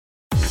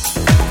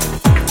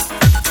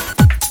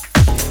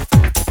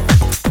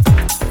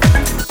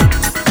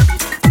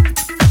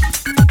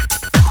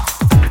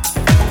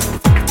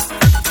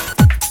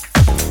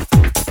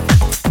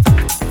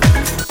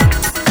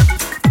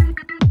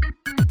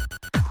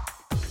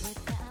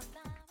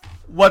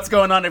What's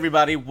going on,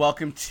 everybody?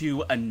 Welcome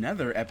to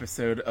another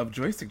episode of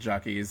Joystick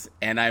Jockeys,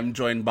 and I'm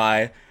joined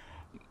by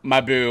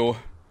my boo,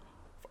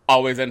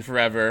 always and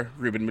forever,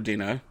 Rueben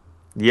Medina.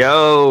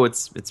 Yo,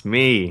 it's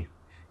me.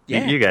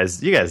 Yeah. You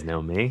guys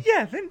know me.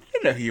 Yeah, they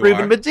know who you Rueben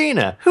are.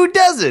 Medina. Who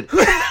doesn't?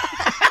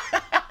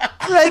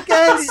 Like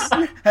us.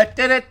 Good.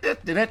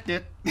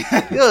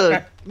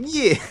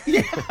 Yeah.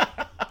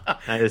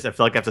 I feel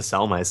like I have to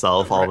sell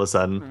myself all of a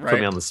sudden. Right.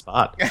 Put me on the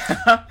spot.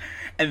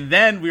 And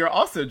then we are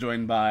also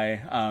joined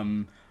by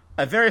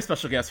a very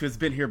special guest who has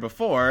been here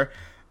before,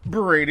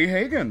 Brady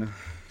Hagan.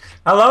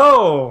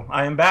 Hello,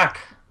 I am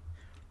back.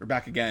 We're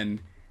back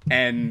again.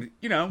 And,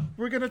 you know,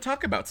 we're going to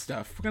talk about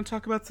stuff. We're going to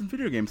talk about some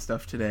video game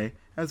stuff today,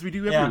 as we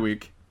do every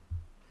week.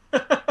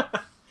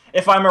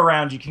 If I'm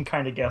around, you can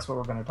kind of guess what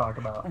we're going to talk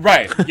about.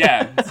 Right,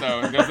 yeah.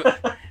 So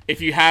if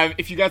you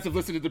guys have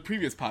listened to the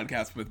previous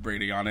podcast with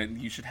Brady on it,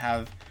 you should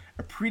have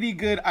a pretty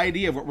good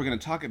idea of what we're going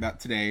to talk about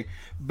today.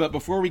 But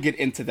before we get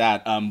into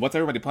that, what's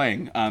everybody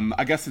playing?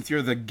 I guess since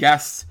you're the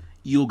guest,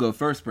 you'll go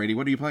first, Brady.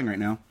 What are you playing right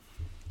now?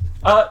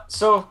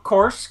 So of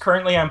course,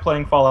 currently I'm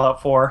playing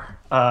Fallout 4.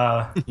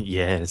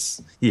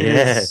 Yes.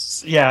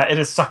 It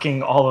is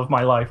sucking all of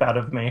my life out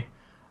of me.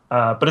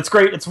 But it's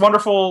great. It's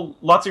wonderful.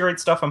 Lots of great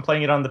stuff. I'm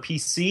playing it on the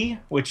PC,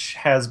 which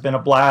has been a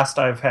blast.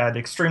 I've had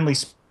extremely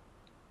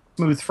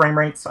smooth frame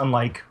rates,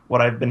 unlike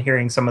what I've been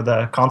hearing some of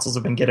the consoles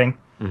have been getting.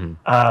 Mm-hmm.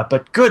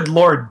 But good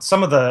lord,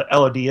 some of the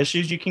LOD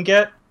issues you can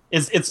get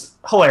it's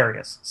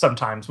hilarious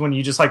sometimes when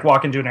you just like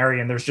walk into an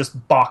area and there's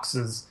just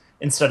boxes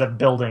instead of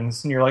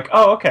buildings, and you're like,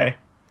 oh, okay,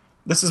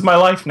 this is my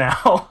life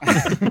now.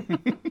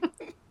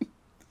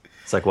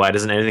 It's like, why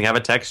doesn't anything have a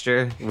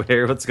texture?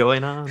 What's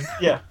going on?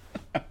 Yeah.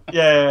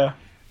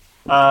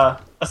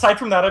 Aside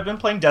from that, I've been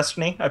playing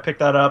Destiny. I picked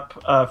that up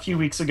a few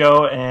weeks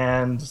ago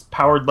and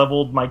powered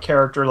leveled my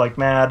character like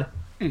mad.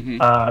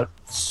 Mm-hmm.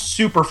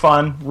 Super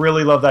fun.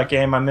 Really love that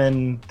game. I'm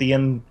in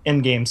the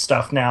in-game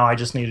stuff now. I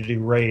just need to do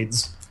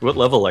raids. What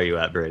level are you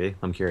at, Brady?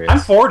 I'm curious. I'm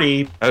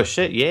 40. Oh,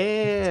 shit,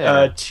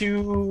 yeah.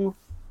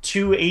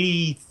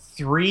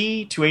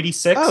 283,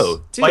 286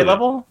 Oh, dude. light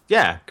level.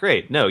 Yeah,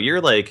 great. No,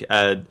 you're like,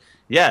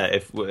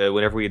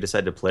 whenever we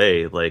decide to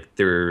play, like,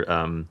 there's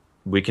a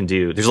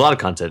lot of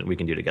content we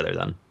can do together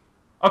then.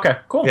 Okay,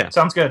 cool. Yeah.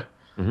 Sounds good.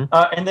 Mm-hmm.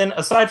 And then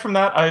aside from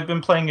that, I've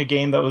been playing a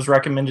game that was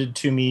recommended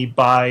to me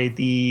by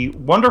the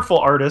wonderful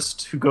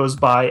artist who goes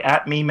by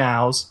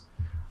 @memows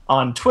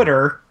on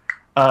Twitter.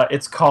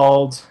 It's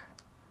called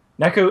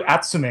Neko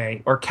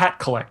Atsume, or Cat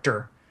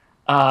Collector.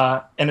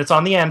 And it's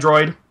on the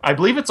Android. I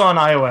believe it's on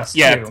iOS,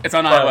 Yeah, too. it's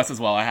on iOS as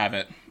well. I have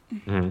it.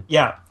 Mm-hmm.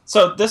 Yeah.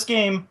 So this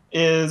game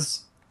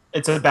it's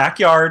a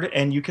backyard,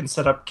 and you can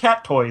set up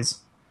cat toys.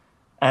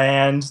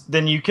 And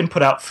then you can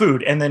put out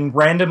food, and then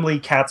randomly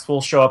cats will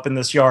show up in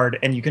this yard,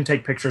 and you can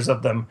take pictures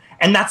of them.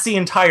 And that's the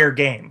entire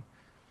game.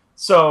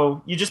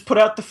 So you just put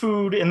out the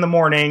food in the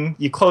morning,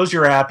 you close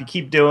your app, you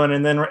keep doing,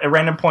 and then at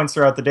random points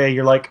throughout the day,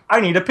 you're like, I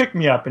need a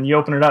pick-me-up, and you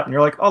open it up, and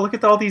you're like, oh, look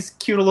at all these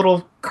cute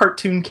little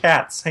cartoon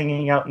cats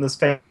hanging out in this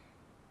fake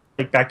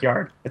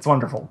backyard. It's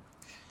wonderful.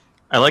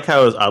 I like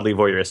how it was oddly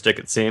voyeuristic,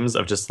 it seems,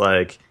 of just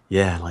like,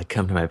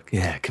 come to my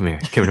backyard.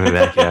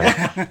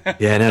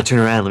 Yeah, now turn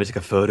around, let me take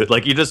a photo.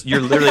 Like,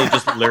 you're literally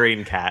just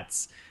luring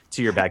cats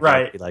to your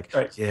backyard. Right, Be like,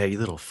 right. Yeah, you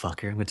little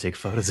fucker, I'm gonna take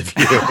photos of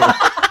you.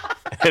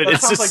 That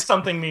sounds like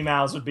something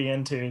Memows would be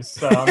into,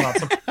 so I'm not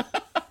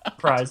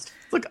surprised.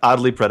 It's like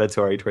oddly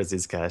predatory towards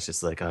these cats,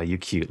 just like, oh, you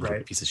cute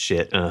little piece of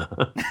shit.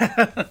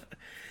 I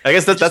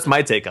guess that's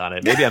my take on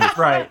it. Maybe I'm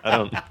right. I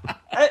don't.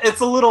 It's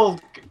a little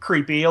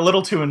creepy, a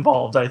little too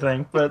involved, I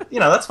think. But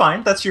that's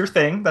fine. That's your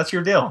thing. That's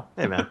your deal.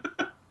 Hey, man.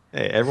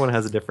 Hey, everyone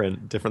has a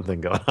different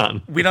thing going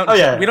on. We don't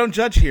we don't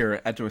judge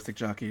here at Joystick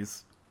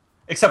Jockeys.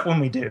 Except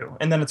when we do,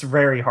 and then it's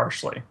very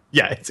harshly.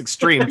 Yeah, it's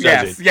extreme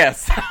judging.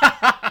 Yes.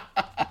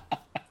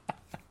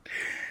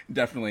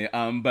 Definitely.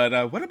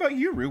 But what about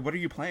you, Rue? What are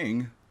you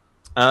playing?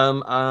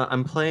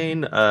 I'm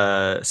playing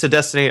so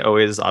Destiny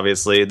always,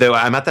 obviously, though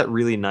I'm at that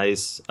really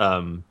nice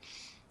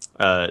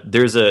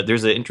there's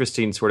an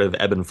interesting sort of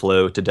ebb and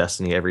flow to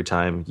Destiny every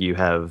time you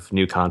have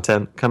new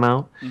content come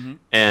out. Mm-hmm.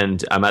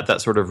 And I'm at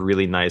that sort of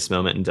really nice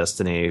moment in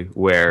Destiny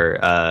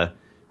where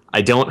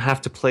I don't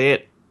have to play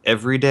it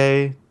every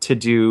day to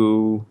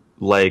do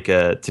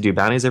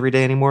bounties every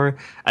day anymore.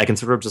 I can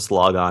sort of just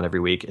log on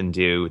every week and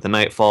do the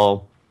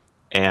Nightfall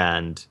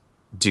and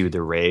do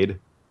the raid.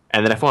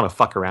 And then if I want to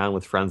fuck around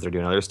with friends that are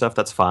doing other stuff,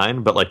 that's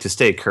fine. But like to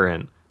stay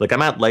current, like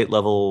I'm at light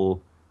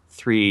level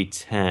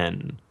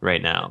 310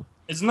 right now.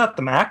 Isn't that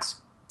the max?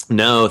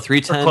 No,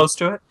 310. Or close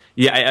to it?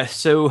 Yeah,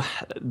 so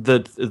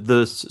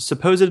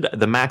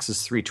the max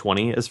is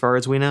 320 as far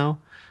as we know.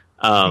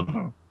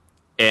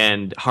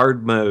 And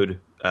hard mode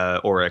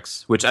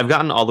Oryx, which I've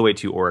gotten all the way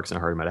to Oryx in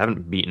hard mode. I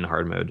haven't beaten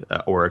hard mode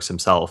Oryx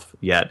himself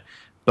yet.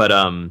 But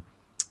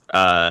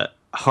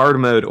hard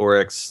mode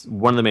Oryx,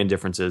 one of the main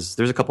differences,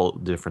 there's a couple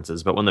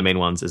differences, but one of the main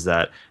ones is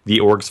that the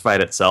Oryx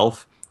fight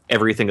itself,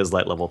 everything is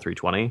light level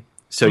 320.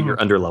 So you're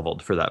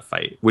underleveled for that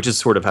fight, which is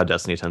sort of how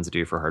Destiny tends to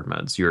do for hard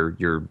modes. You're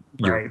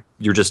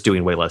just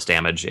doing way less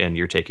damage, and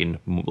you're taking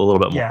a little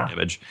bit more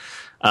damage.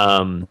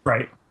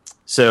 Right.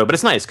 So, but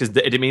it's nice because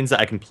it means that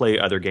I can play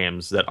other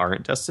games that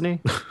aren't Destiny,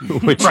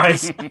 which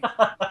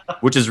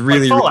which is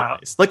really, like really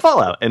nice. Like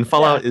Fallout, and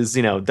Fallout is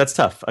that's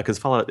tough because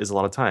Fallout is a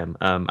lot of time.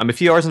 I'm a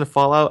few hours into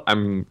Fallout.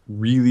 I'm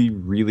really,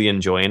 really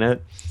enjoying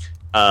it.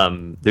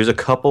 There's a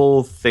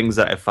couple things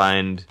that I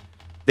find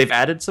they've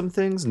added some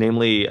things,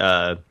 namely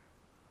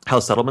how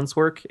settlements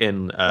work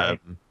in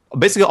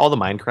basically all the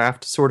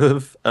Minecraft sort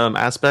of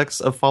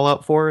aspects of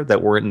Fallout 4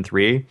 that weren't in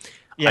 3.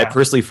 I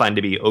personally find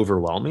to be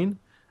overwhelming.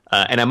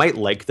 And I might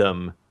like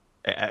them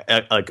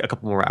like a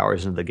couple more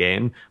hours into the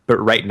game, but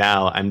right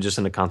now I'm just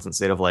in a constant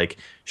state of like,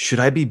 should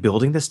I be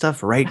building this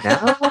stuff right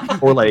now?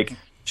 Or like,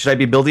 should I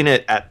be building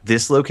it at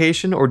this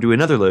location or do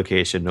another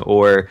location?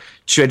 Or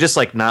should I just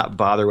like not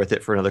bother with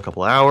it for another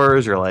couple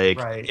hours? Or like,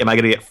 am I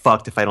going to get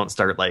fucked if I don't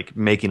start like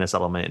making a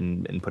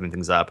settlement and putting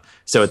things up?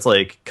 So it's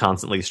like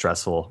constantly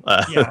stressful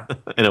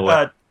in a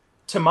way.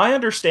 To my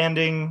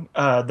understanding,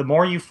 the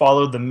more you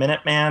follow the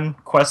Minuteman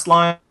quest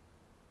line,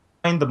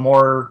 the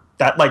more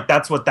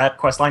that's what that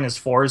quest line is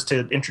for, is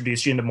to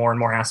introduce you into more and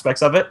more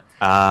aspects of it.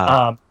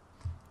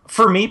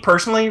 For me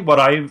personally, what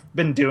I've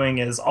been doing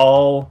is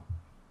I'll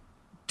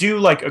do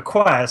like a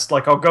quest,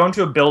 like I'll go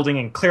into a building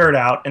and clear it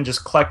out and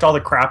just collect all the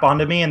crap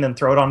onto me and then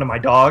throw it onto my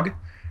dog.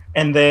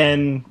 And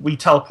then we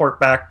teleport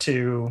back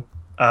to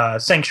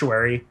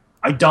Sanctuary.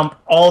 I dump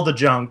all the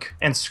junk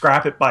and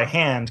scrap it by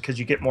hand because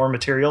you get more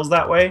materials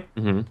that way.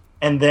 Mm-hmm.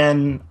 And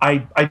then I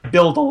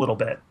build a little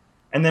bit.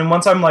 And then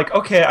once I'm like,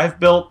 okay, I've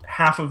built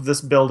half of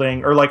this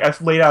building, or like I've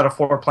laid out a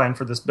floor plan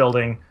for this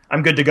building,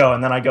 I'm good to go.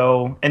 And then I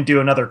go and do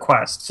another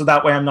quest. So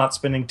that way I'm not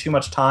spending too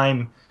much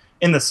time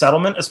in the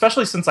settlement,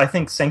 especially since I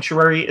think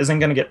Sanctuary isn't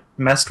going to get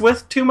messed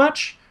with too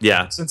much.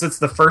 Yeah. Since it's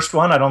the first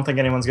one, I don't think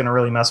anyone's going to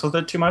really mess with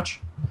it too much.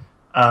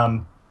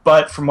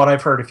 But from what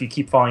I've heard, if you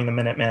keep following the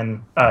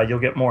Minutemen, you'll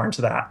get more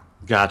into that.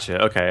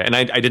 Gotcha. Okay. And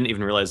I didn't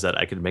even realize that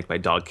I could make my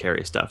dog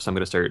carry stuff. So I'm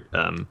going to start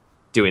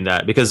doing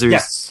that, because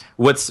there's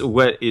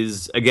what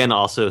is again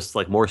also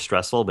like more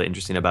stressful but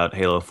interesting about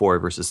Halo 4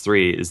 versus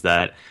 3 is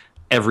that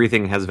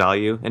everything has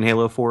value in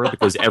Halo 4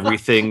 because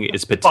everything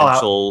is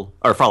potential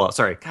Fallout.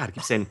 Sorry, God,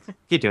 I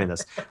keep doing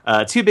this.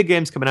 2 big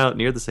games coming out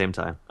near the same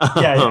time.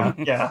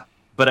 Yeah.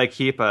 But I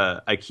keep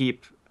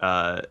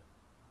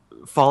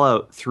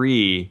Fallout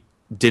 3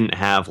 didn't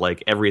have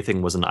like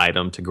everything was an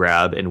item to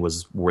grab and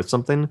was worth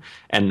something,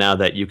 and now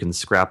that you can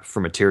scrap for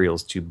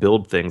materials to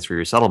build things for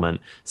your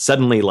settlement,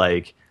 suddenly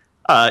like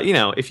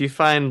if you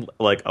find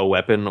like a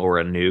weapon or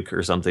a nuke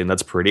or something,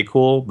 that's pretty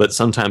cool. But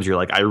sometimes you're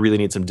like, I really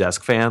need some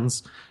desk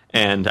fans,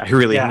 and I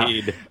really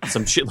need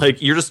some shit.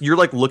 Like you're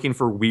like looking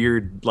for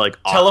weird like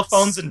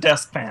telephones and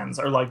desk fans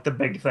are like the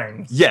big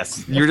things.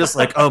 Yes, you're just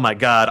like, oh my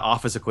god,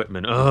 office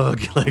equipment. Oh,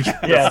 like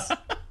that's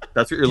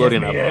what you're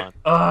loading up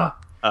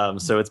on.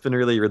 So it's been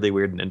really, really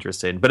weird and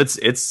interesting. But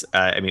it's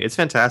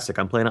fantastic.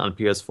 I'm playing it on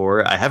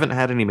PS4. I haven't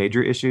had any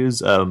major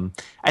issues. I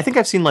think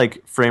I've seen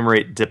like frame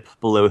rate dip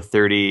below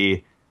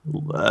 30.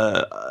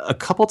 A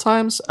couple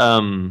times.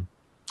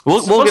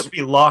 It's supposed to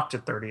be locked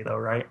at 30 though,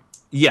 right?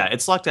 Yeah,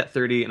 it's locked at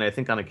 30, and I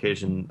think on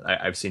occasion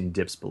I've seen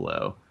dips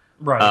below.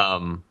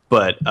 Right.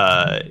 But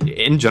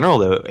in general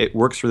though, it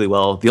works really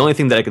well. The only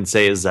thing that I can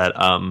say is that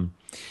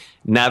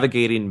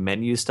navigating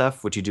menu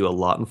stuff, which you do a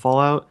lot in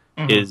Fallout,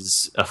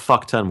 is a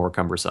fuck ton more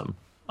cumbersome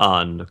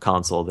on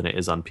console than it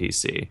is on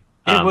PC.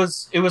 It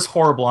was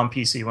horrible on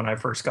PC when I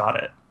first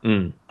got it.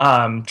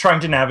 Trying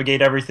to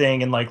navigate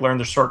everything and like learn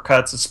the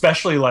shortcuts,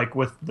 especially like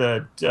with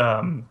the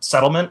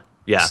settlement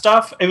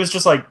stuff. It was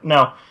just like,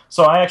 no.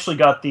 So I actually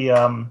got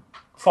the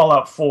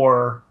Fallout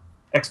 4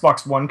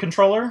 Xbox One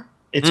controller.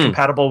 It's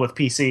compatible with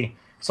PC.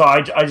 So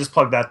I just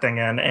plugged that thing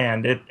in,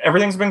 and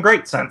everything's been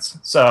great since.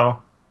 So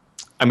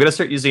I'm going to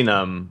start using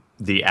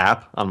the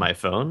app on my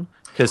phone,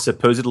 because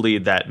supposedly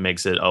that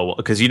makes it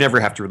because you never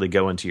have to really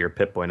go into your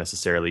Pip-Boy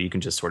necessarily. You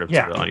can just sort of do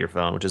it on your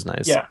phone, which is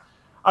nice. Yeah.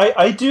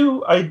 I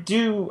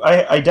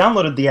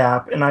downloaded the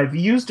app and I've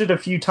used it a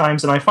few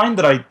times, and I find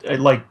that I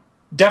like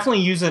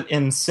definitely use it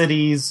in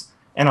cities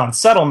and on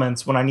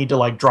settlements when I need to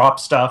like drop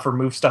stuff or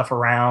move stuff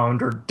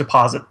around or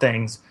deposit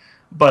things.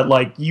 But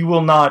like you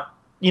will not,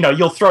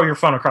 you'll throw your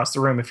phone across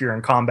the room if you're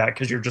in combat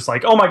because you're just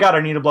like, oh my god,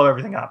 I need to blow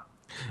everything up.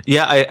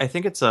 Yeah, I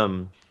think it's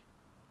and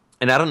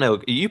I don't know,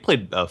 you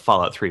played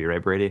Fallout 3,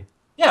 right, Brady?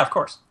 Yeah, of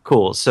course.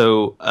 Cool.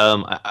 So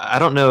I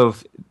don't know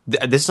if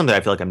this is something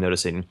I feel like I'm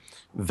noticing.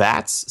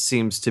 VATS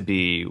seems to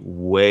be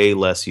way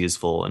less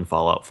useful in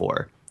Fallout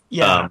 4.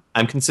 Yeah.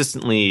 I'm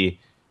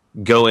consistently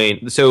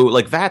going... So,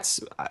 like,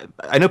 VATS...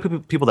 I know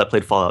people that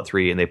played Fallout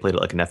 3 and they played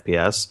it like an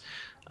FPS,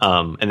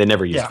 and they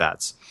never used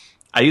VATS.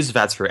 I use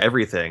VATS for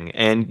everything,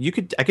 and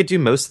I could do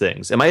most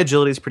things. And my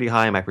agility is pretty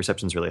high, and my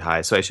perception is really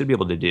high, so I should be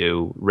able to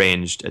do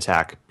ranged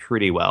attack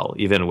pretty well,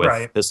 even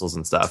with pistols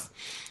and stuff.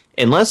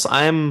 Unless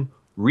I'm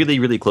really,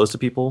 really close to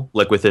people,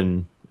 like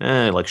within...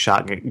 like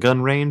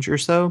shotgun range or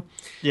so.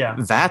 Yeah.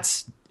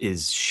 VATS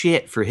is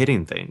shit for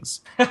hitting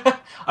things.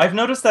 I've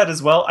noticed that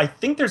as well. I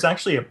think there's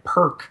actually a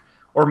perk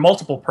or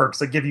multiple perks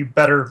that give you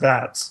better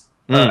VATS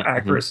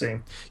accuracy.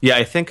 Yeah,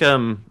 I think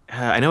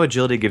I know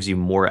agility gives you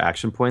more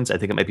action points. I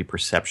think it might be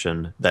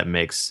perception that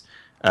makes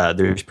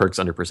there's perks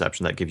under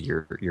perception that give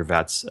your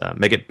VATS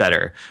make it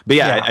better. But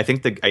yeah. I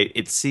think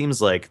it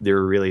seems like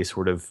they're really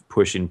sort of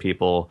pushing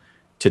people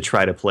to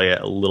try to play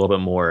a little bit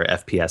more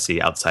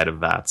FPS-y outside of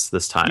VATS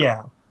this time.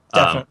 Yeah,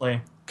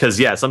 definitely.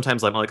 Because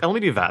sometimes I'm like, I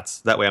only do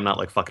VATS. That way I'm not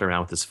like fucking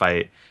around with this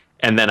fight.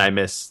 And then I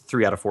miss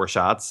 3 out of 4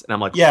 shots, and I'm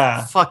like,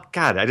 fuck,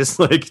 God, I just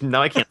like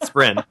now I can't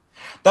sprint.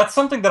 That's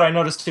something that I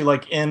noticed too.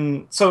 Like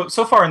so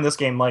far in this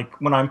game, like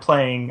when I'm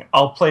playing,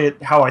 I'll play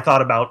it how I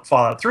thought about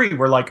Fallout 3,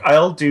 where like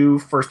I'll do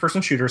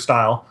first-person shooter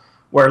style,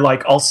 where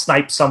like I'll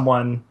snipe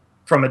someone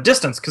from a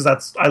distance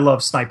because I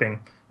love sniping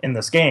in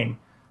this game.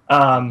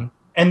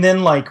 And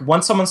then, like,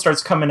 once someone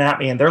starts coming at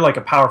me and they're, like,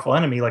 a powerful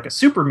enemy, like a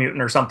super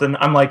mutant or something,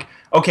 I'm like,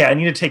 okay, I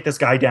need to take this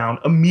guy down.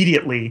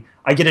 Immediately,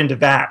 I get into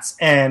VATS,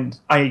 and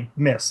I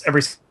miss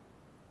every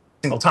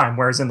single time,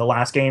 whereas in the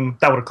last game,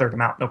 that would have cleared him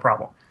out, no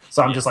problem.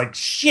 So I'm just like,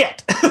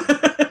 shit!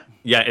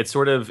 Yeah,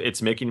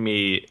 it's making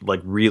me,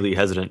 like, really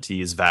hesitant to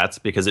use VATS,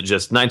 because it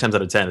just, 9 times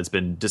out of 10, it's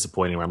been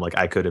disappointing where I'm like,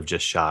 I could have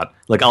just shot.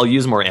 Like, I'll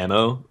use more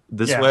ammo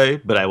this way,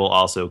 but I will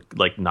also,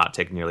 like, not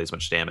take nearly as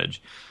much damage.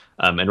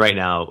 And right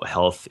now,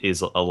 health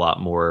is a lot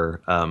more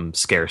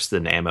scarce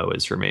than ammo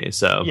is for me.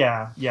 So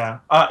yeah.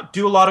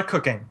 Do a lot of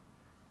cooking.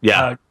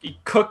 Yeah,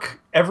 cook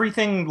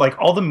everything, like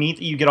all the meat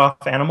that you get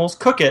off animals.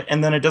 Cook it,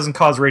 and then it doesn't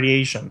cause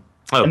radiation.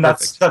 Oh, and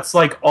perfect. that's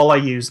like all I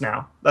use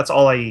now. That's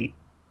all I eat.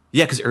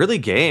 Yeah, because early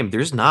game,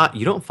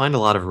 you don't find a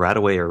lot of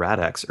Radaway or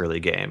Rad-X early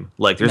game.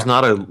 Like, there's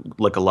not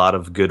a lot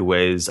of good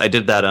ways. I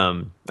did that.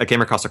 I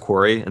came across a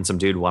quarry, and some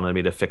dude wanted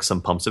me to fix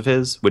some pumps of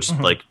his, which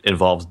like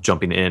involves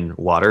jumping in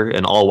water,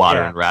 and all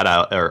water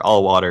and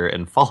all water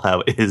and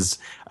Fallout is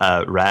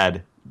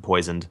rad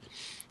poisoned.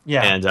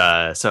 Yeah,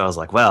 and so I was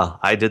like, well,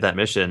 I did that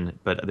mission,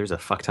 but there's a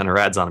fuck ton of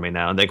rads on me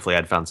now, and thankfully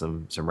I'd found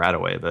some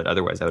Radaway, but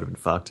otherwise I would have been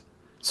fucked.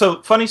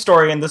 So, funny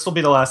story, and this will be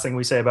the last thing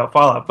we say about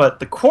Fallout, but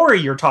the quarry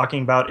you're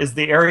talking about is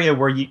the area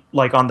where you,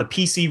 like on the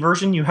PC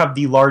version, you have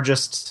the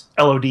largest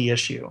LOD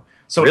issue.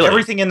 So really?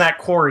 Everything in that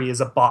quarry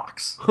is a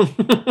box.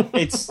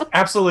 It's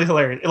absolutely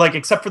hilarious. Like,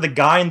 except for the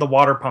guy in the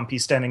water pump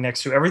he's standing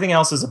next to, everything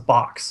else is a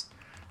box.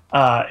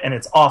 And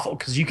it's awful,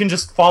 because you can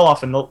just fall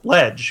off a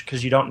ledge,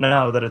 because you don't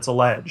know that it's a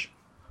ledge.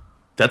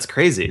 That's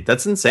crazy.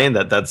 That's insane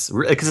that's...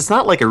 Because it's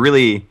not like a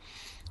really...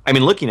 I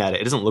mean, looking at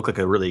it, it doesn't look like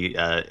a really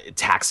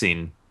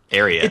taxing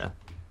area.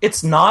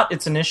 It's not.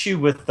 It's an issue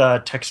with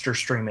texture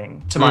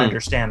streaming, to my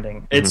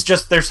understanding. It's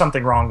just there's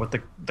something wrong with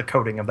the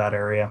coding of that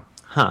area.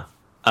 Huh.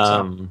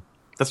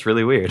 That's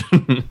really weird.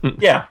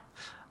 Yeah.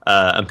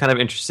 I'm kind of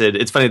interested.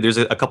 It's funny. There's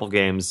a couple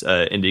games,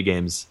 indie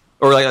games,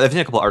 or like I've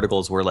seen a couple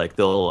articles where like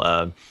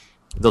they'll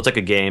take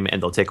a game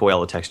and they'll take away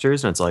all the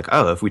textures, and it's like,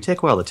 oh, if we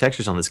take away all the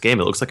textures on this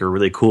game, it looks like a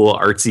really cool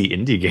artsy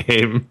indie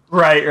game.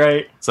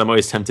 Right. So I'm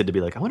always tempted to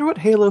be like, I wonder what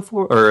Halo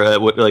 4 or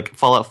what like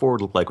Fallout 4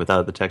 would look like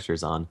without the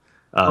textures on.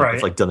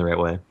 It's like done the right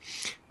way.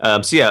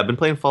 So yeah, I've been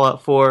playing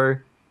Fallout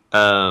 4.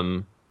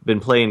 Been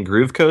playing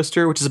Groove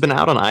Coaster, which has been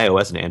out on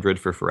iOS and Android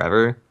for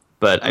forever.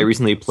 But I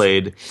recently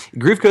played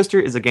Groove Coaster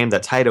is a game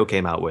that Taito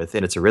came out with,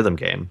 and it's a rhythm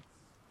game.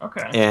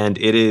 Okay. And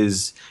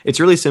it's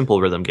a really simple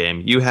rhythm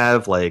game. You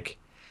have like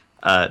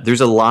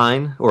there's a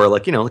line or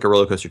like like a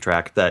roller coaster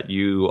track that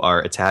you are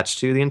attached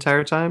to the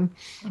entire time,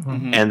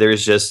 and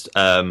there's just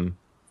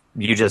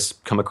you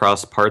just come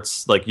across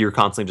parts like you're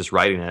constantly just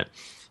riding it,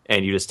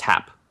 and you just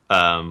tap.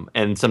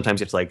 And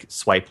sometimes you have to like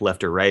swipe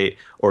left or right,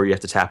 or you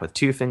have to tap with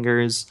 2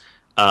 fingers.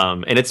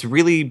 And it's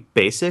really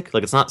basic.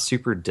 Like, it's not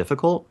super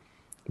difficult,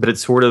 but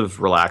it's sort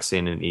of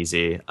relaxing and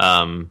easy.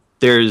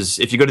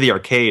 If you go to the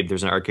arcade,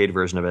 there's an arcade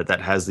version of it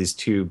that has these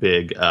 2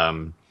 big,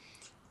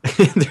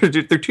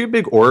 they're 2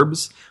 big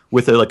orbs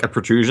with a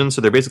protrusion.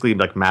 So they're basically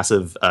like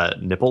massive,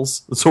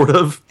 nipples, sort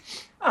of.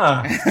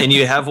 And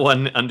you have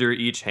one under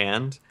each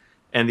hand.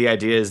 And the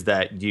idea is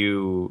that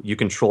you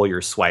control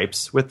your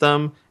swipes with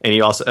them, and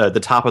you also the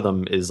top of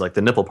them is like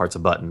the nipple part's a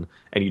button,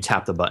 and you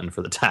tap the button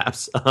for the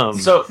taps.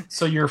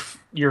 So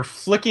you're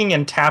flicking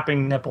and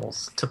tapping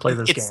nipples to play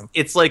this game.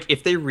 It's like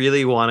if they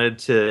really wanted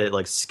to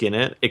like skin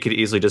it, it could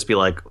easily just be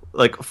like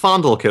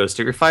Fondle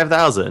Coaster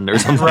 5000 or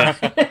something.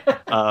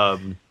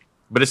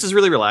 But it's just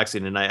really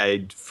relaxing, and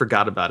I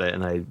forgot about it,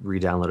 and I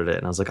re-downloaded it,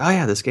 and I was like, oh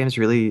yeah, this game is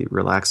really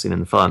relaxing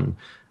and fun.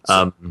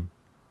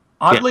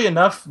 Oddly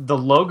enough, the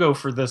logo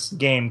for this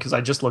game, because I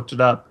just looked it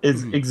up,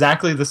 is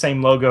exactly the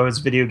same logo as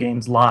Video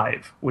Games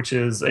Live, which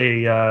is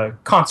a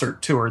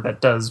concert tour that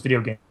does video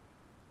game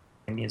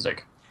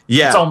music.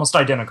 Yeah. It's almost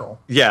identical.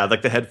 Yeah,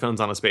 like the headphones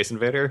on a Space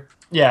Invader.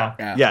 Yeah,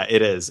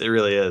 it is. It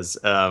really is.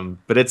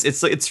 But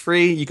it's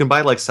free. You can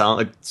buy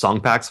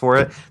song packs for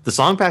it. The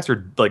song packs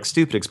are like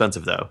stupid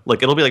expensive though.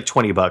 Like it'll be like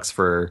 $20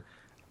 for.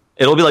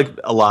 It'll be like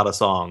a lot of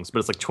songs, but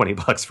it's like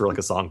 $20 for like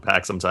a song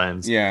pack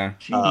sometimes. Yeah.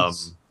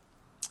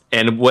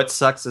 And what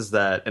sucks is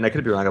that, and I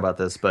could be wrong about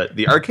this, but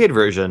the arcade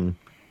version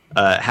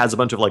has a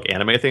bunch of like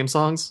anime theme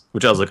songs,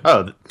 which I was like,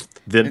 oh,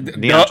 the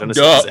Neon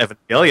Genesis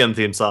Evangelion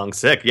theme song,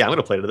 sick. Yeah, I'm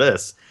gonna play to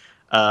this.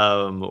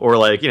 Or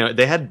like,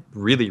 they had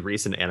really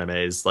recent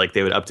animes, like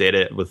they would update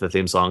it with the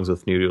theme songs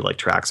with new like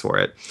tracks for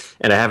it,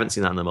 and I haven't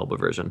seen that in the mobile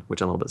version,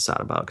 which I'm a little bit sad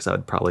about because I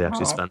would probably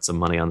actually spend some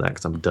money on that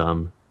because I'm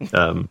dumb.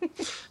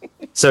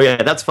 So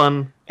yeah, that's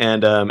fun,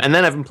 and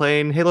then I've been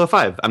playing Halo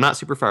 5. I'm not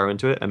super far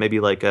into it. I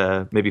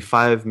maybe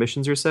 5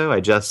 missions or so. I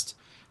just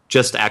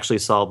actually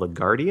saw the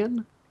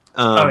Guardian.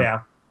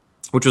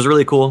 Which was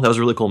really cool. That was a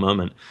really cool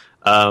moment.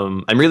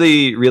 I'm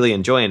really, really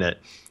enjoying it.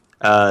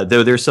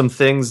 Though there's some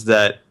things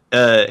that,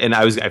 and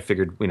I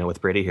figured,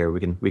 with Brady here, we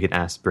can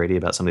ask Brady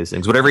about some of these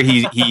things. Whatever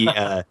he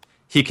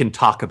can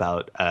talk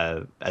about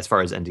as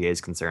far as NDA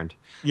is concerned.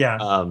 Yeah.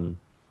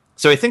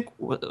 So I think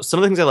some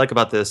of the things I like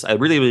about this, I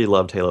really, really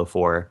loved Halo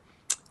 4.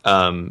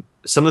 Some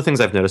of the things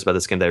I've noticed about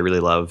this game that I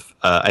really love,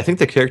 I think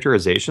the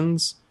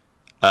characterizations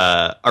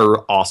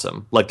are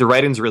awesome. Like the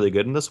writing's really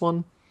good in this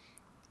one.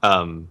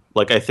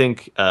 I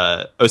think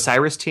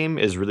Osiris team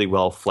is really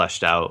well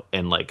fleshed out,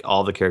 and like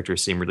all the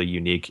characters seem really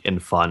unique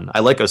and fun.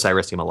 I like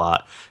Osiris team a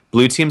lot.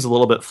 Blue team's a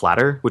little bit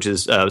flatter, which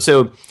is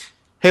so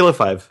Halo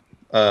 5.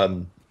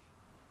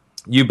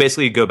 You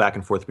basically go back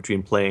and forth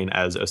between playing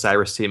as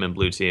Osiris team and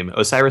Blue team.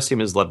 Osiris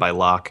team is led by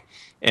Locke,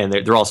 and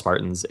they're all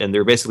Spartans, and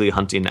they're basically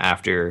hunting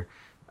after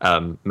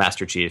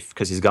Master Chief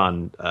because he's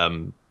gone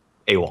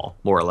AWOL,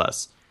 more or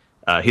less.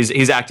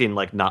 He's acting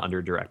like not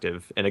under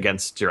directive and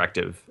against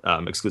directive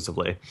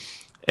exclusively,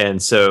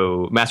 and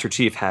so Master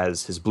Chief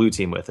has his blue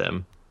team with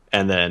him,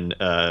 and then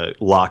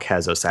Locke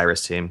has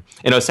Osiris team,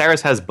 and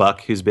Osiris has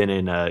Buck, who's been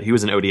in he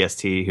was an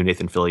ODST who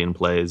Nathan Fillion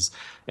plays,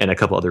 and a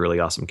couple other really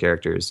awesome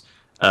characters.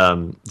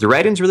 The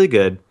writing's really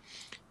good.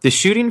 The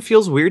shooting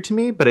feels weird to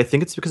me, but I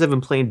think it's because I've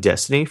been playing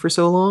Destiny for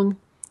so long,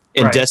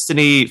 and right.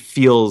 Destiny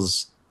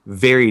feels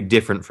very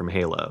different from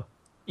Halo.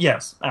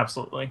 Yes,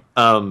 absolutely.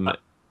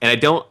 And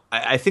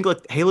I think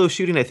like Halo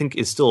shooting, I think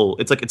is still,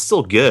 it's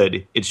still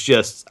good. It's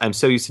just, I'm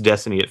so used to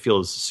Destiny, it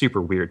feels super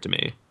weird to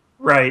me.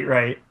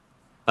 Right.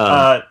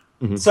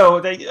 So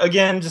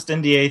again, just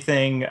NDA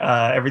thing.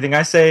 Everything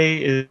I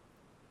say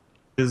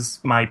is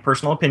my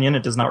personal opinion.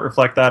 It does not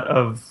reflect that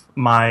of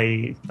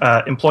my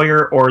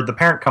employer or the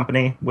parent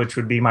company, which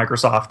would be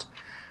Microsoft.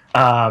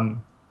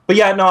 But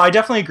yeah, no, I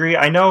definitely agree.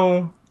 I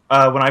know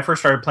when I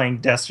first started playing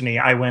Destiny,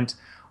 I went,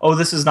 oh,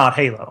 this is not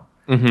Halo.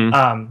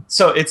 Mm-hmm.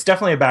 So it's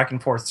definitely a back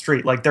and forth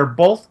street. Like they're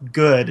both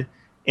good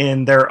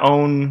in their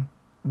own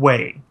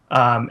way.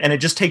 And it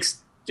just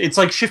takes, it's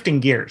like shifting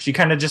gears. You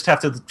kind of just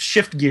have to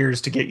shift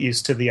gears to get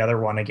used to the other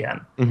one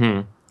again.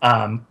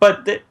 Mm-hmm.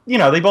 But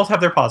they both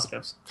have their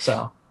positives.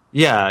 So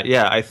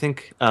yeah. I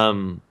think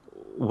one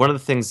of the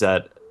things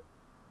that,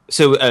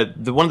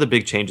 one of the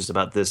big changes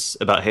about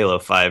Halo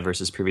 5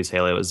 versus previous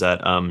Halo is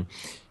that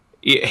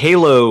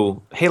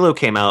Halo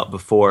came out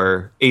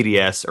before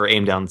ADS or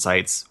aim down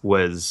sights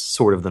was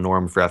sort of the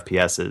norm for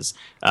FPSs.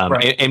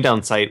 Right. Aim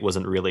down sight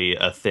wasn't really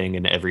a thing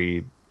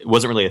it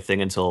wasn't really a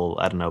thing until,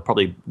 I don't know,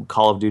 probably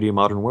Call of Duty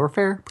Modern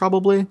Warfare,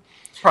 probably.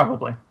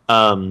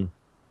 And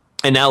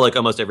now like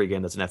almost every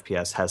game that's an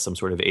FPS has some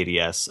sort of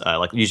ADS,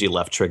 like usually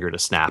left trigger to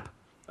snap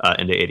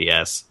into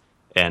ADS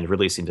and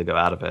releasing to go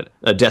out of it.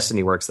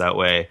 Destiny works that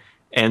way.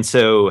 And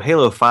so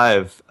Halo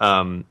 5,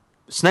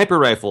 sniper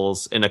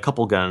rifles and a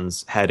couple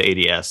guns had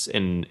ADS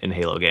in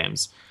Halo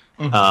games.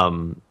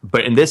 Mm-hmm.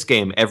 But in this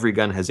game, every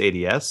gun has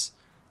ADS.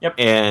 Yep.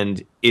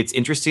 And it's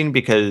interesting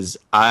because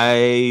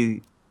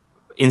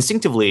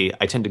instinctively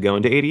I tend to go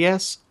into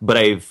ADS, but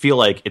I feel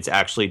like it's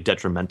actually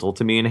detrimental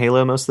to me in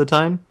Halo most of the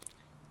time.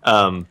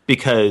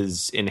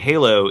 Because in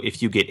Halo,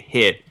 if you get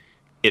hit,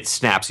 it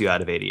snaps you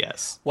out of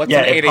ADS. What's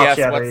an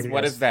ADS?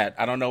 What is that?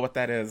 I don't know what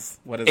that is.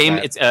 What is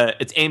that?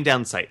 It's aim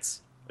down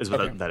sights. Is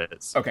what that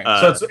is. Okay.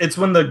 So it's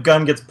when the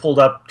gun gets pulled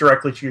up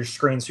directly to your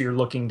screen, so you're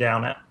looking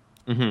down at.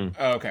 Mm-hmm.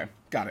 Oh, okay.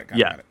 Got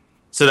it.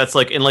 So that's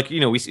like, and like,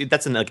 we see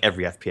that's in like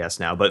every FPS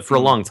now, but for a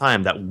long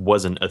time that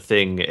wasn't a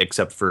thing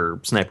except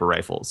for sniper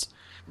rifles.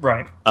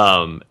 Right.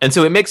 And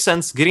so it makes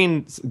sense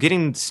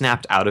getting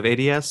snapped out of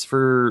ADS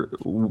for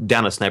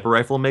down a sniper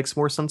rifle makes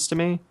more sense to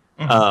me.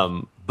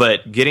 Mm-hmm.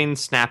 But getting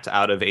snapped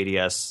out of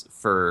ADS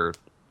for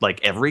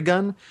like every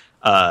gun,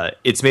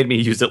 it's made me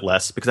use it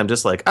less because I'm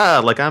just like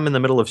I'm in the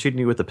middle of shooting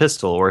you with a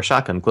pistol or a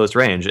shotgun close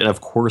range, and of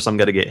course I'm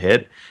gonna get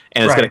hit,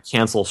 and it's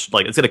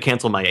gonna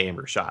cancel my aim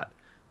or shot.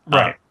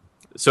 Right.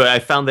 So I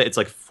found that it's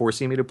like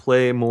forcing me to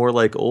play more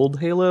like old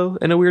Halo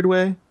in a weird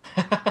way.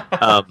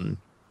 I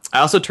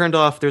also turned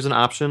off. There's an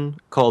option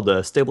called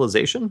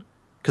stabilization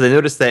because I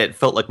noticed that it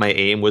felt like my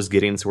aim was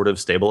getting sort of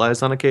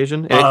stabilized on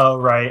occasion.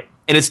 And right.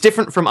 And it's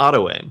different from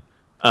auto aim.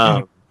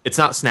 It's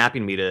not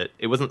snapping me to.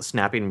 It wasn't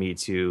snapping me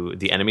to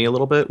the enemy a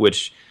little bit,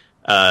 which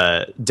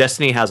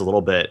Destiny has a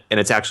little bit, and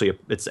it's actually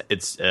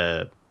it's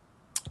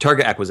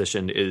target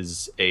acquisition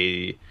is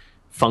a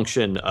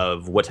function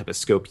of what type of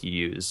scope you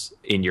use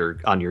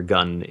on your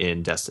gun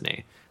in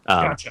Destiny.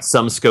 Gotcha.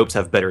 Some scopes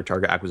have better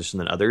target acquisition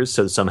than others,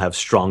 so some have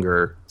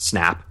stronger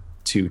snap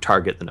to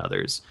target than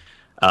others.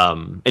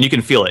 And you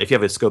can feel it. If you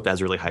have a scope that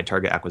has really high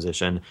target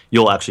acquisition,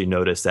 you'll actually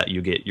notice that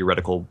you get your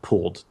reticle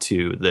pulled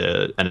to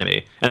the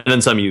enemy. And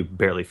then some you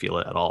barely feel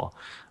it at all.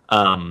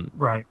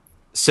 Right.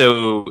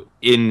 So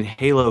in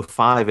Halo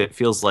 5, it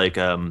feels like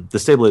the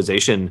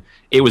stabilization,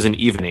 it was an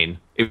evening.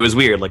 It was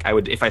weird. Like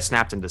if I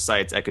snapped into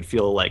sights, I could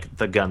feel like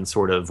the gun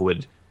sort of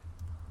would,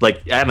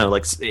 like, I don't know,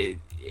 like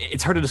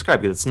it's hard to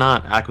describe because it's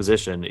not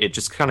acquisition. It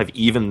just kind of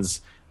evens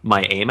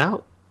my aim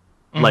out.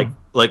 Like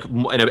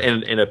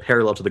in a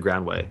parallel to the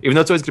ground way, even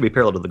though it's always going to be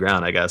parallel to the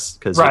ground, I guess.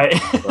 Cause right.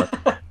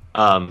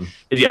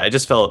 It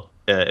just felt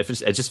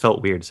it just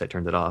felt weird, so I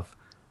turned it off.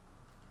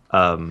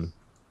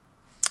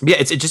 Yeah,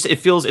 it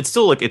feels, it's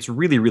still like, it's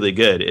really, really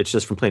good. It's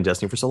just from playing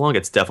Destiny for so long,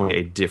 it's definitely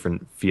a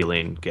different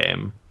feeling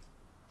game.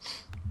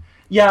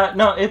 Yeah,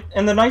 no,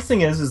 and the nice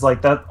thing is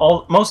like that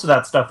most of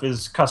that stuff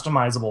is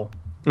customizable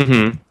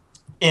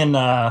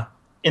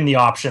in the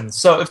options.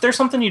 So if there's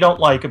something you don't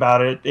like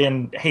about it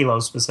in Halo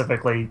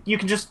specifically, you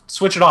can just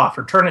switch it off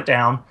or turn it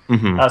down.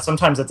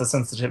 Sometimes it's a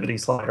sensitivity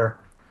slider.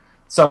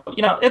 So,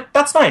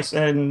 that's nice.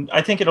 And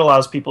I think it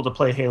allows people to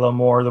play Halo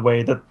more the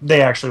way that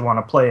they actually want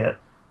to play it.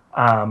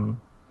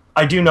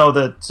 I do know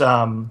that,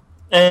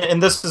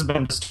 and this has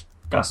been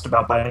discussed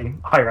about by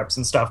higher-ups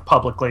and stuff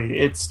publicly,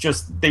 it's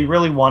just they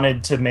really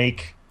wanted to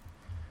make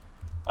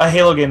a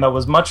Halo game that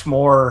was much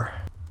more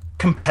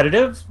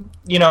competitive.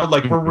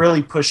 We're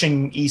really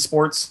pushing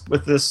esports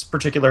with this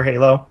particular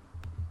Halo,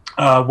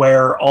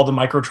 where all the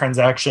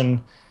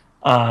microtransaction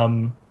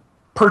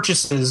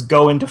purchases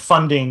go into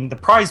funding the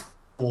prize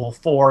pool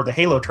for the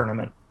Halo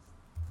tournament,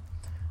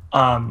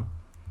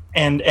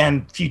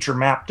 and future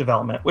map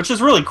development, which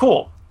is really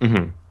cool.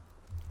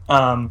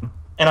 And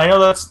I know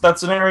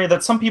that's an area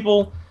that some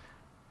people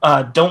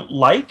don't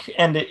like,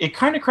 and it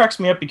kind of cracks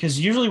me up because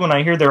usually when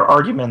I hear their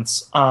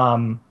arguments,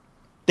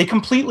 they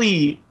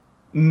completely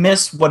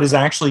miss what is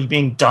actually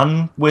being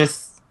done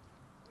with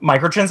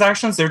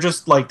microtransactions. They're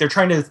just like, they're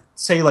trying to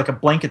say like a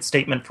blanket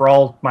statement for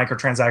all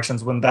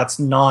microtransactions when that's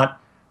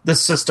not the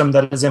system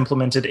that is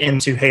implemented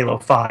into Halo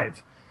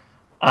 5.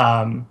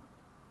 I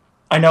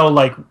know,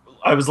 like,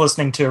 I was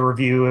listening to a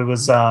review, it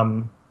was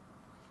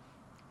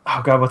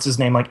oh god, what's his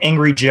name? Like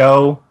Angry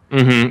Joe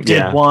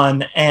did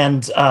one,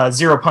 and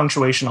Zero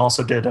Punctuation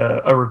also did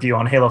a review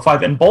on Halo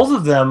 5, and both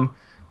of them,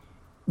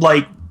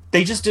 like,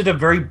 they just did a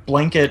very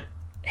blanket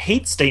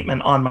hate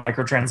statement on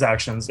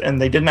microtransactions,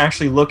 and they didn't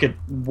actually look at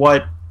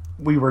what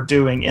we were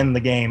doing in the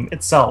game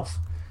itself,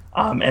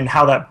 and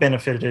how that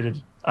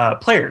benefited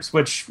players,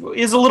 which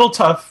is a little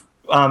tough,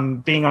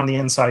 being on the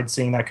inside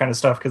seeing that kind of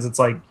stuff, because it's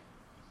like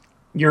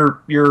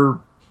you're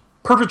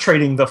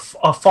perpetrating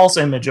a false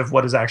image of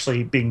what is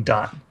actually being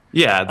done.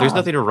 Yeah, there's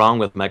nothing wrong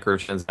with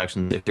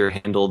microtransactions if they're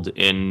handled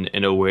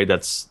in a way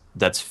that's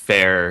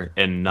fair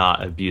and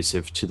not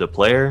abusive to the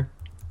player.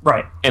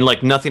 Right. And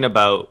like nothing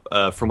about,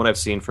 from what I've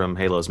seen from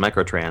Halo's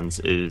microtrans,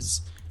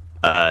 is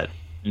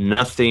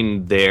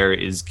nothing there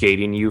is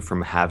gating you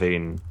from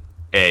having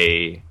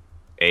a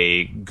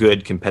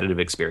good competitive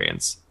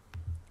experience.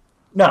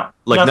 No,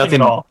 like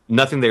nothing at all.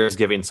 Nothing there is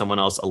giving someone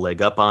else a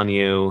leg up on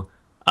you.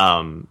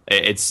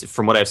 It's,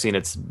 from what I've seen,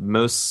 it's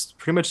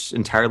pretty much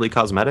entirely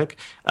cosmetic,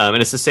 and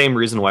it's the same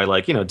reason why,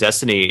 like,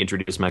 Destiny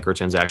introduced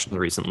microtransactions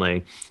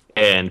recently,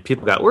 and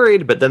people got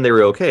worried, but then they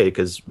were okay,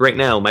 because right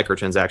now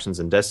microtransactions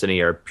in Destiny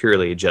are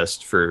purely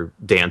just for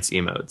dance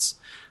emotes,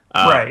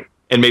 right?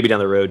 And maybe down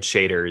the road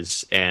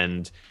shaders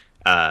and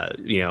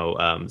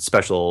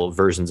special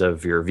versions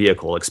of your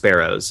vehicle, like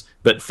sparrows,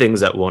 but things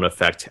that won't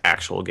affect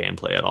actual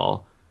gameplay at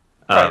all.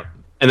 Right.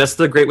 And that's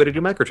the great way to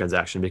do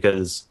microtransaction,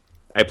 because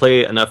I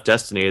play enough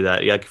Destiny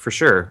that, yeah, for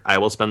sure, I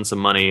will spend some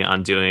money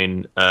on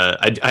doing.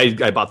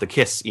 I bought the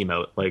kiss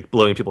emote, like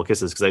blowing people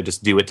kisses, because I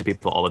just do it to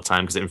people all the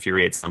time because it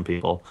infuriates some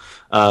people.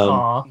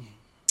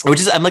 Which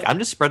is, I'm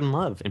just spreading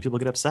love, and people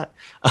get upset.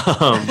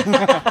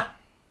 But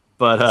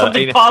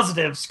something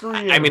positive. Screw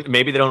you. I mean,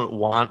 maybe they don't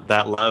want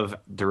that love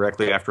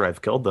directly after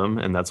I've killed them,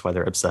 and that's why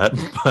they're upset.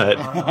 But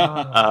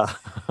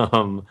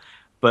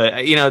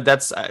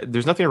that's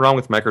there's nothing wrong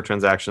with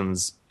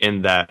microtransactions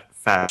in that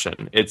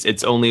fashion.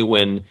 It's only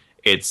when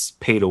it's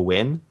pay to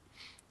win,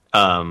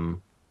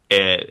 and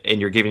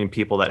you're giving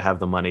people that have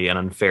the money an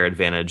unfair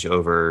advantage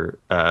over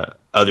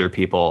other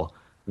people,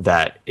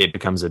 that it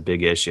becomes a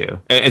big issue.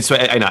 And so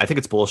I know, I think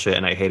it's bullshit,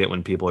 and I hate it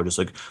when people are just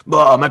like,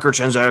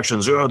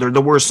 microtransactions, they're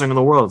the worst thing in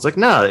the world. It's like,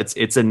 no,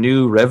 it's a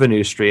new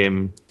revenue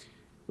stream.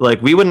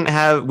 Like, we wouldn't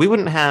have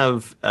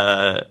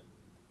MOBAs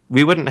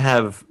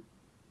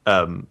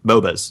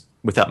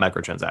without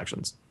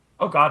microtransactions.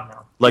 Oh god,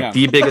 no. Like,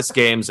 the biggest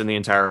games in the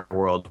entire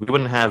world, we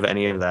wouldn't have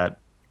any of that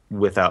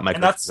without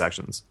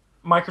microtransactions.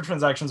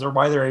 Microtransactions are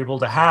why they're able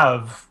to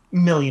have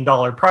 $1 million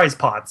prize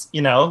pots,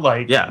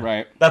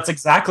 Right. That's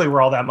exactly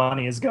where all that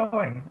money is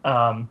going.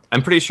 I'm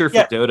pretty sure for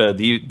Dota,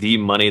 the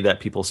money that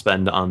people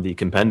spend on the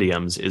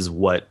compendiums is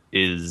what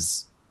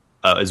fuels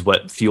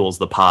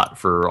the pot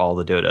for all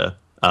the Dota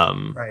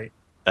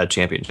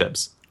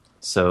championships.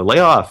 So lay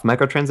off.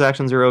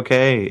 Microtransactions are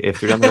okay if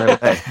they're done the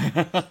right way.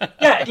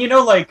 Yeah,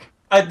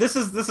 this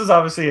is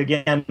obviously,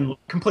 again,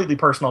 completely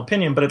personal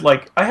opinion, but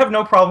I have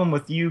no problem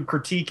with you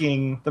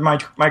critiquing the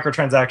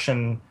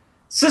microtransaction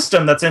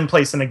system that's in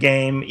place in a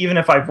game, even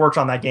if I've worked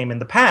on that game in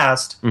the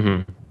past.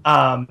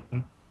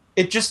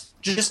 It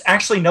just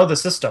actually know the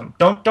system.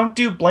 Don't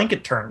do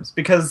blanket terms,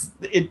 because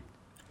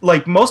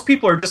most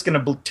people are just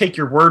going to take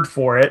your word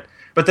for it.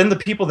 But then the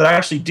people that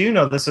actually do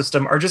know the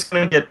system are just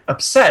going to get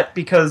upset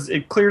because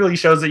it clearly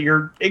shows that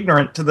you're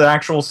ignorant to the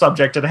actual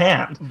subject at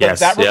hand. But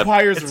that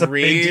requires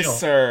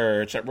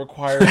research. It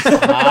requires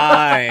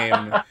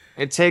time.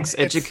 It takes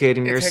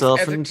educating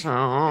yourself in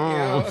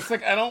time. It's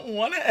like, I don't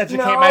want to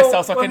educate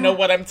myself so I can know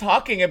what I'm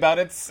talking about.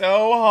 It's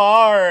so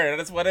hard. I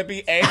just want to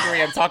be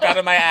angry and talk out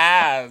of my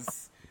ass.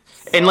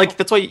 And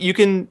that's why you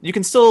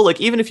can still,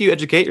 even if you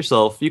educate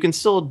yourself, you can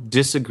still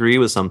disagree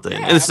with something.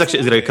 And this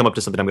actually is going to come up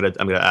to something I'm going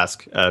to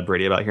ask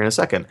Brady about here in a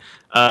second.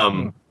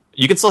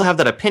 You can still have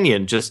that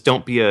opinion, just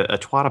don't be a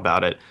twat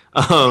about it.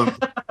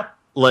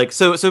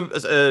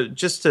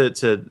 Just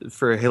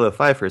for Halo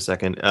 5 for a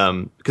second,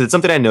 because it's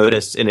something I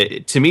noticed,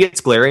 and to me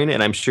it's glaring,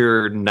 and I'm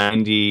sure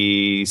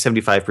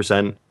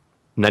 95%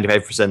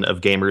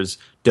 of gamers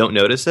don't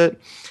notice it.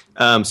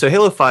 So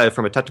Halo 5,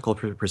 from a technical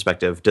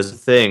perspective, does a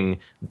thing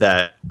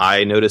that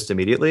I noticed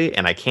immediately,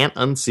 and I can't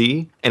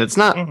unsee, and it's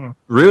not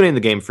ruining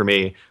the game for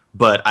me,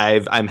 but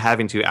I'm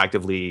having to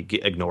actively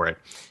ignore it.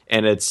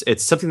 And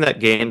it's something that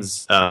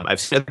games,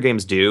 I've seen other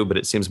games do, but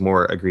it seems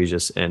more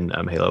egregious in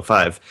Halo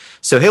 5.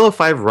 So Halo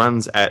 5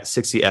 runs at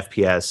 60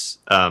 FPS,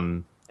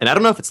 and I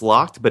don't know if it's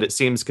locked, but it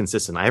seems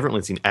consistent. I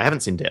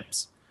haven't seen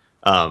dips.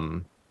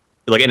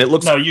 And it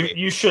looks... No,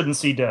 you shouldn't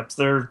see dips.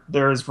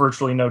 There is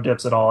virtually no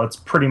dips at all. It's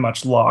pretty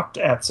much locked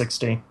at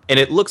 60. And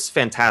it looks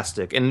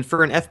fantastic. And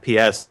for an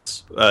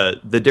FPS,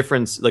 the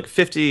difference,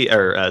 50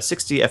 or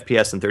 60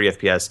 FPS and 30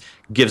 FPS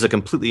gives a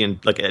completely, an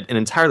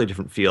entirely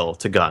different feel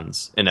to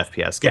guns in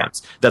FPS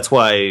games. That's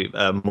why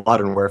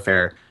Modern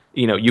Warfare,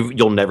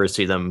 you'll never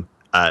see them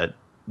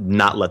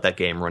not let that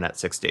game run at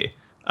 60.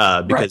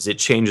 Because it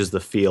changes the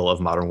feel of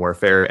Modern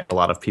Warfare. A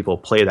lot of people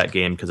play that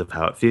game because of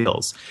how it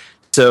feels.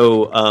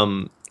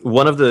 So...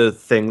 one of the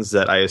things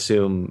that I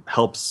assume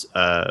helps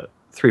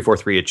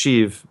 343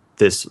 achieve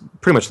this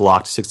pretty much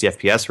locked 60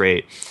 FPS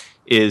rate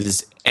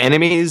is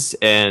enemies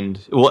and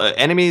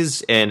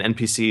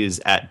NPCs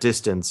at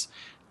distance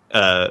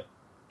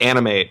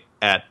animate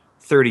at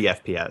 30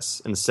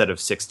 FPS instead of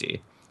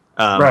 60.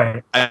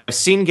 I've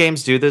seen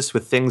games do this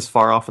with things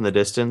far off in the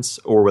distance,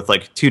 or with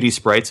 2D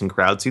sprites and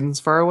crowd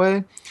scenes far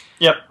away.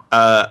 Yep.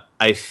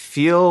 I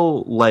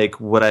feel like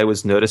what I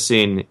was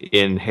noticing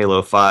in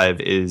Halo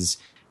 5 is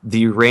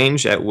the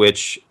range at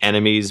which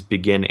enemies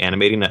begin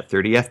animating at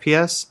 30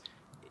 FPS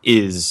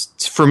is,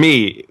 for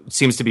me,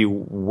 seems to be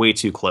way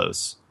too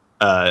close.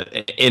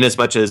 In as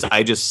much as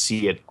I just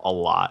see it a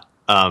lot.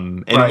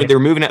 When they're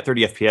moving at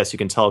 30 FPS, you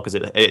can tell because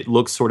it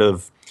looks sort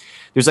of...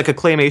 There's a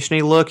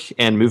claymation-y look,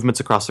 and movements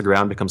across the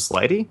ground become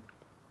slidey.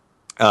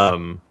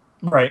 And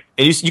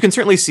you can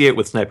certainly see it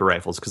with sniper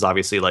rifles, because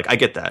obviously, I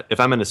get that. If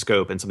I'm in a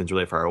scope and something's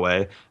really far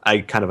away, I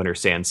kind of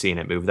understand seeing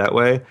it move that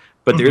way.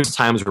 But there's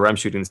times where I'm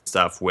shooting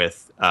stuff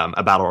with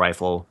a battle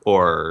rifle,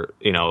 or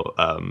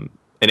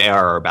an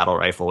AR or a battle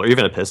rifle, or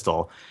even a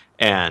pistol,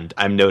 and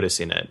I'm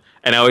noticing it.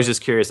 And I was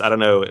just curious. I don't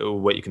know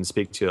what you can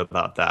speak to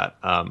about that.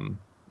 I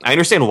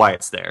understand why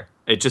it's there.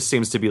 It just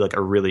seems to be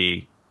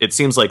it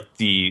seems like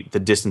the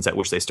distance at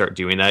which they start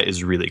doing that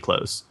is really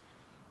close.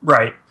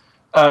 Right.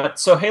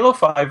 So Halo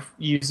 5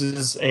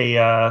 uses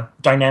a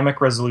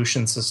dynamic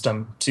resolution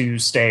system to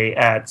stay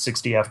at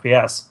 60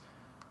 FPS.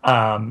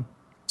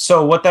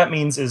 So what that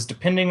means is,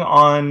 depending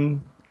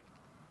on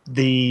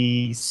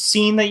the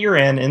scene that you're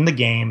in the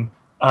game,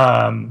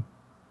 the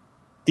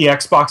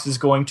Xbox is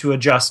going to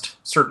adjust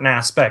certain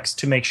aspects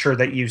to make sure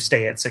that you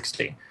stay at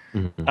 60.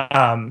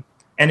 And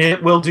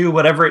it will do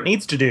whatever it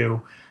needs to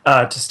do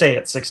to stay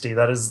at 60.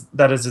 That is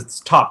its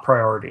top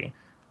priority.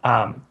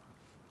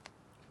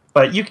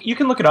 But you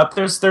can look it up.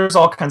 There's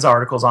all kinds of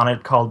articles on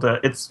it called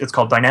it's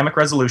called dynamic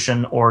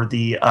resolution, or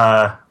the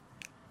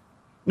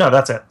no,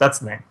 that's it. That's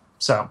the name.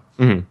 So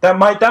that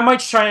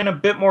might shine a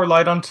bit more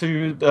light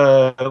onto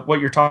what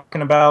you're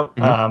talking about.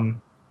 I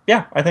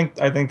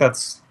think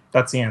that's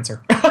the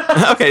answer.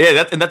 Okay,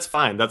 yeah, that's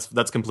fine.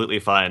 That's completely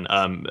fine.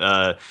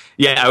 I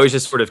was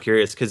just sort of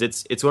curious, because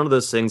it's one of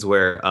those things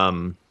where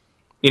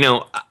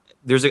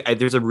there's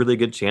a really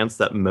good chance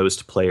that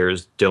most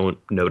players don't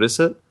notice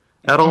it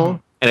at all.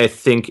 And I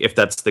think if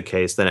that's the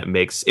case, then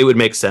it would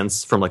make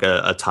sense from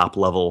a top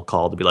level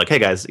call to be like, hey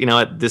guys, you know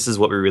what, this is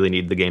what we really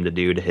need the game to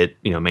do to hit,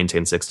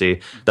 maintain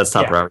 60. That's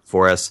top priority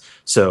for us.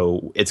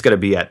 So it's going to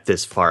be at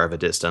this far of a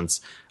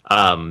distance.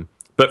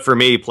 But for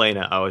me playing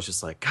it, I was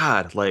just like,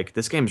 God,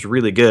 this game's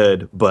really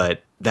good,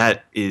 but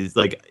that is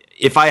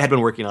if I had been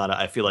working on it,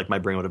 I feel like my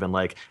brain would have been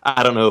like,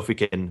 I don't know if we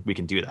can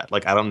do that.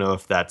 I don't know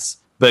if that's.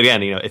 But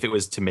again, if it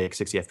was to make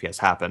 60 FPS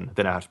happen,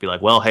 then I have to be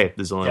like, well, hey,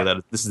 this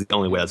is the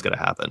only way that's going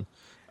to happen.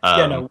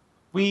 There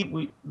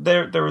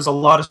was a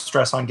lot of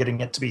stress on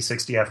getting it to be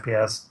 60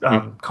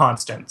 FPS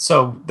constant.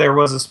 So there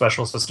was a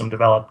special system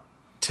developed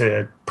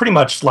to pretty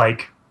much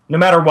no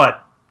matter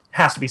what,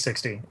 has to be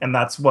 60, and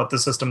that's what the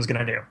system's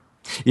going to do.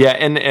 Yeah,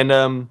 and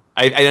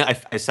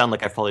I sound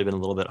like I've probably been a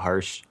little bit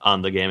harsh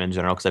on the game in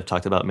general because I've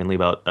talked about mainly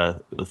about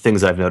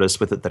things I've noticed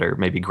with it that are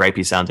maybe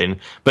gripey sounding.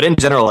 But in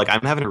general, like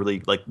I'm having a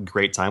really like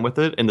great time with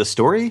it, and the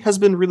story has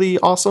been really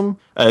awesome.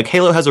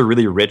 Halo has a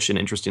really rich and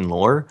interesting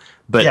lore,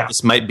 but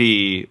this might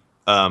be.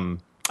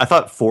 I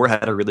thought 4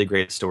 had a really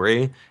great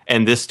story,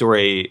 and this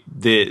story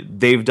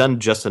they've done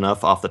just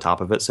enough off the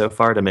top of it so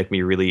far to make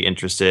me really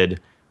interested.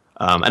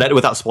 And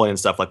without spoiling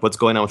stuff, like what's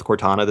going on with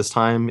Cortana this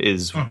time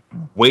is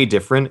way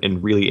different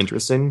and really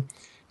interesting.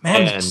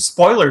 Man, and,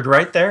 spoilered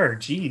right there.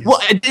 Jeez. Well,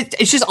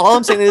 it's just all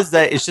I'm saying is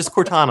that it's just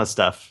Cortana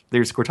stuff.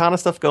 There's Cortana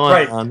stuff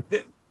going on,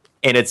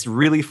 and it's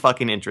really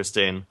fucking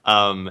interesting.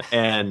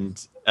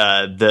 And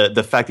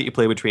the fact that you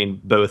play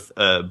between both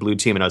Blue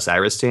Team and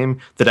Osiris Team,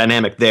 the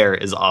dynamic there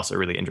is also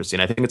really interesting.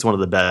 I think it's one of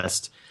the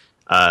best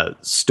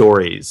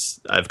stories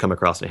I've come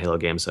across in a Halo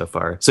game so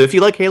far. So if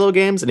you like Halo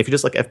games and if you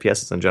just like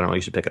FPSs in general,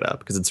 you should pick it up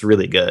because it's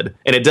really good.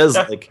 And it does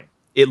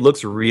it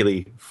looks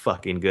really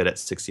fucking good at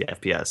 60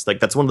 FPS. Like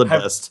that's one of the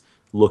best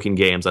looking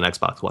games on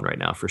Xbox One right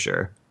now for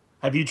sure.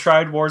 Have you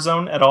tried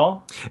Warzone at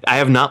all? I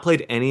have not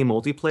played any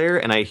multiplayer,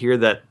 and I hear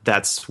that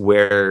that's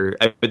where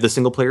the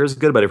single player is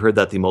good, but I've heard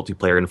that the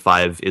multiplayer in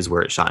 5 is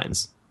where it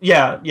shines.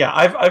 Yeah.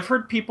 I've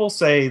heard people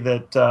say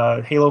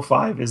that Halo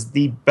 5 is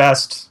the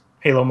best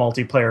Halo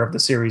multiplayer of the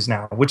series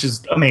now, which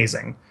is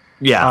amazing.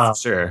 Yeah,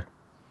 sure.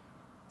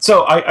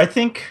 So I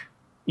think,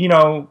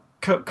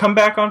 come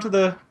back onto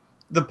the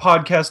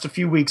podcast a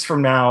few weeks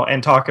from now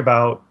and talk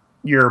about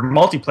your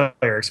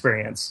multiplayer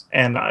experience,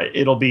 and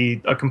it'll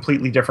be a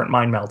completely different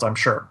mind melt, I'm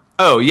sure.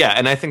 Oh yeah,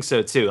 and I think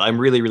so too. I'm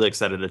really, really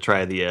excited to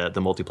try the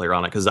multiplayer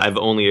on it because I've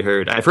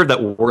heard that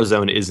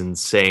Warzone is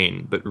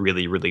insane, but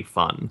really, really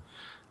fun.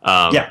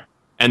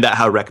 And that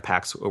how rec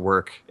packs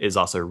work is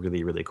also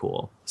really, really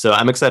cool. So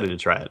I'm excited to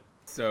try it.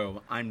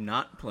 So I'm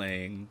not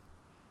playing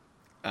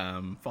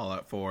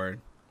Fallout 4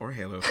 or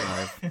Halo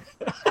 5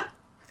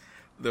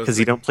 because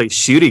you don't play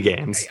shooty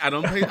games. I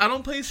don't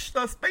play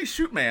space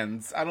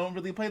shootmans. I don't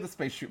really play the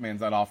space shootmans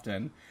that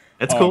often.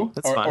 That's cool.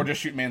 That's fine. Or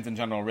just shootmans in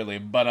general, really.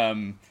 But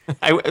can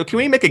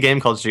we make a game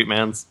called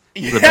Shootmans?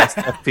 The best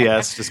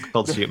FPS, just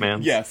called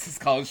Shootmans. Yes, it's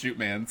called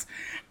Shootmans.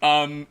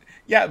 I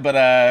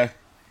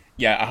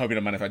hope you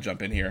don't mind if I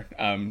jump in here.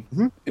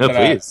 No,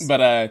 please.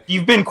 But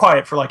you've been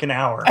quiet for like an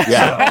hour.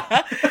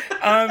 Yeah.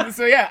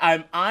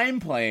 I'm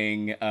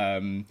playing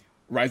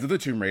Rise of the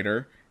Tomb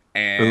Raider,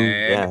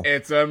 and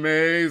it's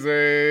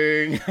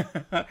amazing.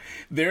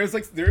 There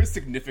is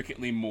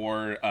significantly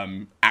more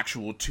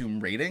actual tomb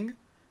raiding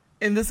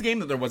in this game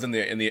than there was in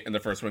the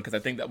first one, because I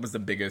think that was the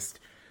biggest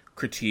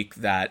critique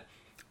that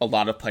a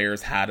lot of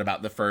players had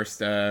about the first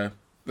the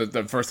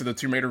first of the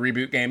Tomb Raider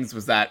reboot games,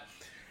 was that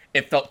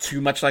it felt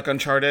too much like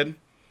Uncharted,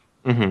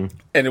 and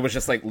it was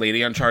just like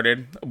Lady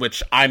Uncharted,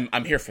 which I'm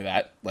here for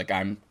that. Like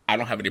I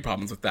don't have any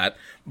problems with that,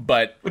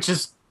 but which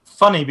is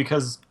funny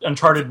because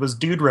Uncharted was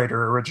Dude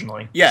Raider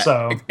originally. Yeah,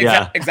 so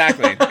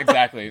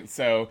exactly.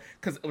 So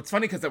because it's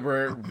funny because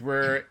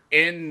we're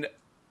in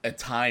a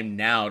time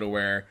now to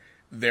where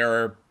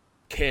there are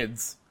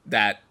kids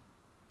that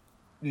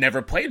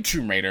never played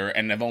Tomb Raider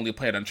and have only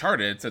played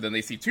Uncharted, so then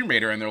they see Tomb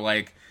Raider and they're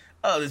like,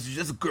 oh, this is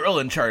just girl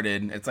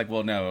Uncharted. It's like,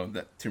 well, no,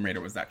 that Tomb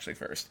Raider was actually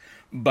first.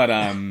 But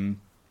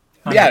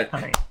but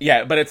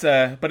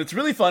it's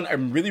really fun.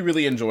 I'm really,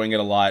 really enjoying it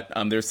a lot.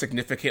 There's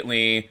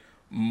significantly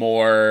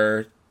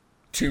more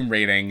tomb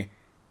raiding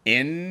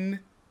in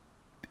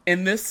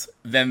this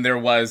than there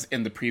was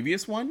in the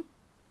previous one,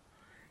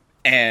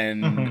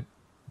 and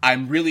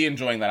I'm really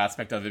enjoying that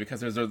aspect of it because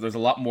there's a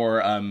lot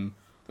more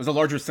there's a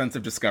larger sense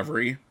of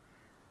discovery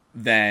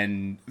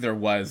than there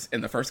was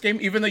in the first game,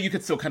 even though you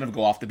could still kind of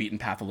go off the beaten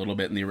path a little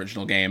bit in the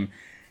original game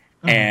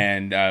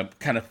and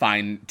kind of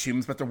find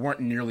tombs, but there weren't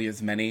nearly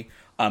as many.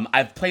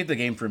 I've played the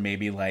game for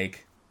maybe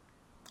like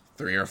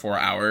 3 or 4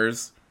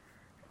 hours,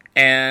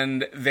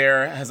 and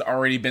there has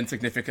already been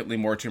significantly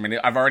more tomb raiding.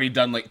 I've already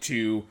done like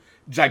 2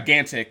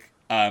 gigantic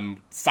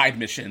side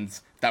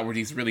missions that were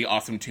these really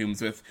awesome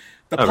tombs with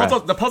the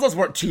puzzles. The puzzles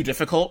weren't too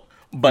difficult,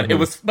 but it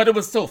was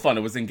still fun.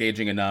 It was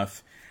engaging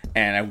enough.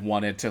 And I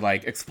wanted to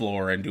like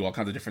explore and do all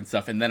kinds of different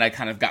stuff. And then I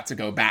kind of got to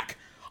go back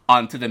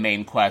onto the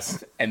main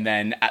quest. And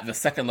then at the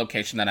second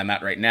location that I'm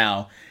at right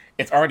now,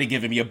 it's already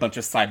given me a bunch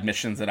of side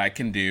missions that I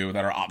can do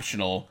that are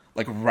optional,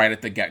 like right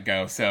at the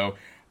get-go. So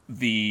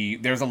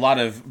there's a lot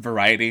of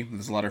variety.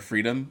 There's a lot of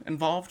freedom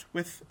involved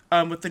with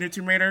the new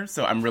Tomb Raider.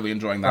 So I'm really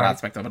enjoying that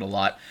aspect of it a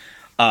lot.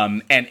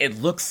 And it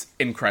looks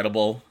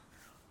incredible.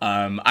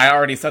 I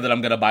already said that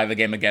I'm going to buy the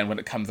game again when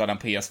it comes out on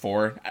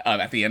PS4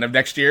 at the end of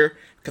next year,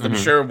 because I'm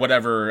sure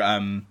whatever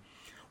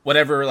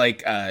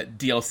like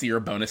DLC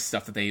or bonus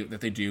stuff that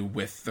they do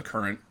with the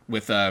current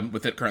with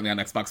it currently on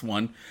Xbox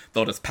One,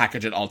 they'll just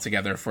package it all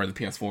together for the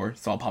PS4.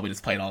 So I'll probably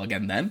just play it all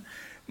again then.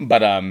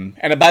 But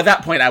and by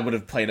that point, I would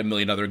have played a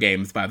million other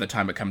games by the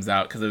time it comes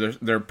out, because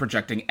they're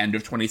projecting end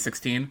of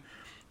 2016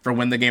 for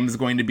when the game is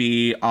going to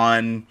be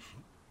on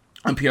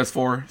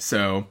PS4.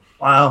 So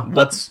Wow,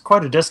 that's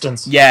quite a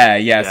distance.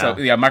 Yeah. So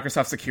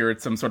Microsoft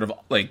secured some sort of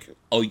like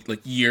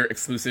year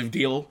exclusive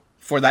deal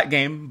for that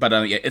game, but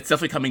it's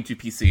definitely coming to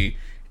PC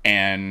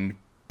and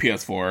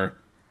PS4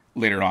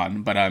 later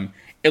on. But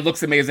it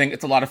looks amazing.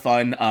 It's a lot of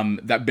fun.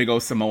 That big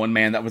old Samoan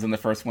man that was in the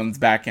first one's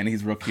back, and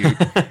he's real cute.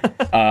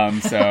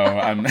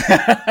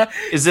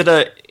 Is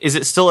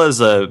it still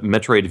as a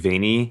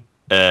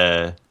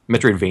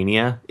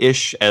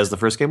Metroidvania-ish as the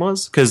first game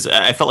was? Because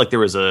I felt like there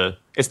was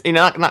it's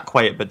not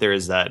quite, but there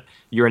is that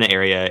you're in an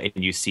area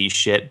and you see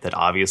shit that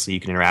obviously you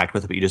can interact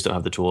with, but you just don't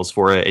have the tools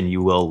for it, and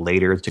you will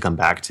later to come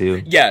back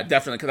to. Yeah,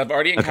 definitely. Because I've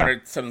already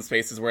encountered some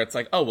spaces where it's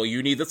like, oh, well,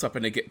 you need this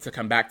weapon to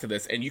come back to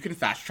this, and you can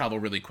fast travel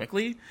really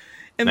quickly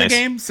in the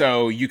game.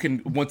 So you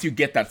can, once you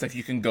get that stuff,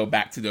 you can go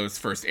back to those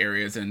first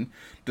areas and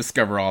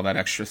discover all that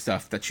extra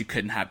stuff that you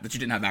didn't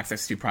have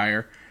access to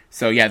prior.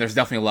 So yeah, there's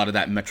definitely a lot of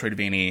that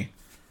Metroidvania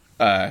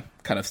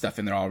kind of stuff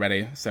in there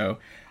already. So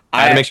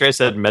I had to make sure I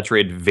said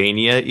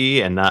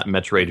Metroidvania-y and not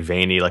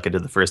Metroidvania like I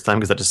did the first time,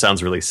 because that just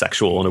sounds really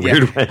sexual in a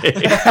weird way.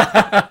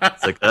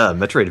 It's like,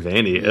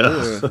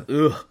 Metroidvania.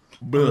 Ugh.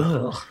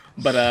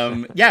 But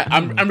I'm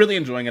really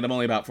enjoying it. I'm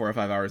only about 4 or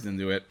 5 hours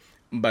into it.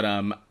 But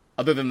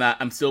other than that,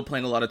 I'm still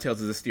playing a lot of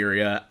Tales of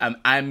Zestiria.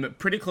 I'm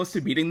pretty close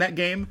to beating that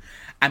game.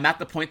 I'm at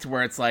the point to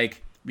where it's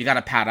like, we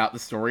gotta pad out the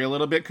story a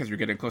little bit because you're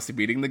getting close to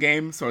beating the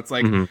game. So it's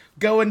like,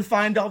 go and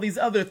find all these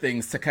other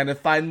things to kind of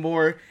find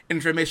more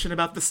information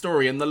about the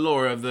story and the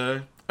lore of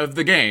the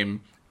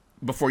game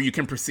before you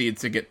can proceed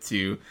to get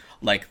to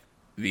like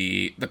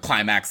the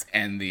climax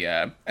and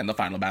the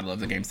final battle of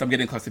the game. So I'm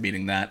getting close to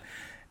beating that.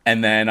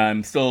 And then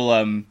I'm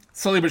still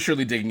slowly but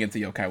surely digging into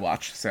Yokai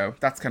Watch. So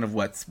that's kind of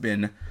what's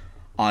been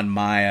on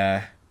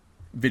my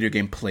video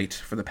game plate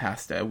for the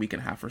past week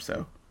and a half or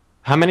so.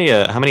 How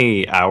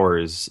many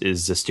hours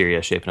is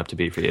Zestiria shaping up to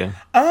be for you?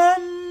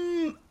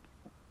 Right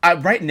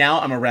now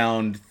I'm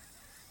around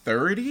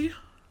 30.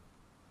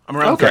 I'm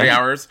around 30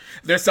 hours.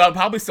 I'll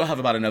probably still have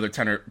about another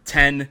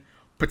 10,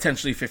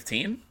 potentially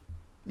 15,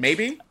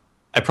 maybe.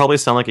 I probably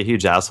sound like a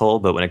huge asshole,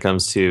 but when it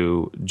comes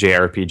to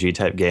JRPG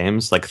type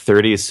games, like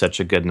 30 is such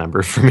a good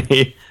number for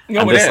me.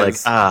 No, I'm it just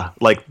is.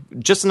 like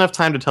just enough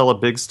time to tell a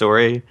big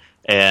story.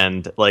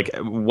 And like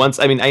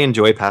I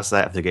enjoy past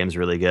that if the game's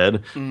really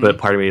good, but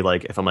part of me,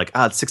 like, if I'm like,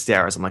 it's 60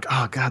 hours, I'm like,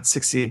 oh god,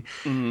 60.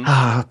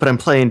 But I'm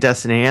playing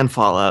Destiny and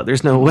Fallout.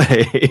 There's no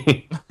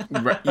way.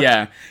 Right,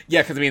 yeah,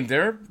 because I mean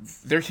they're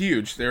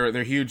huge.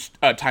 They're huge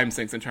time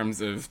sinks in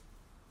terms of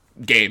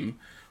game.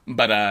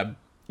 But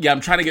I'm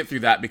trying to get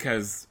through that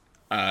because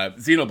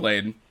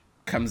Xenoblade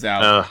comes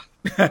out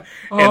in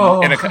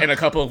a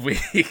couple of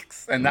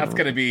weeks, and that's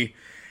going to be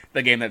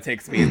the game that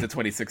takes me into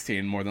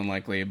 2016 more than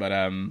likely.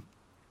 But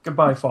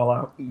goodbye,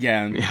 Fallout.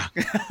 Yeah.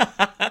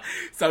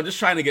 So I'm just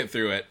trying to get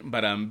through it.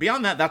 But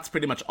beyond that, that's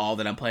pretty much all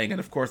that I'm playing. And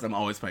of course, I'm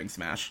always playing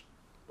Smash,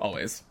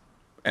 always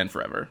and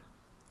forever.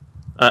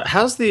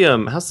 How's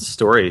the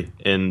story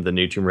in the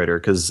new Tomb Raider?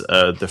 Because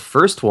the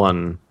first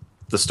one,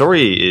 the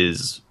story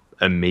is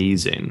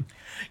amazing.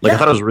 I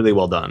thought it was really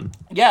well done.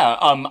 Yeah,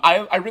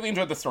 I really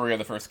enjoyed the story of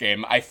the first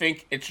game. I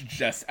think it's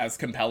just as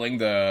compelling,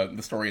 the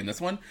story in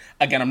this one.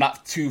 Again, I'm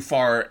not too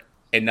far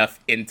enough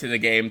into the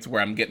game to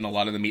where I'm getting a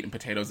lot of the meat and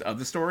potatoes of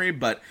the story,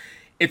 but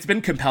it's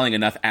been compelling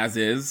enough as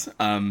is.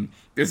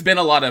 There's been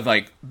a lot of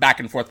like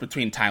back and forth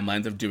between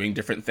timelines of doing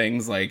different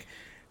things. Like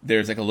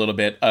there's like a little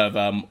bit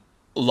of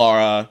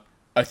Lara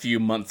a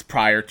few months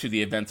prior to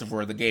the events of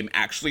where the game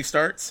actually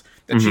starts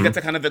that you get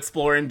to kind of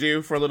explore and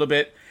do for a little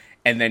bit.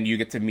 And then you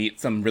get to meet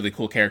some really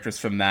cool characters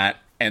from that,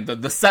 and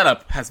the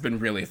setup has been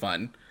really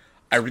fun.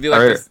 I really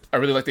like this. I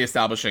really like the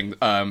establishing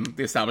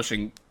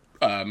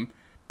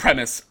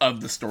premise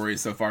of the story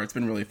so far. It's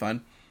been really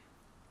fun.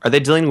 Are they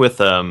dealing with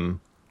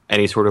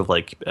any sort of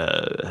like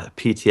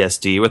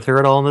PTSD with her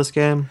at all in this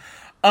game?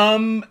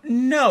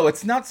 No,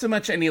 it's not so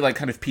much any like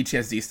kind of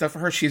PTSD stuff for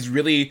her.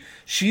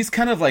 She's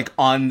kind of like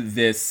on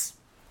this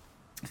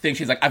thing.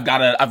 She's like, I've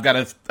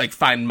gotta like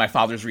find my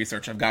father's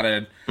research. I've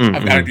gotta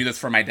do this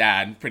for my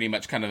dad. Pretty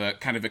much kind of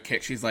a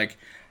kick. She's like,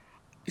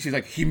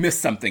 he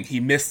missed something. He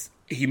missed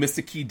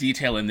a key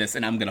detail in this,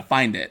 and I'm gonna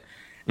find it.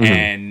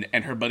 And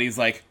her buddy's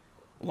like,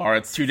 Laura,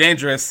 it's too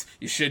dangerous.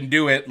 You shouldn't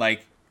do it.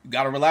 Like, you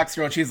gotta relax,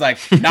 girl. And she's like,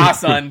 nah,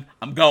 son,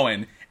 I'm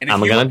going. And if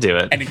I'm gonna do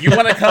it. And if you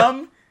want to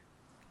come,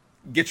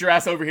 get your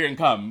ass over here and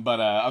come. But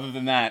other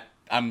than that,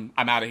 I'm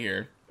out of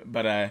here.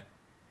 But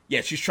yeah,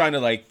 she's trying to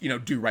like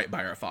do right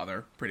by her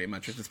father, pretty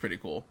much, which is pretty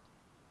cool.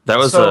 That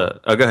was go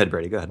ahead,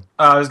 Brady. Go ahead.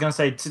 I was gonna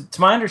say,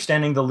 to my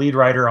understanding, the lead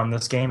writer on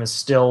this game is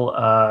still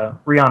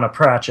Rihanna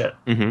Pratchett,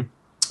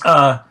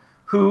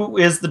 who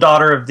is the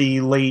daughter of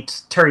the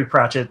late Terry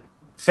Pratchett,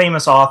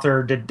 famous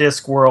author, did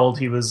Discworld.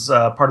 He was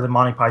part of the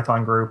Monty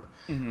Python group,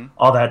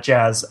 all that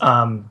jazz.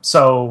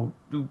 So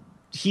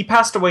he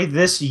passed away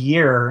this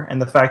year,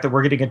 and the fact that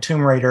we're getting a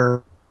Tomb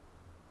Raider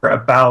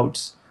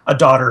about a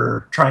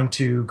daughter trying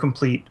to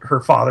complete her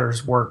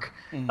father's work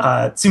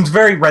seems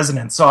very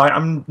resonant. So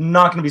I'm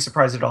not going to be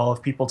surprised at all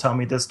if people tell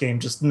me this game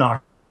just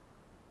knocks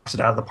it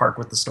out of the park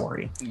with the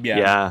story.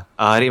 Yeah.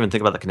 I didn't even think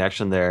about the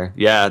connection there.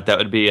 Yeah, that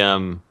would be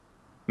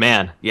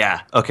Man,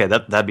 yeah. Okay,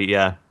 that'd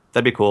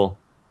be cool.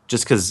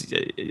 Just because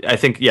I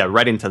think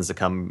writing tends to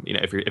come,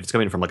 if it's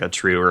coming from like a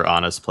true or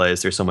honest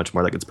place, there's so much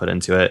more that gets put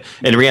into it.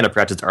 And Rhianna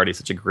Pratchett's already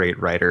such a great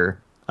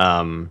writer.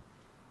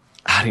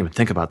 I didn't even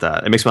think about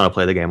that. It makes me want to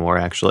play the game more,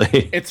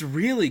 actually. It's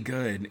really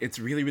good. It's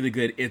really, really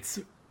good. It's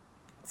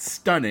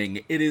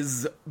stunning. It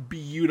is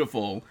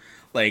beautiful.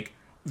 Like,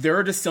 there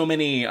are just so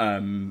many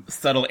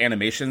subtle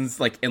animations,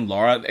 like, in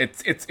Laura.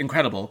 It's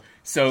incredible.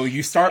 So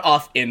you start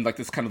off in, like,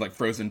 this kind of, like,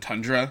 frozen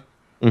tundra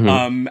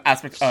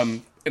aspect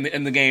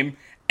in the game,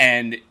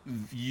 and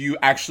you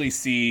actually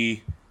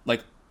see,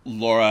 like,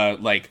 Laura,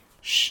 like,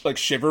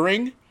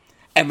 shivering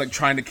and, like,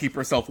 trying to keep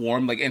herself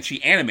warm. Like, and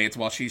she animates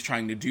while she's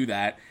trying to do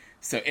that.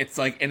 So it's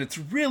like, and it's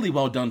really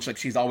well done. Like,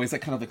 she's always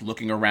like kind of like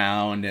looking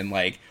around and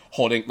like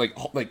holding,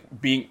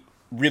 like being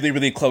really,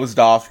 really closed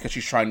off because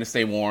she's trying to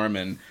stay warm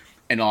and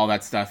all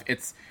that stuff.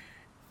 It's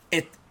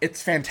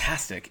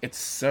fantastic. It's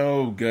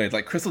so good.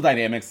 Like, Crystal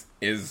Dynamics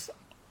is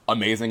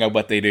amazing at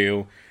what they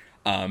do.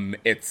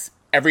 It's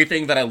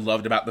everything that I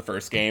loved about the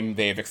first game.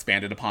 They've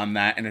expanded upon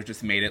that and have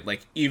just made it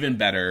like even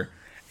better.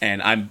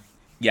 And I'm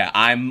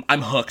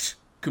hooked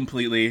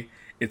completely.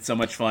 It's so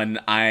much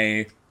fun.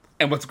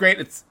 And what's great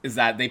is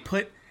that they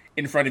put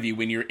in front of you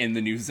when you're in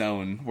the new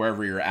zone,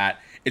 wherever you're at,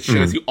 it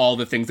shows you all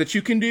the things that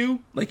you can do,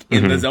 like,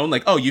 in the zone.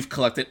 Like, oh, you've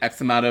collected X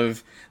amount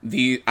of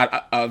these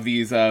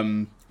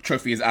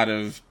trophies out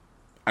of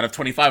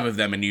 25 of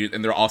them,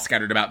 and they're all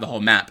scattered about the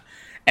whole map.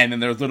 And then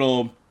there's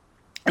and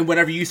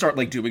whenever you start,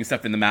 like, doing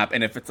stuff in the map,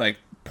 and if it's, like,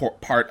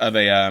 part of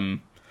an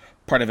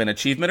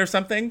achievement or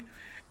something,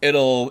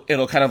 it'll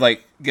kind of,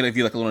 like, give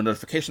you, like, a little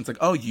notification. It's like,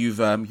 oh, you've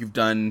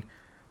done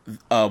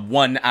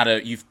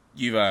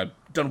you've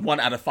done 1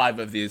 out of 5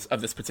 of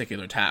this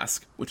particular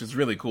task, which is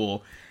really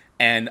cool.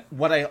 And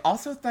what I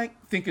also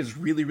think is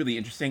really, really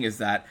interesting is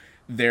that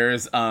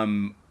there's a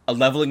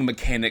leveling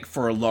mechanic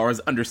for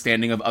Laura's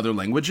understanding of other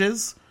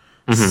languages.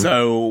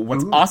 So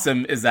what's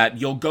awesome is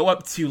that you'll go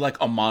up to like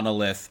a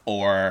monolith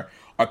or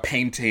a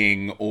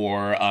painting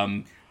or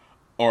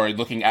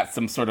looking at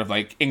some sort of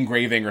like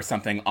engraving or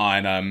something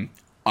on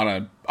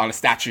a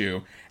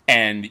statue,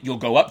 and you'll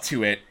go up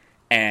to it,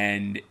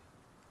 and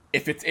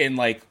if it's in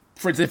like,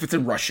 for instance, if it's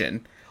in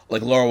Russian,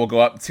 like, Laura will go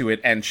up to it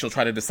and she'll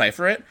try to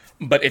decipher it.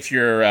 But if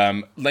your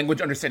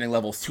language understanding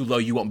level is too low,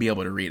 you won't be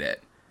able to read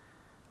it.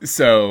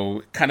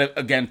 So, kind of,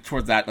 again,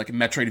 towards that, like,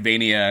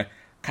 Metroidvania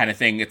kind of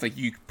thing, it's like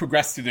you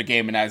progress through the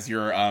game, and as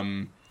your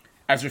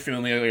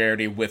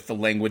familiarity with the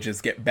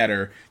languages get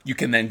better, you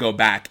can then go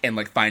back and,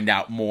 like, find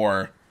out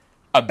more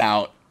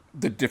about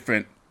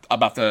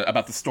about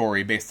the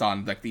story based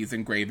on, like, these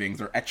engravings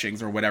or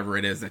etchings or whatever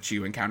it is that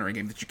you encounter in a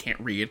game that you can't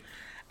read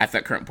at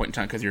that current point in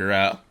time because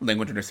your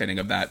language understanding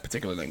of that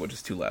particular language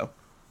is too low.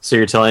 So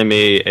you're telling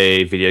me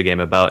a video game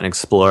about an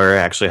explorer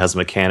actually has a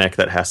mechanic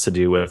that has to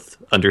do with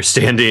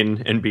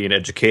understanding and being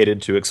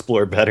educated to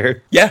explore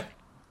better? Yeah.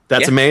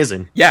 That's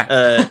amazing.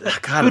 Yeah.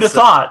 God, who'd have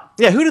thought?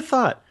 Yeah, who'd have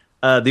thought?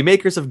 The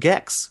makers of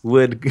Gex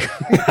would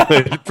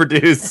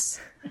produce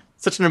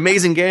such an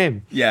amazing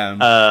game.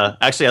 Yeah.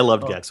 Actually, I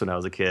loved Gex when I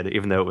was a kid,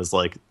 even though it was,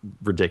 like,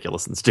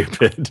 ridiculous and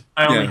stupid.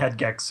 I only had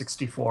Gex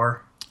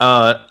 64.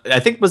 I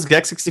think was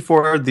Gex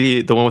 64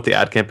 the one with the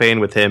ad campaign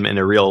with him and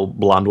a real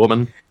blonde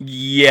woman?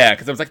 Yeah,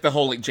 because it was like the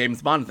whole like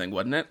James Bond thing,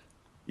 wasn't it?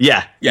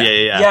 Yeah.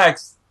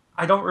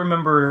 I don't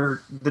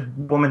remember the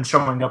woman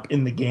showing up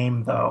in the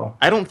game, though.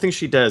 I don't think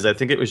she does. I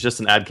think it was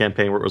just an ad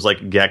campaign where it was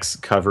like Gex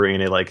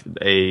covering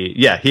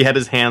he had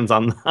his hands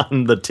on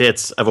the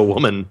tits of a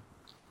woman.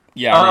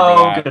 Yeah, I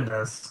remember that.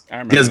 Goodness.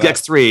 Because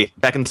Gex 3,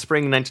 back in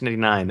spring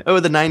 1999. Oh,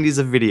 the 90s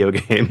of video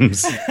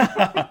games.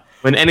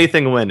 When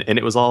anything went, and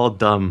it was all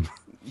dumb.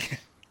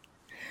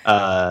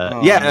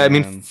 I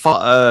mean,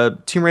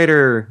 Tomb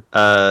Raider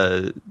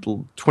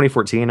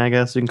 2014, I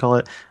guess you can call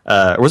it.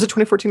 Or was it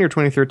 2014 or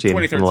 2013?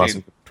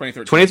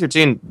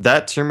 2013.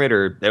 That Tomb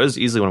Raider, that was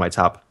easily one of my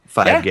top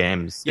 5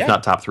 games, if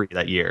not top 3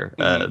 that year.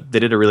 They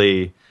did a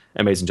really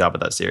amazing job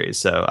with that series.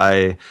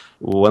 So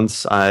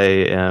once I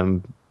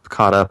am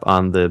caught up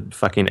on the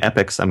fucking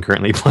epics I'm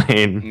currently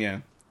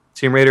playing,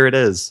 Tomb Raider it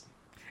is.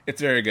 It's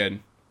very good.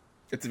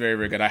 It's very,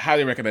 very good. I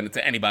highly recommend it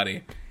to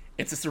anybody.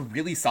 It's just a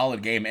really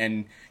solid game,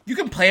 and you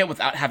can play it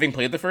without having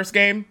played the first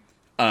game.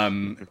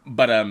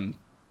 But I'm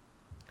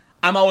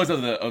always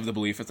of the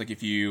belief it's like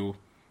if you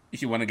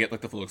want to get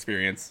like the full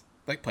experience,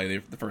 like play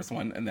the first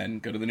one and then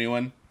go to the new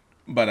one.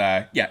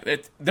 But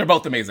they're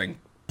both amazing.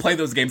 Play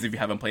those games if you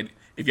haven't played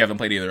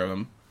either of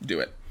them. Do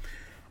it.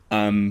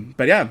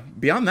 But yeah,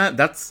 beyond that,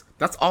 that's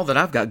all that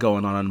I've got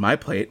going on my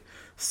plate.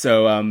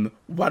 So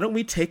why don't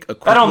we take a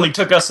quick... That only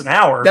took us an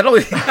hour.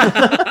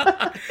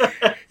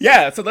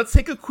 Yeah, so let's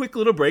take a quick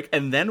little break,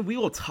 and then we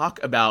will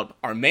talk about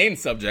our main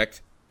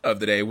subject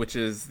of the day, which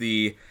is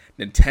the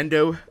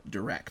Nintendo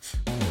Direct.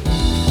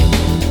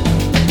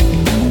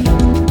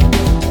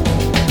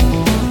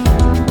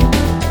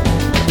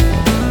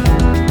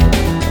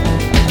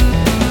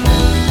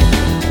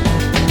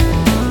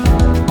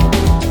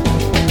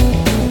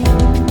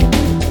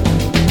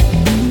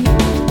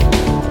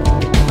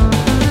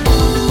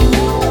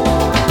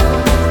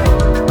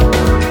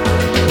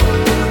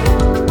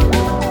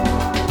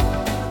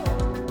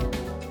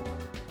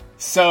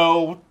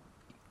 So,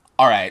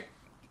 all right.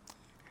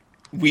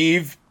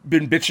 We've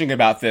been bitching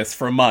about this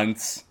for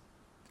months.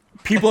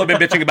 People have been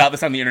bitching about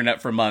this on the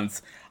internet for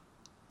months.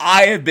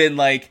 I have been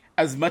like,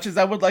 as much as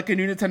I would like a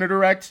new Nintendo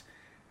Direct,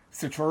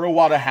 Satoru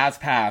Iwata has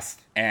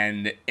passed,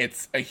 and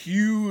it's a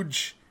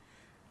huge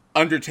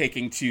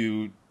undertaking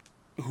to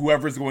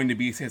whoever's going to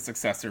be his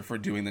successor for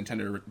doing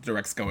Nintendo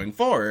Directs going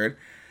forward.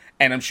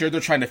 And I'm sure they're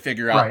trying to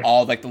figure out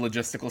all like the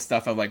logistical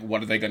stuff of like,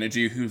 what are they going to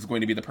do? Who's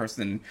going to be the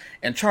person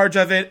in charge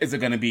of it? Is it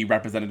going to be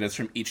representatives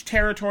from each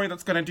territory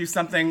that's going to do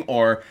something?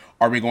 Or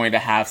are we going to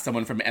have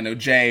someone from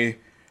NOJ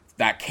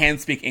that can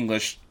speak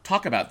English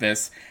talk about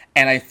this?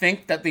 And I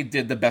think that they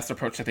did the best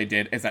approach that they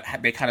did is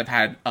that they kind of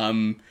had,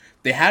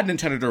 they had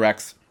Nintendo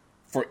Directs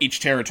for each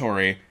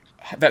territory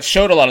that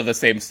showed a lot of the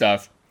same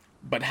stuff,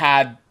 but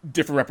had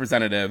different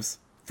representatives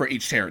for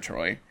each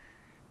territory.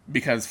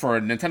 Because for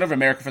Nintendo of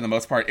America, for the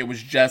most part, it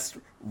was just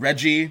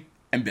Reggie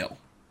and Bill.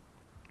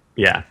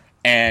 Yeah.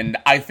 And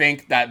I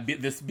think that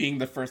this being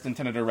the first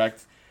Nintendo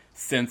Direct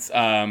since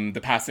the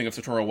passing of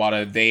Satoru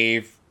Iwata,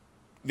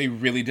 they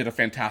really did a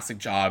fantastic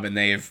job, and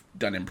they've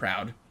done him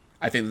proud.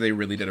 I think they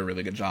really did a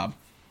really good job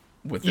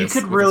with this.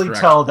 You could really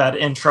tell that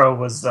intro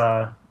was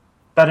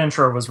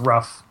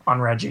rough on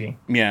Reggie.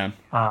 Yeah.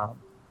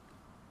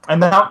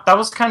 And that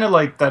was kind of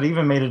like, that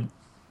even made it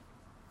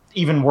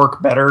even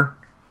work better.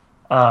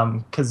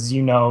 Because,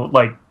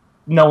 like,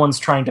 no one's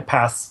trying to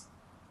pass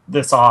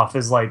this off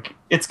as, like,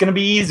 it's going to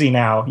be easy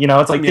now.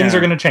 It's like, things are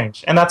going to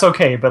change. And that's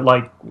okay, but,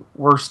 like,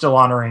 we're still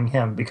honoring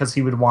him because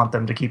he would want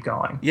them to keep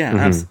going.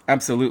 Yeah,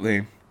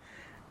 absolutely.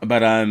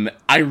 But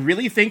I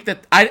really think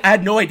that... I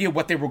had no idea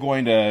what they were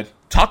going to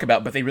talk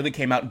about, but they really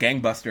came out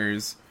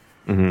gangbusters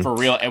for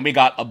real. And we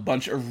got a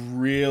bunch of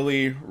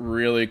really,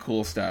 really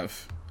cool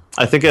stuff.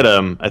 I think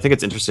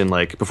it's interesting,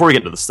 like, before we get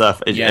into the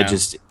stuff, I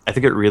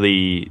think it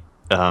really...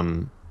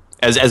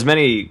 As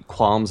many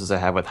qualms as I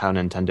have with how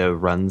Nintendo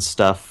runs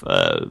stuff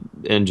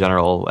in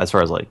general, as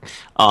far as like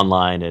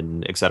online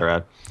and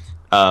etc.,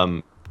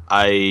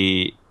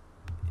 it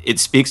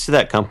speaks to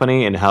that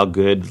company and how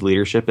good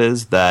leadership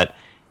is that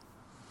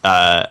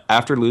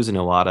after losing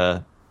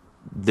Iwata,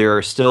 there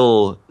are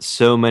still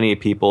so many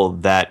people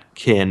that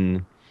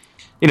can,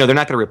 they're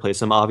not going to replace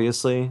him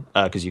obviously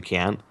because you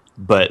can't,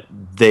 but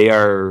they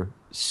are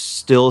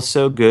still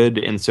so good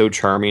and so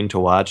charming to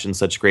watch and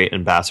such great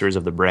ambassadors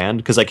of the brand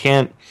because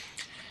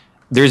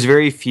there's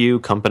very few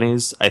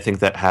companies, I think,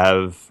 that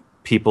have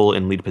people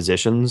in lead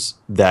positions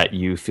that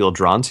you feel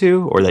drawn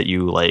to or that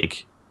you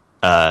like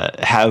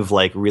have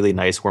like really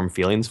nice warm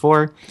feelings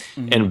for.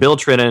 Mm-hmm. And Bill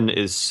Trinen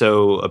is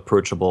so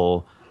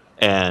approachable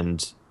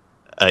and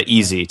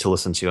easy to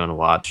listen to and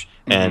watch.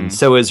 Mm-hmm. And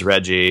so is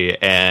Reggie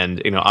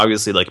and,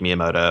 obviously like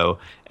Miyamoto.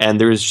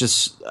 And there's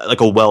just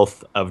like a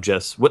wealth of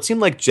just what seemed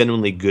like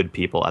genuinely good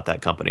people at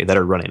that company that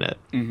are running it.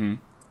 Mm-hmm.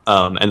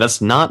 And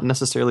that's not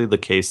necessarily the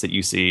case that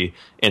you see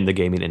in the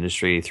gaming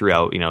industry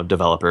throughout,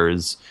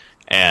 developers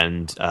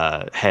and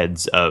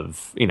heads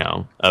of,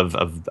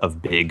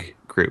 of big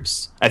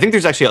groups. I think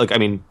there's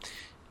actually,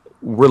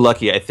 we're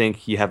lucky. I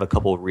think you have a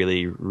couple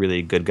really,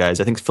 really good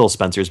guys. I think Phil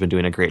Spencer's been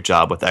doing a great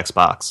job with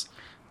Xbox.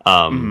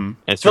 And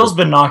Phil's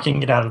been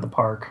knocking it out of the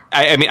park.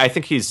 I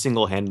think he's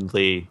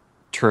single-handedly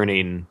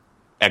turning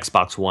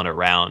Xbox One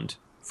around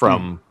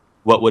from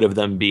what would have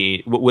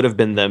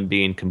been them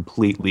being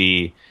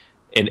completely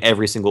in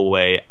every single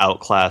way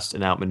outclassed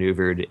and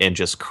outmaneuvered and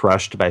just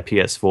crushed by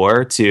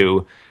PS4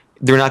 to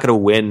they're not going to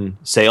win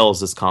sales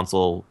this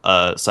console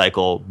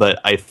cycle, but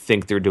I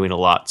think they're doing a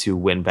lot to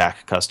win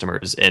back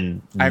customers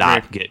and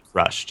not get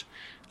crushed.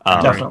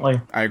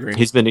 Definitely. I agree.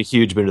 He's been a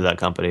huge boon to that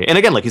company. And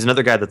again, like he's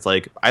another guy that's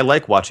like, I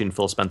like watching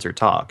Phil Spencer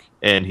talk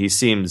and he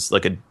seems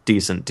like a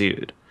decent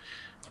dude.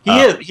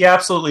 He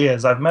absolutely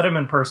is. I've met him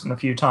in person a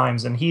few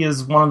times and he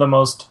is one of the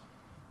most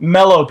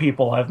mellow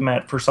people I've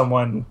met for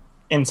someone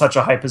in such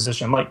a high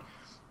position. Like,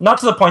 not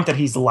to the point that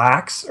he's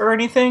lax or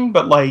anything,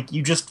 but like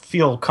you just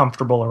feel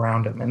comfortable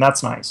around him, and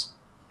that's nice.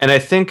 And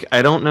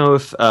I don't know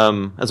if,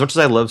 as much as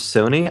I love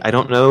Sony, I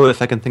don't know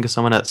if I can think of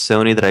someone at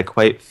Sony that I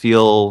quite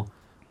feel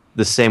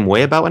the same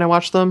way about when I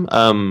watch them.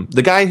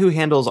 The guy who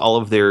handles all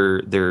of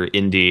their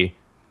indie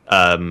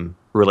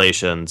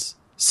relations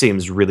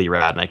seems really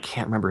rad, and I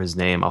can't remember his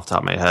name off the top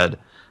of my head.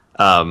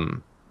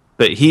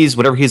 But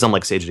whenever he's on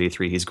like stage at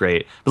E3, he's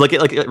great. But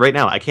like right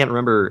now, I can't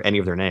remember any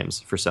of their names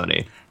for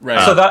Sony.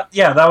 Right. So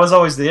that was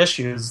always the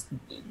issue. Is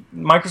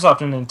Microsoft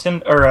and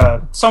Nintendo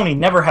or Sony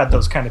never had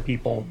those kind of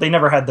people. They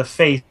never had the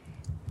face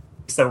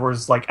that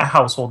was like a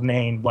household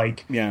name,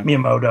 like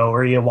Miyamoto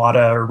or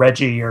Iwata or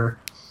Reggie or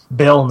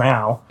Bill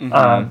now.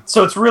 Mm-hmm.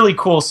 So it's really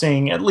cool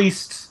seeing at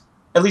least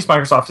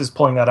Microsoft is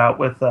pulling that out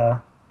with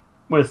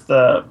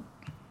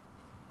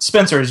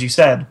Spencer, as you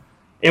said.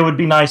 It would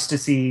be nice to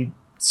see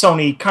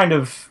Sony kind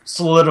of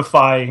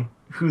solidify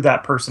who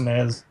that person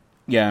is.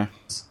 Yeah.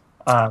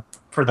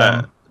 For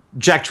them.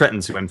 Jack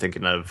Tretton's who I'm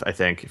thinking of, I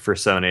think, for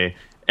Sony.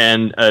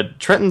 And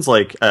Tretton's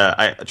like,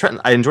 I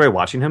enjoy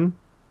watching him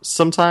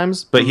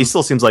sometimes, but he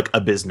still seems like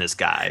a business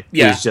guy.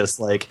 Yeah. He's just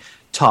like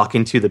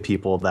talking to the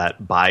people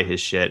that buy his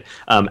shit.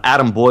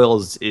 Adam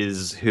Boyles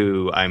is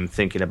who I'm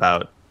thinking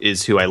about,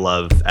 is who I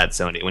love at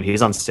Sony. When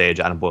he's on stage,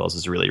 Adam Boyles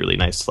is really, really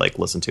nice to like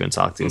listen to and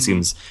talk to. He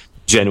seems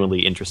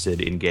genuinely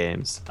interested in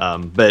games.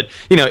 But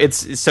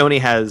it's Sony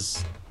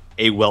has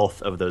a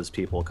wealth of those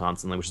people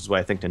constantly, which is why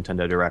I think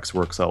Nintendo Directs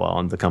work so well,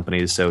 and the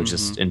company is so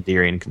just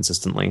endearing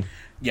consistently.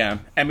 Yeah,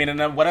 I mean,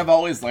 and what I've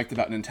always liked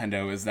about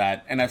Nintendo is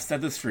that, and I've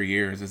said this for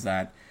years, is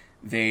that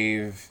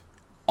they've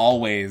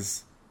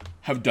always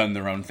have done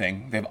their own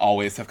thing. They've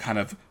always have kind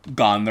of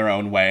gone their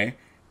own way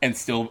and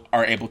still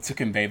are able to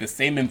convey the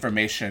same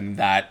information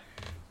that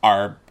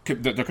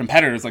their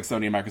competitors like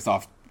Sony and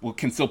Microsoft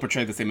can still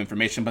portray the same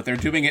information, but they're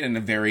doing it in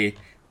a very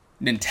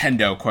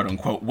Nintendo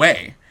quote-unquote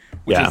way,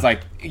 which is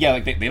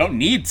they don't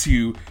need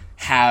to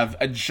have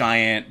a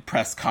giant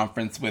press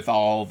conference with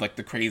all like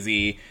the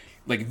crazy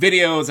like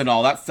videos and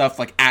all that stuff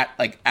at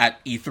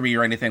E3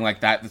 or anything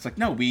like that. It's like,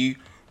 no, we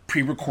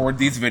pre-record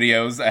these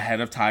videos ahead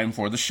of time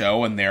for the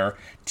show, and they're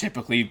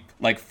typically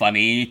like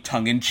funny,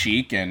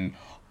 tongue-in-cheek, and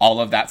all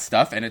of that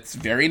stuff, and it's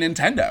very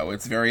Nintendo.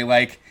 It's very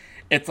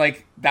it's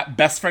like that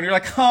best friend. You're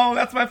like, oh,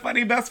 that's my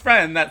funny best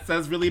friend that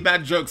says really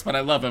bad jokes, but I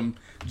love him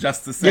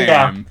just the same.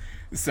 Yeah.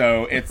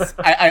 So it's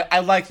I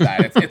like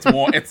that.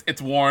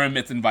 It's warm,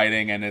 it's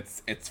inviting, and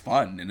it's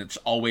fun, and it's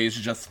always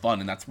just fun,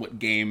 and that's what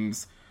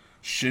games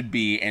should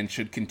be and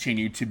should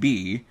continue to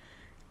be,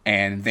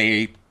 and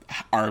they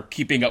are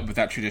keeping up with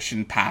that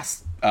tradition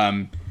past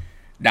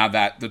now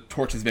that the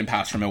torch has been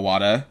passed from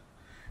Iwata.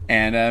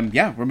 And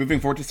we're moving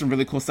forward to some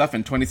really cool stuff,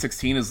 and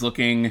 2016 is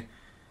looking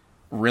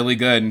really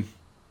good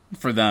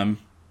for them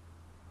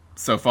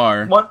so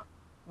far.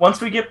 Once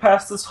we get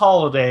past this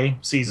holiday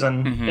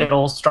season,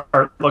 it'll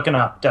start looking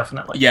up,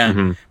 definitely.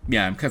 Yeah,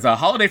 yeah, because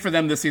holiday for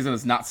them this season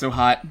is not so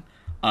hot.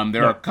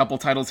 There are a couple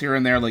titles here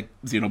and there, like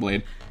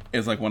Xenoblade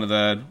is like one of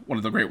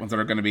the great ones that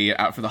are going to be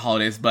out for the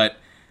holidays, but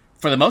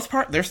for the most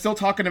part, they're still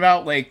talking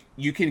about like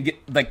you can get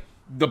like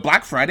the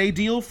Black Friday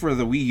deal for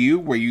the Wii U,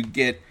 where you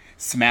get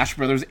Smash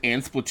Brothers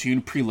and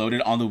Splatoon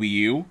preloaded on the Wii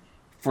U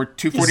for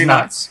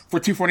 $249 for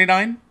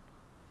 $249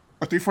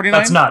 or $349.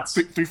 That's nuts.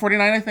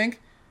 $349, I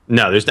think.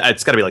 No,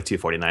 it's got to be like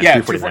 $249. Yeah,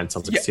 $249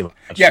 sounds like too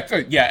much. Yeah,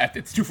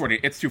 it's $240.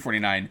 It's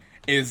 $249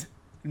 is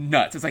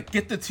nuts. It's like,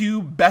 get the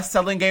two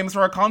best-selling games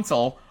for a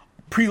console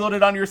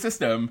preloaded on your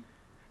system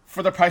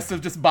for the price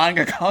of just buying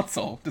a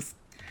console. Just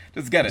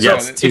get it.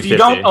 Yes, so if you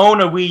don't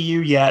own a Wii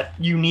U yet,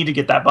 you need to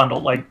get that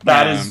bundle. Like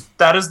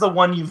that is the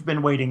one you've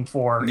been waiting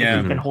for. Yeah. If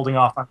you've been holding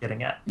off on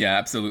getting it. Yeah,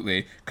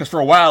 absolutely. Because for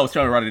a while I was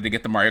trying to ready to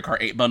get the Mario Kart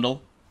 8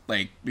 bundle,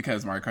 like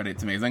because Mario Kart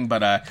 8's amazing.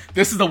 But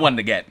this is the one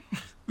to get.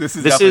 This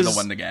is definitely the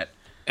one to get.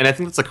 And I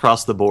think that's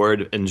across the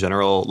board in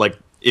general. Like,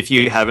 if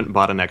you haven't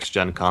bought a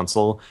next-gen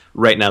console,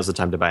 right now's the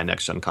time to buy a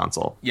next-gen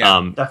console.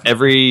 Yeah,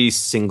 every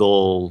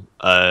single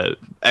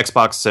Xbox,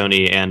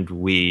 Sony, and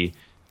Wii,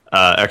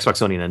 Xbox,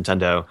 Sony, and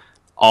Nintendo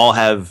all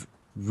have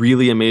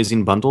really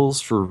amazing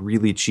bundles for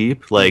really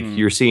cheap. Like,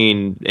 you're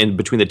seeing in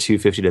between the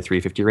 $250 to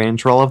 $350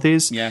 range for all of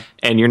these. Yeah.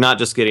 And you're not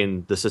just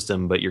getting the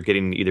system, but you're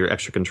getting either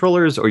extra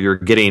controllers or you're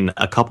getting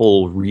a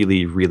couple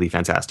really, really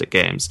fantastic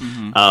games.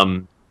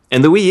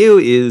 And the Wii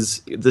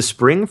U the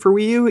spring for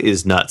Wii U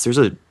is nuts. There's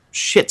a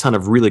shit ton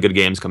of really good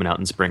games coming out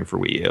in spring for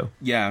Wii U.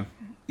 Yeah,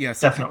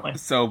 so, definitely.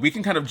 So we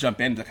can kind of jump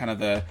into kind of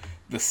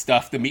the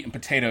stuff, the meat and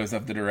potatoes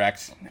of the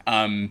Direct.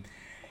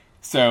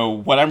 So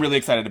what I'm really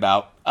excited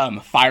about,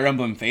 Fire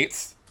Emblem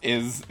Fates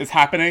is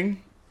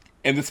happening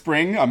in the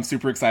spring. I'm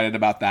super excited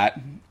about that.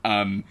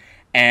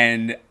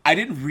 And I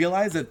didn't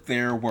realize that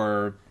there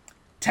were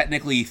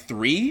technically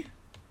 3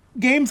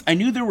 games. I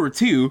knew there were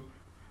 2.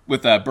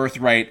 With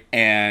Birthright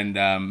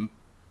and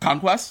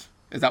Conquest,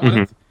 is that what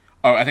it's?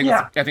 Oh, I think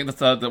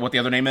that's what the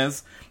other name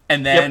is.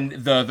 And then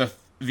the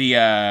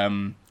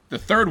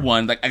third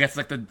one, like I guess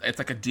it's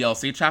like a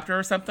DLC chapter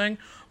or something.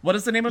 What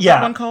is the name of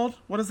that one called?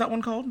 What is that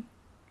one called?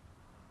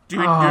 Do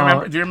you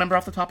remember? Do you remember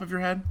off the top of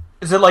your head?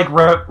 Is it like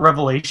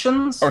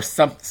Revelations or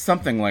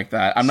something like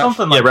that? I'm not.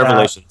 Something like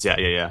Revelations. That.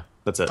 Yeah.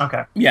 That's it.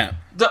 Okay. Yeah.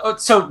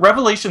 So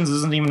Revelations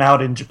isn't even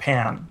out in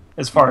Japan,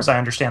 as far as I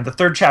understand. The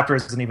 3rd chapter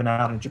isn't even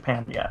out in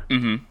Japan yet.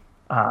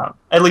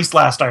 At least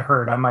last I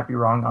heard. I might be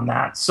wrong on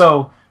that.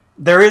 So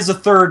there is a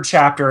 3rd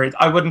chapter.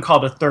 I wouldn't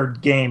call it a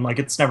 3rd game. Like,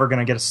 it's never going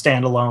to get a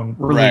standalone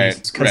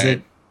release because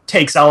it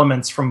takes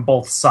elements from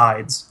both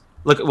sides.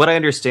 Look, what I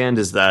understand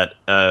is that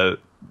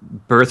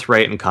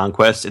Birthright and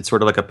Conquest, it's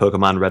sort of like a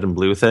Pokemon Red and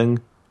Blue thing.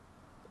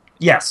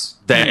 Yes.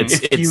 That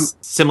it's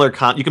similar.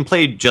 You can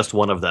play just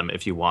one of them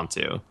if you want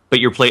to, but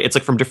it's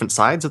like from different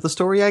sides of the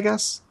story, I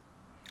guess.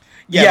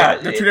 Yeah,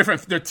 they're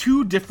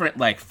two different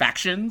like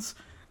factions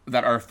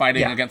that are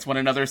fighting against one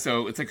another.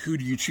 So it's like, who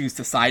do you choose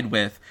to side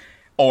with?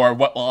 Or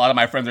what a lot of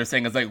my friends are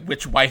saying is like,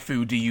 which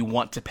waifu do you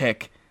want to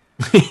pick?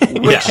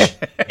 Which,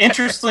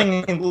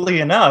 interestingly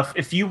enough,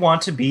 if you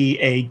want to be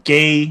a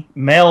gay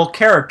male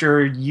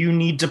character, you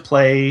need to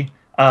play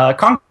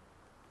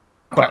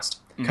Conquest.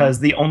 Because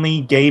the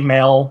only gay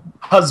male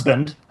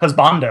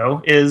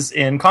husbando, is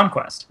in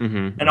Conquest.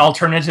 Mm-hmm. And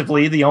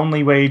alternatively, the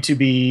only way to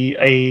be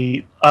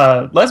a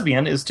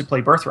lesbian is to play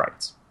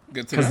Birthrights.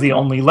 Good to because know. the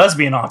only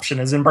lesbian option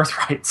is in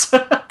Birthrights.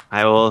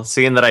 I will,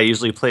 seeing that I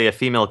usually play a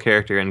female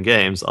character in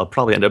games, I'll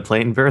probably end up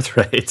playing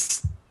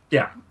Birthrights.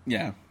 Yeah.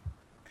 Yeah.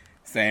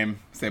 Same.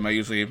 I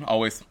usually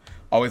always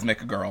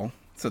make a girl,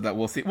 so that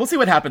we'll see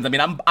what happens. I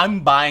mean, I'm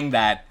buying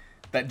that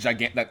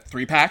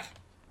 3-pack.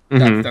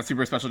 That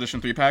super special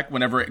edition 3-pack.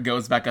 Whenever it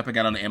goes back up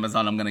again on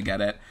Amazon, I'm gonna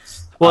get it.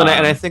 Well,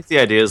 and I think the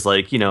idea is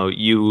like,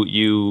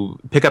 you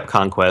pick up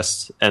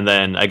Conquest, and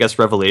then I guess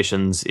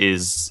Revelations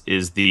is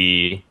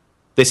the.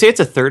 They say it's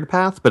a third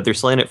path, but they're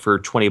selling it for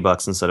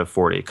 $20 instead of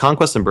 $40.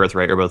 Conquest and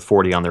Birthright are both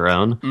 $40 on their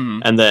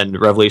own, and then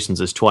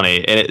Revelations is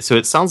 $20. And so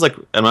it sounds like,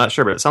 I'm not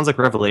sure, but it sounds like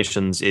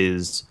Revelations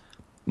is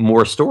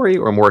more story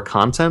or more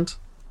content.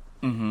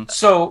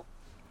 So,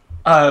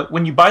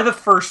 when you buy the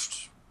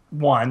first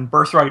one,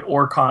 Birthright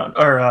or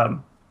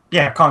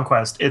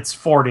Conquest, it's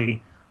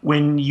 $40.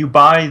 When you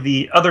buy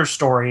the other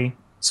story,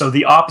 so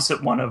the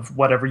opposite one of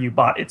whatever you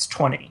bought, it's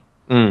 $20.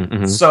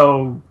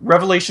 So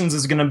Revelations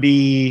is going to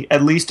be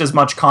at least as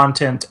much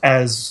content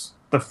as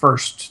the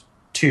first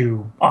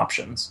two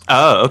options.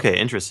 Oh, okay,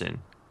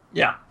 interesting.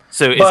 Yeah.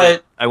 So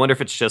I wonder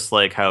if it's just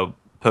like how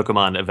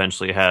Pokemon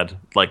eventually had,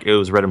 like, it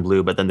was red and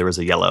blue, but then there was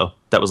a yellow.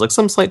 That was like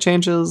some slight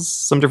changes,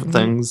 some different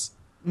things.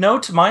 No,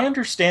 to my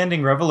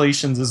understanding,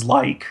 Revelations is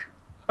like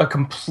a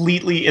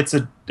completely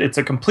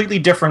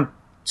different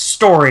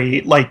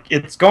story. Like,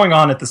 it's going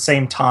on at the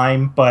same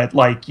time, but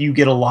like you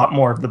get a lot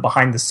more of the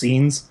behind the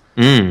scenes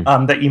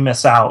that you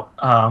miss out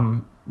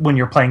when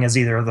you're playing as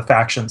either of the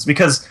factions.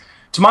 Because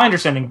to my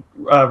understanding,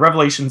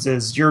 Revelations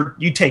is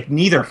you take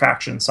neither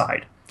faction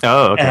side.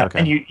 Oh, okay,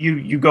 And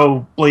you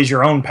go blaze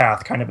your own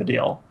path, kind of a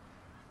deal.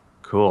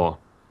 Cool.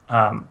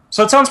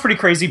 So it sounds pretty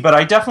crazy, but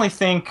I definitely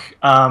think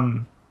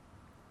I'm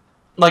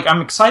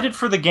excited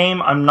for the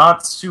game. I'm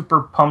not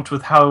super pumped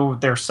with how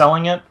they're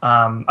selling it.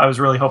 I was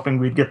really hoping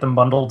we'd get them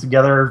bundled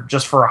together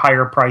just for a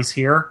higher price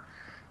here.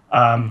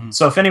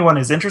 So if anyone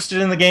is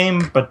interested in the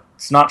game but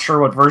is not sure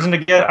what version to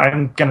get,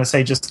 I'm gonna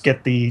say just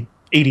get the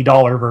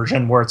 $80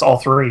 version where it's all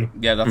three.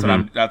 Yeah,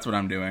 that's what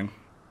I'm doing.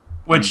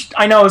 Which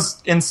I know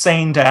is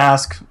insane to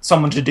ask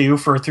someone to do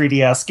for a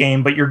 3DS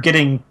game, but you're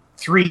getting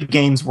 3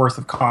 games worth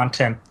of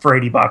content for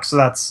 $80. So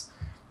that's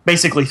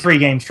basically 3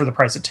 games for the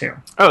price of 2.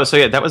 Oh, so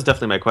yeah, that was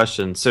definitely my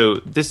question. So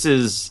this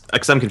is,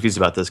 because I'm confused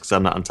about this because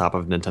I'm not on top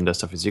of Nintendo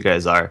stuff as you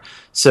guys are.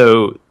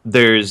 So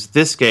there's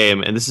this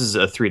game, and this is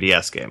a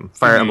 3DS game,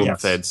 Fire Emblem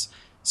Fates.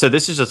 So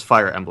this is just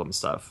Fire Emblem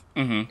stuff.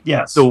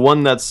 Yes. The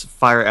one that's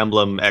Fire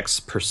Emblem X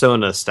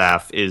Persona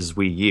staff is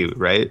Wii U,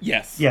 right?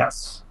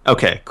 Yes.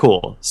 Okay,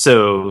 cool.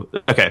 So,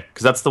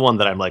 because that's the one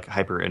that I'm like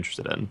hyper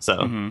interested in.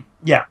 So,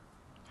 Yeah.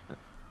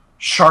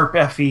 Sharp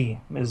FE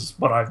is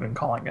what I've been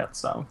calling it.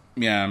 So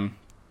Yeah,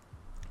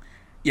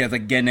 the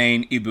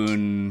Genein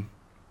Ibun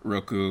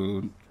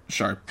Roku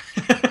Sharp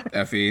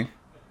FE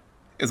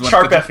is what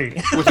Sharp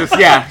FE. which is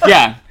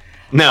yeah.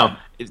 No,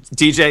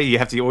 DJ, you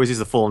have to always use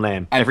the full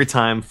name every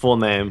time. Full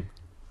name.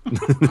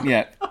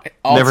 Yeah.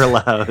 Never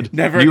allowed.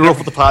 Never. You rule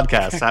for the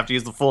podcast. I have to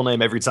use the full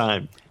name every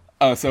time.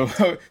 Oh, so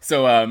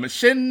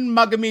Shin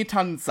Megami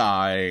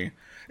Tensei.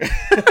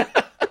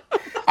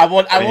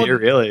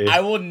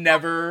 I will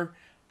never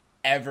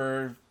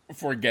ever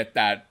forget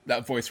that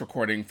voice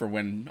recording for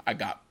when I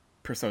got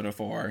Persona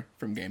 4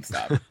 from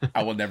GameStop.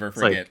 I will never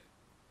forget.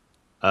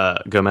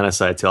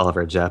 Gomenasai to all of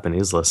our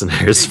Japanese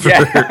listeners for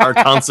our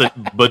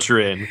constant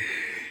butchering.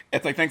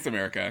 It's like, thanks,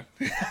 America.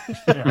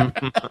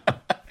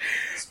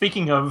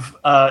 Speaking of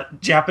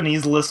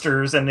Japanese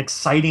listeners and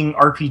exciting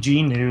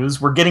RPG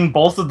news, we're getting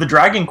both of the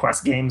Dragon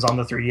Quest games on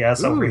the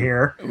 3DS over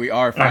here. We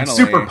are finally. I'm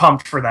super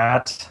pumped for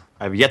that.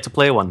 I've yet to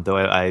play one, though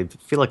I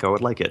feel like I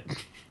would like it.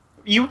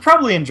 You would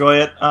probably enjoy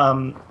it.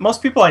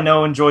 Most people I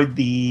know enjoyed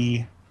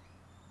the,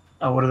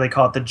 what do they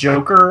call it? The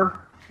Joker,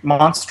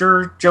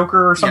 Monster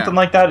Joker or something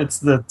like that. It's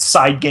the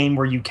side game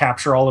where you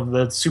capture all of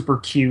the super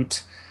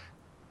cute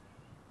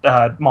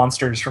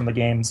monsters from the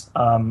games.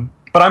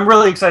 But I'm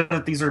really excited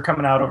that these are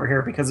coming out over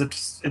here because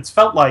it's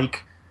felt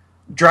like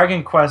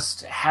Dragon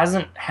Quest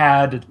hasn't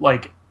had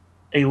like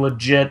a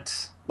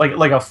legit,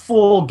 like a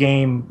full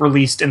game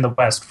released in the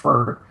West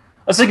for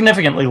a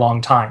significantly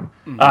long time.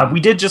 We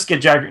did just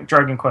get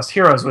Dragon Quest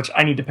Heroes, which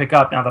I need to pick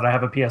up now that I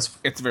have a PS4.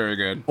 It's very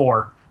good.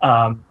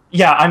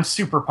 Yeah, I'm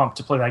super pumped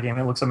to play that game.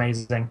 It looks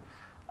amazing.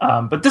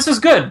 But this is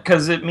good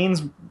because it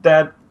means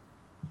that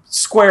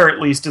Square at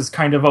least is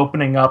kind of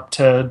opening up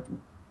to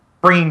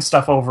bringing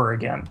stuff over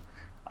again.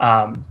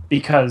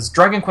 Because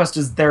Dragon Quest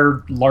is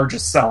their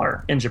largest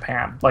seller in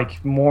Japan,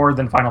 like more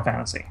than Final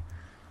Fantasy.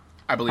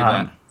 I believe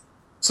that.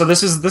 So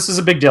this is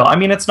a big deal. I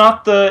mean, it's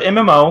not the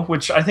MMO,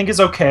 which I think is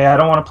okay. I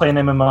don't want to play an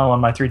MMO on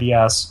my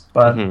 3DS,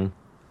 but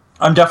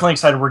I'm definitely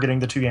excited we're getting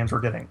the 2 games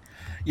we're getting.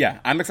 Yeah,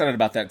 I'm excited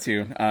about that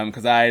too,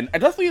 because I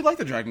definitely like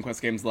the Dragon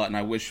Quest games a lot, and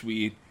I wish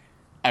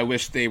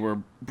they were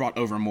brought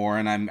over more.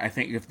 And I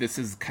think if this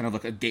is kind of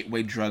like a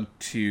gateway drug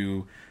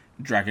to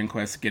Dragon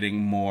Quest getting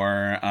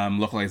more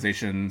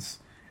localizations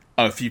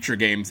of future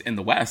games in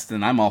the West,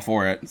 then I'm all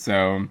for it.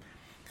 So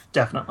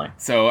definitely.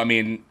 So I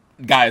mean,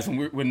 guys,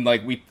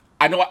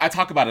 I know I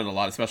talk about it a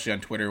lot, especially on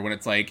Twitter, when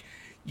it's like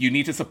you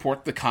need to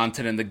support the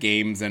content and the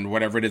games and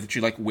whatever it is that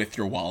you like with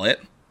your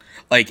wallet.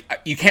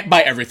 Like, you can't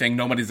buy everything.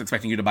 Nobody's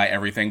expecting you to buy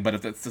everything. But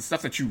if it's the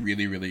stuff that you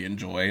really, really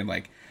enjoy,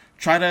 like,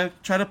 try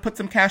to put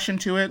some cash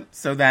into it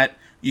so that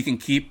you can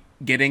keep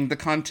getting the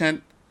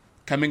content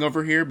coming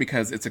over here,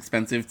 because it's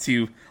expensive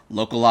to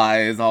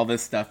localize all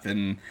this stuff,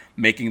 and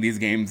making these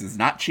games is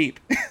not cheap.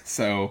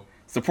 So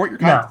support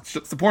your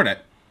support it.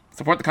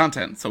 Support the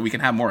content so we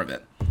can have more of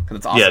it, because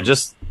it's awesome. Yeah,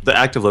 just the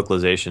active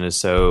localization is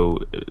so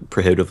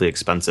prohibitively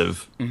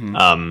expensive.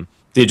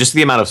 Just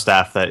the amount of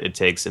staff that it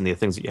takes and the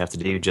things that you have to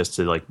do just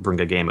to like bring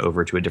a game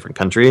over to a different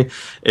country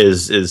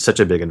is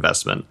such a big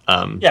investment.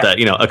 That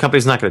a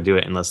company's not going to do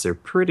it unless they're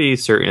pretty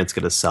certain it's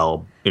going to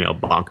sell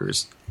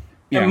bonkers.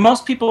 Yeah. And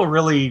most people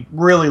really,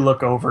 really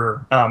look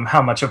over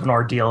how much of an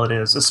ordeal it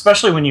is,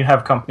 especially when you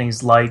have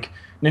companies like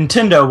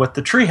Nintendo with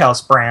the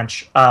Treehouse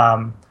branch.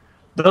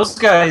 Those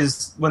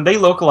guys, when they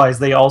localize,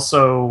 they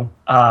also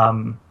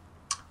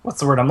what's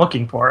the word I'm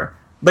looking for?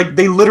 Like,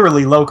 they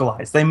literally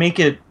localize. They make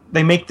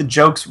the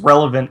jokes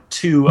relevant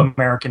to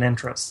American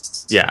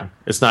interests. Yeah,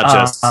 it's not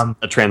just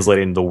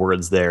translating the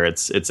words there.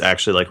 It's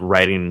actually like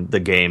writing the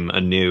game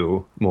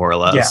anew, more or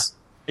less.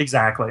 Yeah,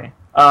 exactly.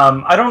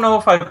 I don't know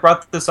if I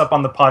brought this up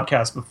on the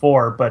podcast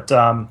before, but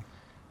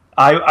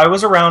I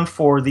was around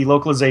for the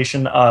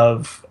localization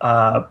of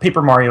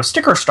Paper Mario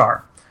Sticker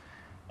Star.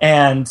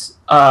 And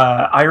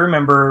I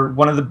remember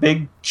one of the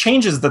big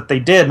changes that they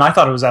did, and I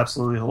thought it was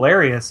absolutely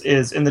hilarious,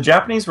 is in the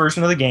Japanese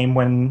version of the game,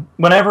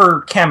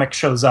 whenever Kamek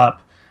shows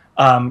up,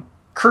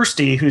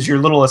 Kirsty, who's your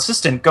little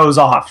assistant, goes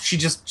off. She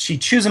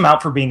chews him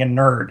out for being a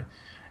nerd,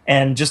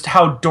 and just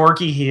how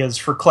dorky he is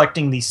for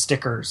collecting these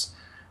stickers.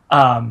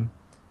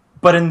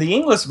 But in the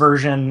English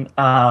version,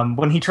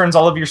 when he turns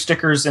all of your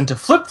stickers into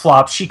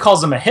flip-flops, she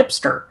calls him a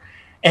hipster.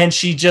 And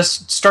she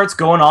just starts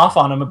going off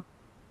on him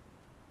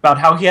about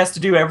how he has to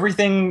do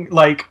everything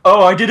like,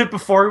 oh, I did it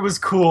before it was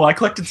cool. I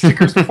collected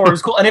stickers before it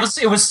was cool. And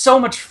it was so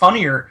much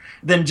funnier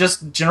than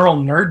just general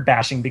nerd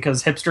bashing,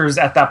 because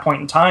hipsters at that point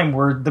in time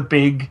were the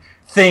big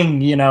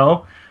thing, It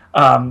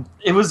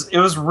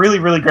was really,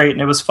 really great,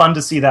 and it was fun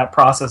to see that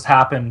process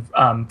happen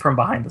from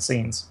behind the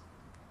scenes.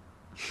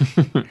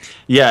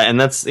 Yeah, and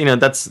that's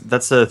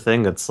a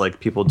thing that's like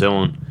people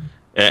don't,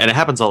 and it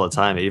happens all the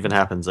time. It even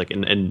happens like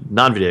in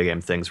non-video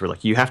game things where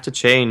like you have to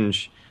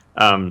change.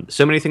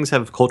 So many things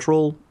have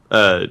cultural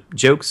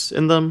jokes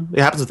in them.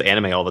 It happens with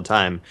anime all the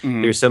time.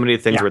 There's so many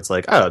things where it's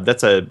like, oh,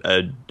 that's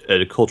a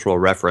cultural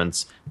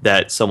reference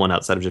that someone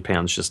outside of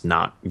Japan is just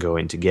not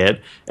going to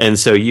get. And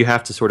so you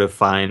have to sort of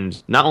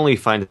not only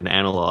find an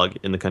analog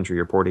in the country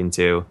you're porting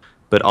to,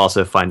 but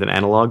also find an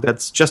analog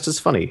that's just as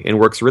funny and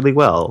works really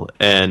well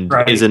and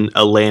isn't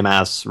a lame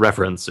ass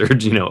reference or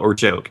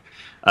joke.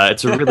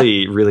 It's a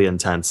really, really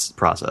intense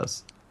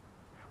process.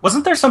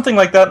 Wasn't there something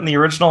like that in the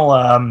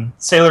original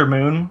Sailor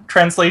Moon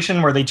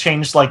translation where they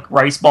changed like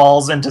rice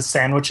balls into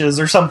sandwiches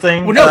or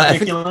something? Well, no,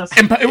 ridiculous.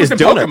 It was in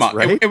donuts, Pokemon.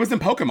 Right? It was in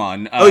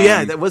Pokemon.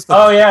 That was.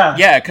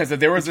 Yeah, because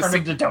there was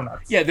into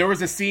donuts. Yeah, there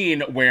was a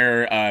scene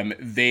where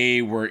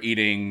they were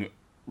eating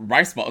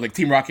rice balls. Like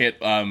Team Rocket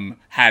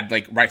had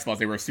like rice balls.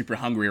 They were super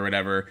hungry or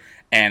whatever,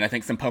 and I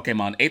think some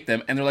Pokemon ate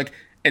them. And they're like,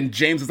 and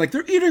James was like,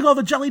 they're eating all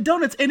the jelly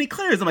donuts, and he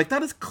clears. I'm like,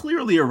 that is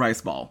clearly a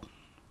rice ball.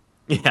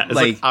 Yeah, it's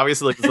like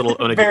obviously like this little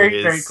onigiri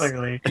very, very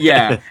clearly.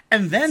 Yeah,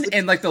 and then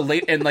in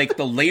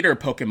the later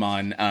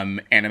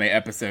Pokemon anime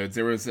episodes,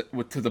 there was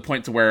to the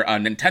point to where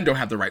Nintendo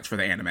had the rights for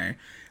the anime.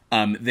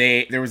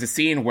 There was a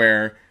scene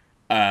where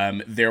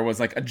there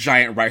was like a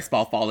giant rice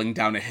ball falling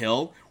down a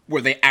hill,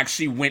 where they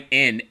actually went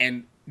in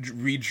and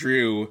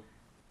redrew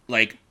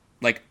like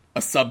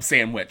a sub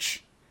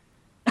sandwich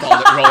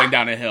rolling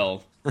down a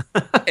hill.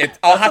 That's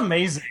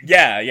amazing.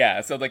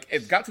 Yeah. So like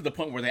it got to the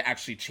point where they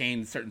actually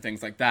changed certain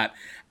things like that,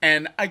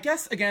 and I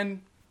guess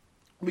again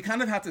we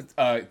kind of have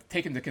to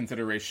take into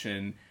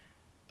consideration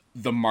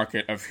the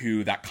market of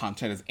who that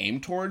content is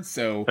aimed towards.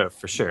 So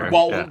for sure,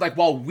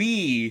 while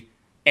we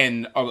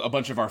and a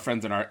bunch of our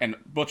friends that are in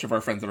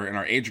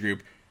our age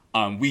group,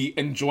 we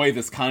enjoy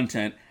this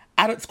content.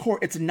 At its core,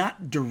 it's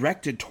not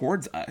directed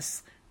towards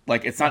us.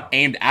 Like it's not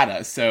aimed at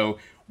us. So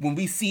when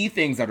we see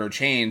things that are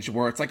changed,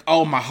 where it's like,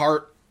 oh, my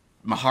heart,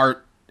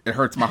 it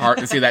hurts my heart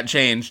to see that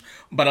change.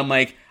 But I'm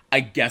like,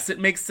 I guess it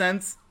makes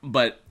sense.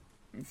 But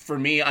for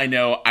me,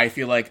 I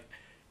feel like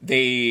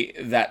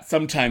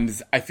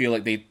sometimes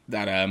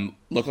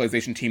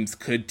localization teams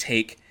could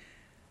take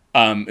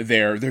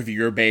their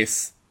viewer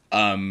base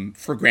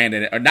for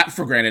granted, or not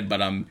for granted,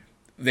 but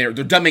they're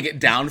dumbing it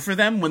down for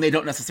them when they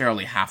don't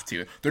necessarily have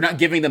to. They're not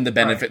giving them the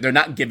benefit. Right. They're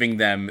not giving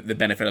them the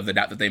benefit of the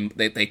doubt that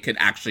they could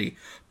actually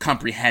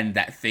comprehend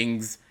that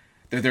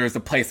there is a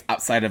place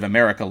outside of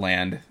America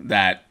land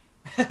that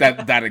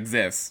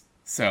exists.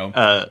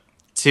 So,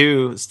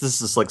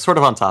 this is like sort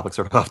of on topic,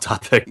 sort of off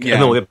topic, and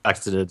then we'll get back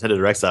to the Nintendo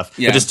Direct stuff.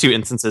 Yeah. But just two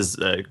instances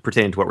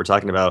pertaining to what we're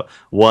talking about.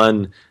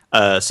 One,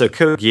 so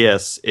Code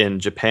Geass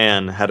in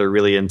Japan had a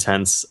really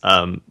intense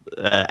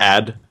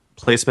ad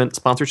placement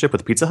sponsorship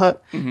with Pizza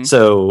Hut.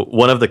 So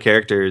one of the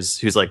characters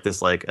who's like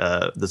this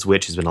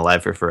witch who's been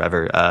alive for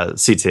forever,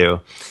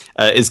 C2,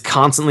 is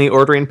constantly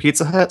ordering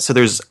Pizza Hut. So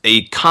there's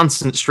a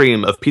constant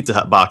stream of Pizza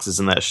Hut boxes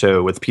in that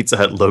show with Pizza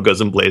Hut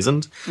logos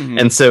emblazoned.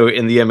 And so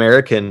in the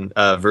American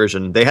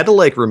version, they had to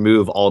like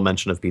remove all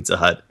mention of Pizza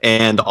Hut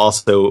and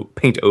also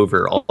paint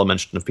over all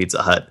mention of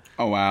Pizza Hut.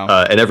 Oh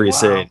wow! At every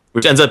scene,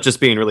 which ends up just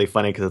being really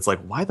funny because it's like,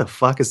 why the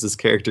fuck is this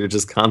character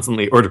just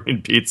constantly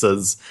ordering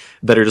pizzas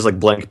that are just like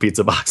blank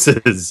pizza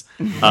boxes?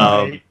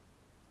 Right.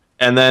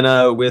 And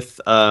then with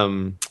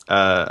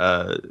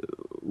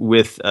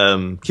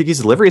Kiki's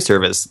delivery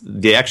service,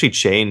 they actually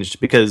changed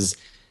because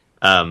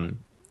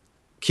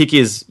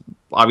Kiki's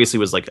obviously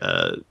was like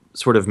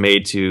sort of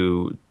made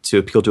to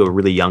appeal to a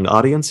really young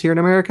audience here in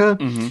America.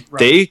 Right.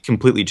 They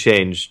completely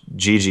changed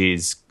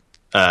Gigi's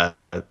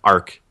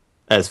arc.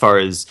 As far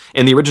as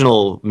in the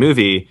original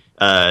movie,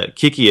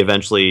 Kiki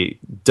eventually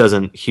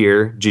doesn't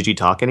hear Gigi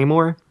talk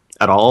anymore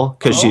at all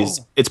because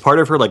it's part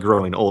of her like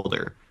growing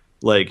older.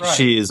 Like right.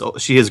 she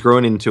has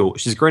grown into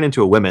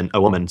a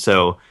woman,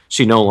 so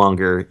she no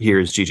longer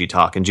hears Gigi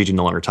talk, and Gigi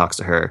no longer talks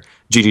to her.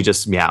 Gigi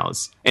just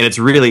meows, and it's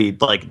really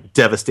like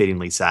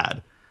devastatingly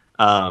sad.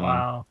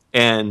 Wow.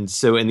 And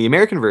so in the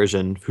American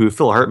version, who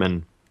Phil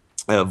Hartman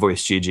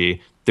voiced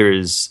Gigi,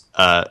 there's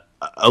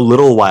a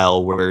little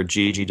while where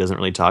Gigi doesn't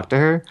really talk to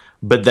her,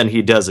 but then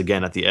he does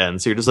again at the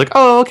end. So you're just like,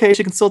 oh, okay,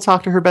 she can still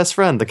talk to her best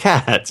friend, the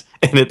cat.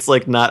 And it's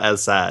like not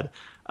as sad.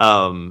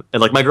 And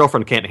like my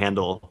girlfriend can't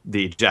handle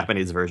the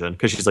Japanese version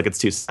because she's like, it's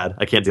too sad.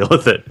 I can't deal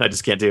with it. I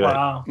just can't do it.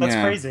 Wow, that's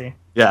crazy.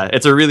 Yeah,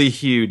 it's a really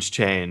huge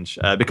change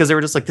because they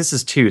were just like, this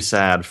is too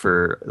sad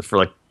for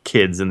like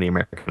kids in the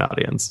American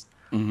audience.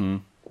 Mm-hmm.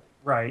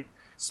 Right.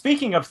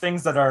 Speaking of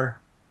things that are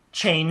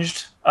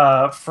changed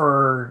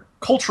for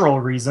cultural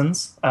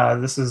reasons,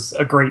 this is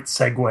a great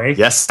segue.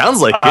 Yes,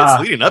 sounds like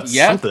it's leading up to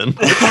something.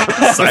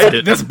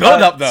 Excited. This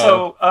build up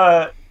though.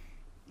 So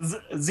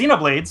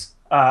Xenoblades,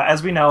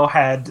 as we know,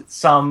 had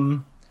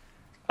some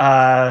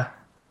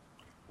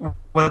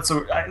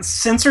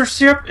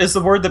censorship is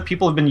the word that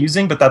people have been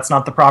using, but that's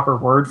not the proper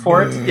word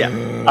for it.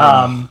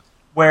 Yeah.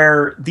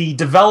 Where the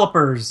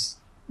developers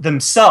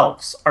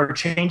themselves are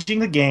changing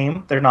the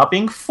game. They're not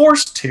being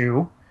forced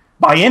to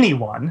by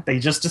anyone. They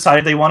just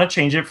decided they want to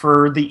change it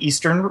for the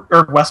Eastern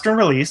or Western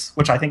release,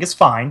 which I think is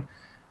fine.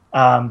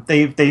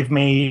 They've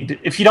made,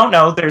 if you don't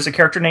know, there's a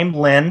character named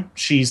Lynn.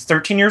 She's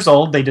 13 years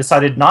old. They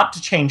decided not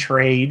to change her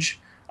age,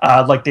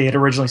 like they had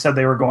originally said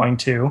they were going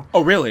to.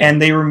 Oh, really?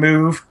 And they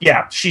removed,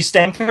 she's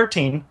staying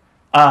 13.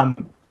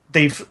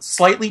 They've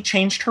slightly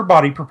changed her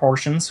body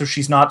proportions, so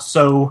she's not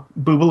so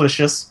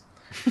boobalicious.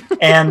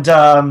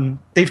 And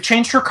they've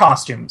changed her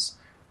costumes.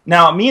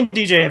 Now, me and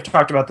DJ have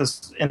talked about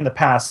this in the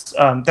past.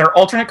 They're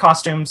alternate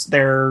costumes.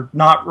 They're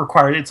not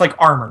required. It's like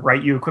armor,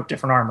 right? You equip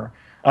different armor.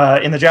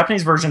 In the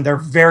Japanese version, they're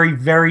very,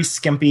 very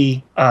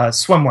skimpy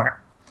swimwear.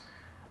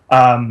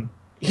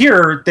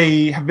 Here,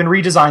 they have been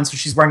redesigned, so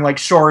she's wearing like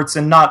shorts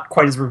and not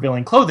quite as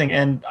revealing clothing.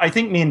 And I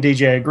think me and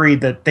DJ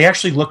agreed that they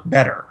actually look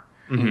better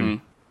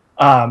than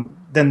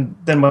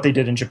what they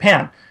did in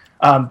Japan.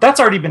 That's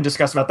already been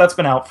discussed about. That's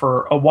been out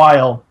for a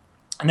while.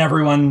 And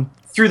everyone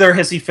threw their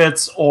hissy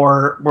fits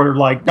or were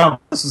like, no,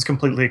 this is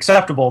completely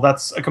acceptable.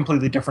 That's a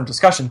completely different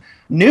discussion.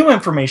 New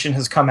information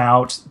has come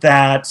out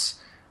that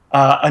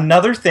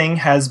another thing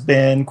has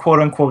been,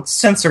 quote-unquote,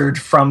 censored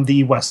from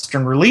the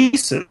Western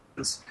releases.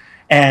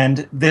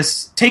 And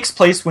this takes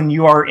place when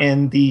you are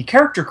in the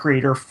character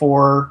creator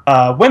for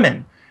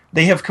women.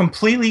 They have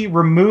completely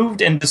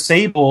removed and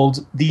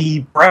disabled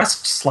the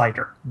breast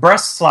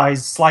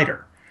size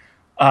slider.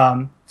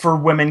 For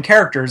women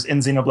characters in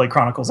Xenoblade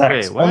Chronicles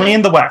X. Wait, what? Only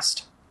in the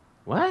West.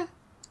 What?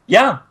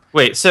 Yeah.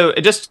 Wait, so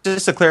just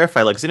to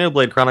clarify, like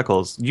Xenoblade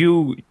Chronicles,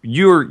 you're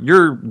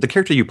the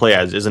character you play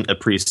as isn't a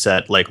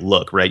preset like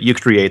look, right? You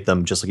create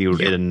them just like you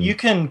would in. You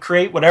can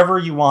create whatever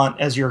you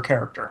want as your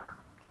character.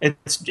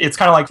 It's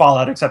kind of like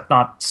Fallout, except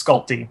not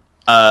sculpty.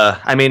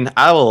 I mean,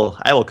 I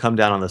will come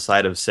down on the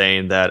side of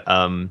saying that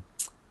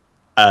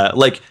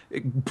like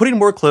putting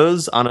more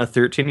clothes on a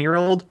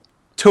 13-year-old.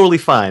 Totally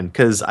fine,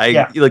 because I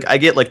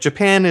get like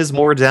Japan is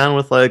more down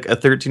with like a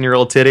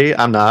 13-year-old titty.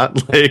 I'm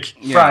not like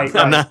right.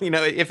 I'm not, you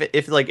know, if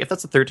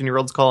that's a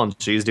 13-year-old's call and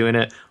she's doing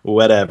it,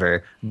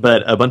 whatever.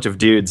 But a bunch of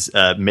dudes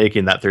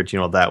making that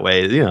 13-year-old that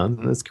way, you know,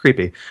 it's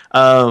creepy.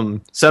 So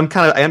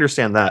I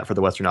understand that for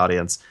the Western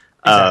audience.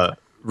 Exactly.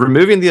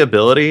 Removing the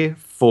ability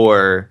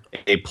for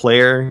a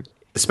player,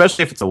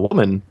 especially if it's a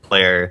woman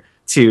player,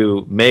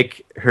 to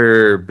make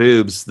her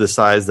boobs the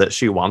size that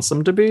she wants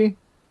them to be,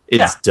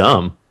 it's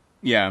dumb.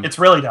 Yeah. It's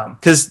really dumb.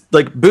 Because,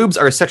 like, boobs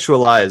are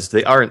sexualized.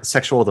 They aren't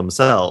sexual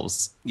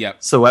themselves. Yep.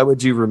 So why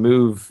would you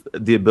remove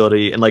the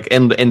ability? And,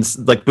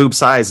 like, boob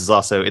size is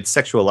also, it's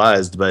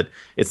sexualized, but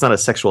it's not a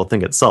sexual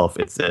thing itself.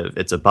 It's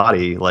a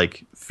body,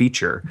 like,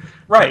 feature.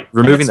 Right.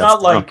 Removing it's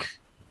not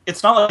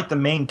like the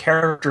main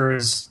character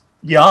is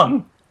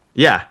young.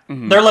 Yeah.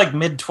 Mm-hmm. They're, like,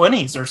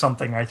 mid-20s or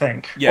something, I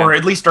think. Yeah. Or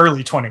at least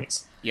early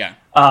 20s. Yeah.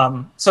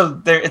 So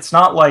it's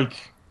not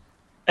like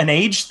an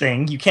age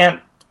thing. You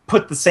can't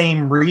put the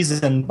same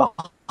reason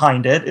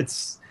behind it.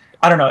 It's,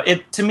 I don't know.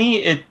 To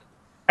me,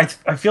 I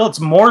feel it's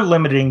more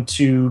limiting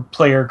to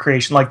player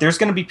creation. Like, there's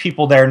going to be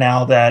people there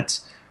now that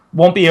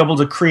won't be able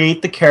to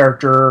create the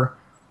character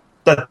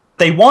that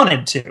they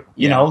wanted to.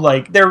 You know,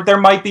 like there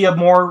might be a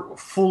more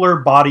fuller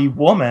body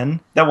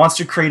woman that wants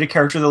to create a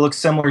character that looks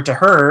similar to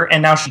her,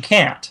 and now she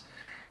can't.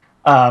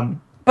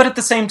 But at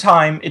the same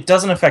time, it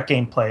doesn't affect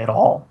gameplay at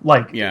all.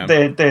 Like,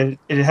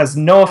 it has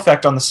no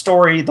effect on the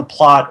story, the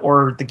plot,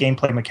 or the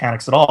gameplay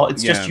mechanics at all.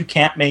 It's just you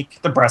can't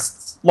make the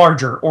breasts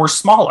larger or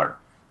smaller.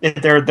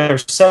 They're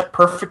set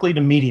perfectly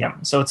to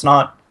medium, so it's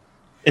not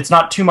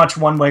too much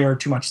one way or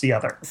too much the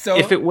other. So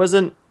if it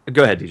wasn't,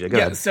 go ahead, DJ. Go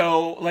ahead.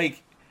 So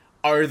like,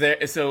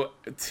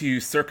 to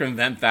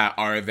circumvent that,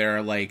 are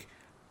there like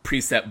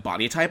preset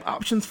body type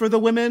options for the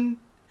women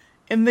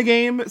in the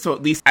game? So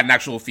at least an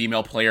actual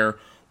female player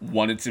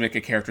wanted to make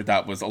a character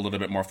that was a little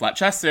bit more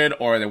flat-chested,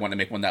 or they want to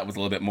make one that was a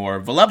little bit more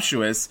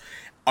voluptuous.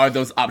 Are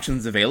those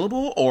options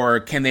available, or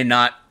can they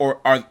not? Or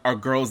are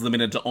girls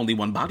limited to only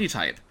one body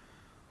type?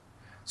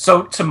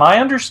 So, to my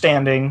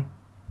understanding,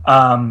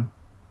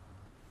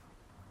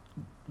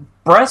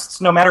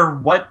 breasts, no matter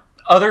what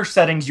other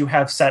settings you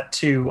have set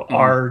to,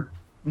 are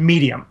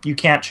medium. You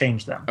can't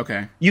change them.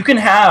 Okay. You can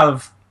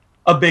have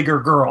a bigger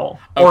girl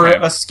or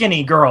a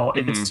skinny girl.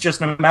 It's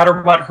just no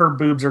matter what, her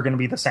boobs are going to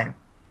be the same.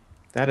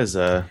 That is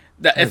dumb.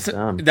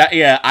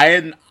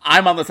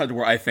 I'm on the side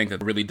where I think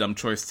that's a really dumb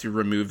choice to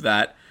remove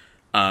that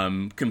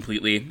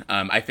completely.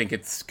 I think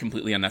it's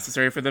completely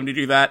unnecessary for them to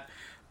do that.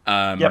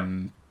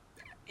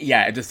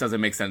 Yeah, it just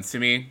doesn't make sense to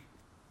me.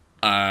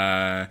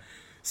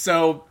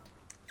 So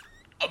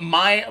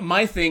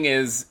my thing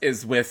is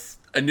with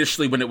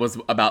initially when it was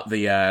about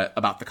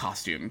the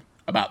costume,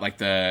 about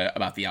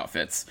the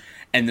outfits,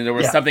 and then there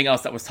was something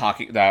else that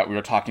we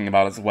were talking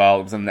about as well.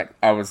 It was in that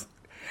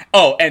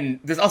and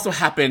this also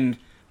happened,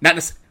 not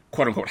just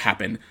quote unquote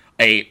happened.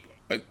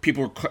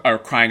 People are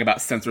crying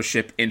about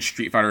censorship in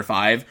Street Fighter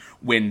V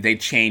when they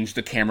changed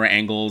the camera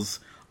angles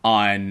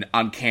on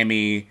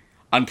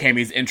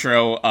Cammy's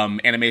intro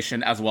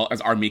animation, as well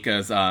as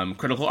Armika's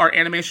critical art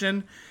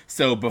animation.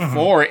 So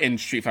before in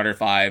Street Fighter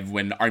V,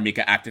 when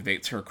Armika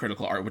activates her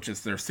critical art, which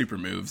is their super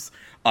moves,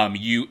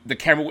 the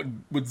camera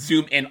would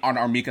zoom in on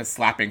Armika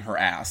slapping her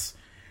ass,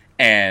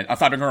 and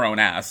slapping her own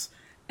ass,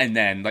 and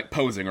then like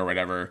posing or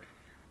whatever.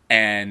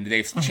 And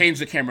they've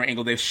changed the camera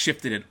angle. They've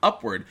shifted it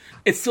upward.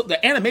 It's still,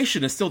 the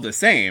animation is still the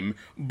same,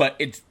 but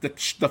it's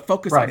the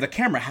focus of the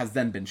camera has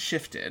then been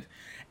shifted.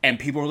 And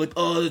people were like,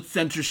 "Oh, it's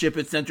censorship,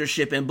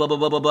 and blah blah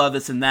blah blah blah,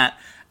 this and that."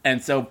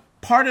 And so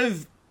part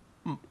of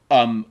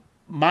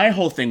my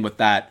whole thing with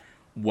that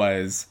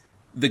was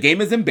the game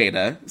is in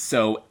beta,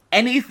 so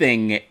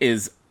anything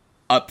is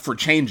up for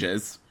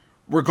changes,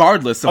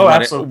 regardless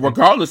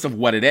of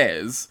what it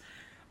is.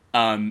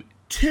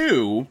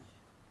 Two,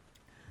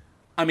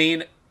 I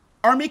mean,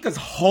 Armika's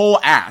whole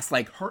ass,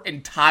 like her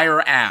entire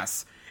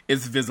ass,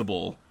 is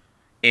visible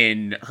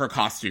in her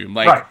costume.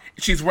 Like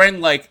she's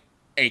wearing like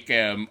a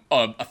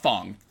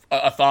thong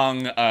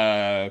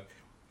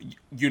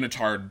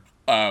unitard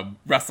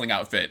wrestling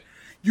outfit.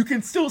 You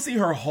can still see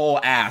her whole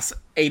ass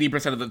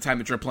 80% of the time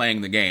that you're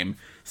playing the game.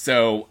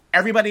 So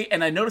everybody,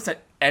 and I noticed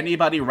that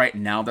anybody right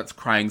now that's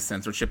crying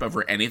censorship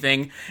over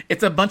anything,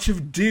 it's a bunch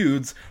of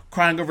dudes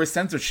crying over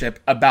censorship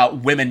about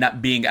women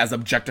not being as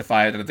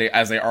objectified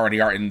as they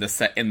already are in the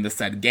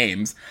said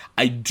games.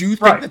 I do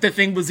think that the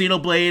thing with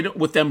Xenoblade,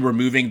 with them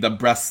removing the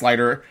breast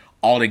slider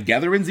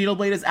altogether in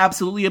Xenoblade, is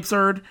absolutely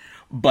absurd.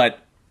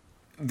 But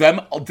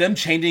them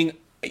changing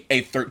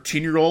a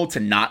 13-year-old to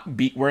not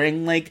be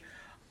wearing like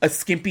a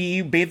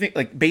skimpy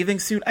bathing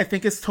suit, I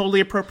think is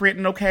totally appropriate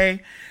and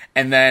okay.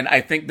 And then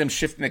I think them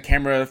shifting the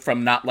camera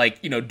from not like,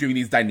 you know, doing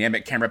these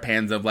dynamic camera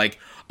pans of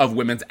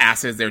women's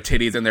asses, their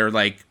titties, and their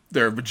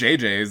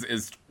JJs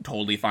is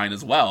totally fine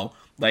as well.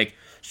 Like,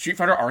 Street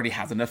Fighter already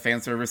has enough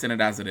fan service in it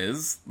as it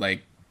is.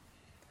 Like,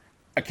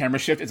 a camera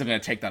shift isn't going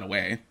to take that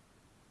away.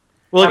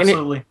 Well,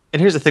 absolutely. And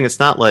here's the thing: it's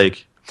not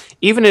like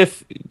even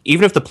if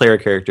the player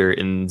character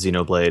in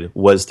Xenoblade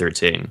was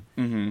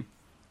 13,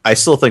 I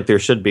still think there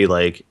should be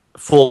like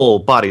full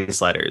body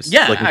sliders,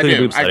 including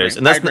boob sliders.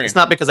 And it's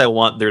not because I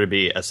want there to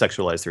be a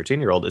sexualized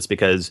 13-year-old. It's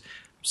because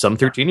some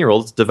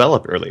 13-year-olds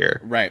develop earlier,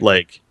 right?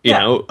 Like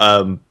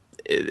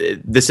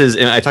this is,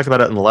 and I talked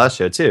about it in the last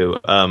show too.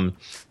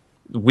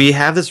 We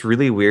have this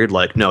really weird,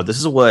 like, no, this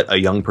is what a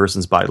young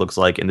person's body looks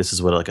like, and this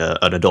is what like an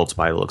adult's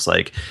body looks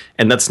like,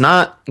 and that's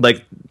not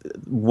like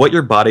what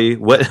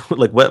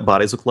what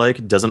bodies look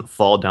like doesn't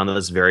fall down to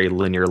this very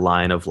linear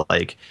line of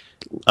like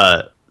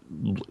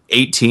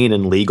 18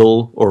 and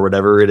legal or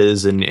whatever it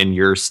is in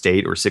your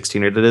state, or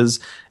 16 it is,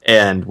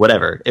 and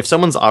whatever. If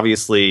someone's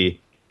obviously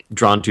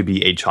drawn to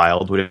be a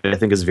child, which I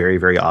think is very,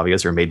 very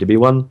obvious, or made to be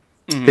one,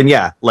 then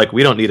yeah, like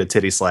we don't need a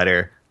titty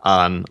slider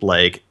on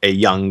like a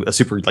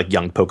super like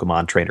young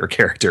Pokemon trainer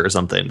character or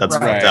something. That's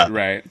fucked up.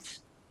 Right.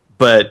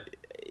 But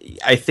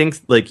I think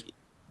like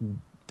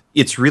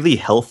it's really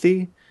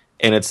healthy,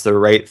 and it's the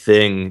right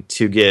thing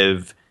to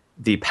give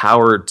the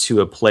power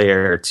to a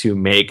player to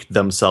make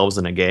themselves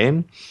in a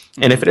game.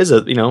 And if it is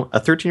a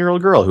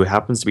 13-year-old girl who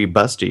happens to be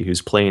busty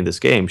who's playing this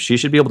game, she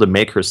should be able to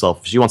make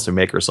herself if she wants to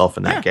make herself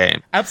in that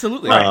game.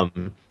 Absolutely.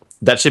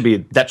 That should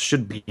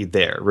be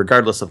there,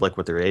 regardless of like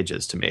what their age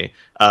is to me.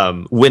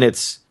 When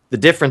it's the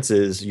difference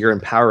is you're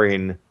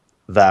empowering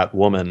that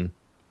woman,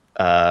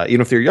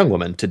 even if they're a young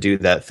woman, to do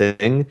that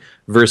thing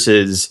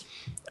versus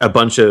a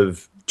bunch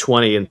of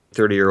 20 and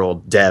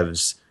 30-year-old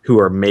devs who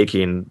are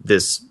making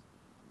this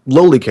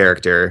lowly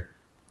character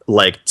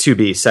like to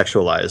be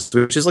sexualized,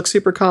 which is like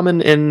super common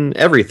in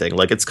everything.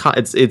 Like it's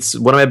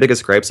one of my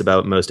biggest gripes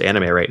about most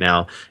anime right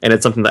now, and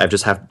it's something that I've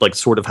just have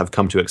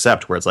come to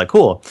accept, where it's like,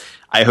 cool,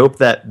 I hope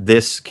that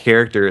this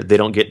character, they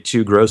don't get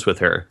too gross with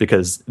her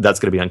because that's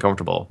going to be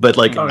uncomfortable. But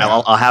like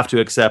I'll have to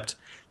accept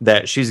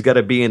that she's got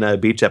to be in a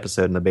beach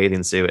episode in a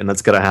bathing suit, and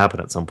that's going to happen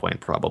at some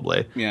point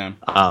probably. Yeah.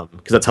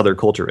 Because that's how their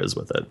culture is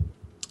with it.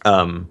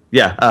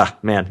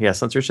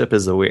 Censorship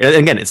is a weird. And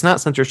again, it's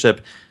not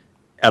censorship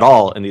at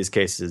all in these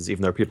cases,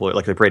 even though people are,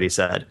 like Brady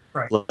said,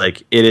 right.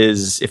 Like it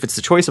is, if it's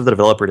the choice of the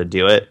developer to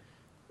do it,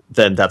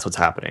 then that's what's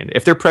happening.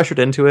 If they're pressured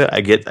into it,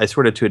 I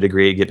sort of to a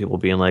degree get people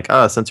being like,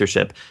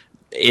 censorship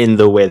in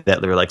the way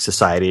that they're like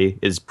society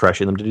is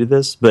pressuring them to do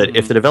this. But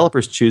if the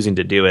developer's choosing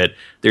to do it,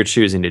 they're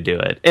choosing to do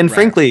it. And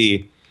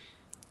frankly,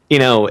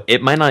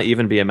 it might not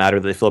even be a matter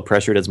that they feel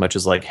pressured as much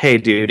as like, hey,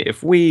 dude,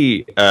 if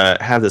we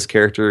have this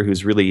character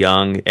who's really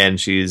young and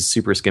she's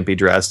super skimpy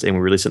dressed and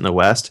we release it in the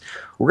West,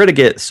 we're going to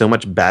get so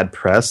much bad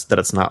press that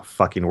it's not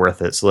fucking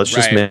worth it. So let's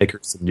just make her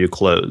some new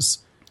clothes.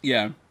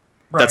 Yeah.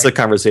 That's a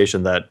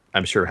conversation that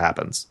I'm sure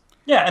happens.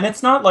 Yeah, and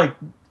it's not like,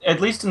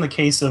 at least in the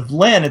case of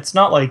Lynn, it's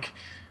not like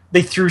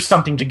they threw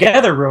something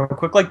together real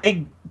quick. Like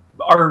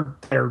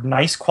they're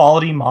nice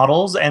quality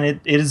models, and it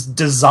is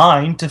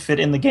designed to fit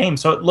in the game,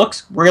 so it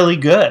looks really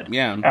good.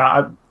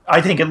 Yeah,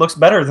 I think it looks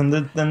better than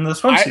the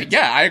swimsuit.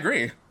 I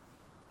agree.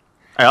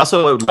 I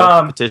also would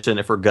love to petition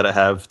if we're gonna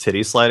have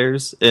titty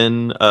sliders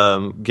in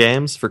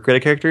games for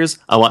creative characters.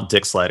 I want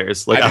dick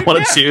sliders. Like I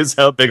want to choose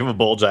how big of a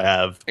bulge I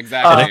have.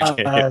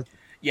 Exactly.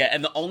 Yeah,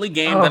 and the only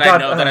game I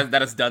know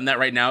that has done that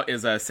right now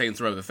is Saints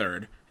Row the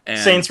Third.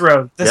 Saints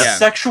Row, the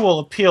sexual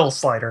appeal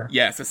slider.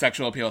 Yes, the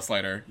sexual appeal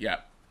slider. Yeah.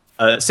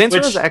 Saints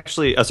Row is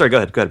actually... Oh, sorry, go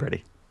ahead,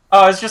 Brady.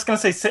 I was just going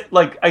to say,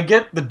 like, I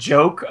get the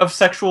joke of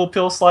sexual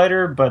appeal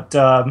slider, but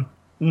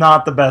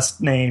not the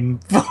best name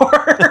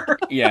for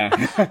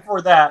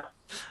for that.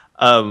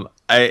 And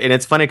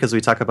it's funny because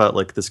we talk about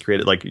like this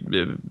creative, like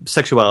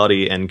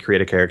sexuality and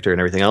create a character and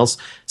everything else.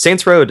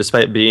 Saints Row,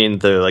 despite being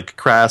the like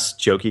crass,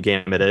 jokey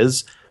game it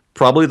is,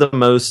 probably the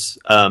most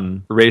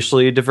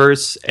racially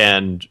diverse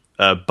and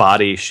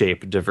body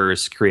shape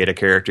diverse create a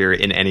character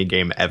in any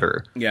game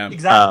ever. Yeah,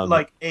 exactly.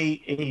 Like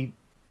a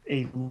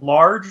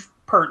large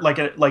like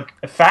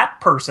a fat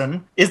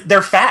person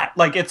they're fat.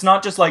 Like it's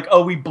not just like,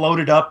 oh, we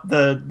bloated up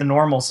the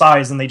normal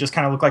size and they just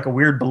kind of look like a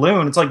weird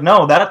balloon. It's like,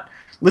 no, that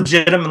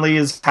legitimately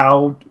is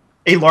how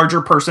a larger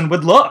person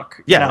would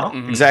look.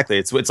 Exactly.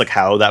 It's like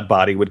how that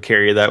body would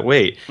carry that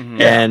weight.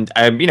 And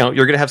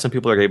you're gonna have some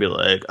people who are gonna be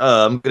like,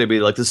 I'm gonna be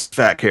like this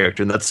fat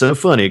character, and that's so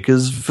funny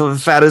because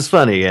fat is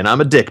funny, and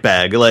I'm a dick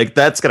bag. Like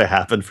that's gonna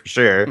happen for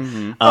sure.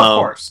 Of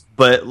course.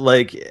 But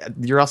like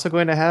you're also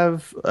going to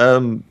have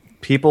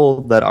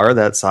people that are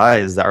that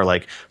size that are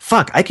like,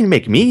 fuck, I can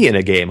make me in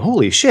a game.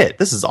 Holy shit,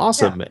 this is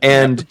awesome.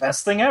 And the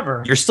best thing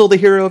ever. You're still the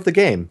hero of the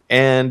game,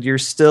 and you're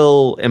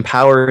still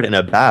empowered and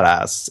a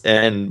badass.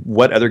 And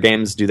what other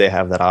games do they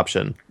have that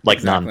option?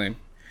 Like none.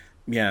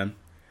 Yeah.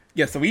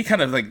 So we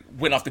kind of like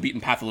went off the beaten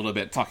path a little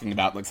bit, talking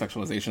about like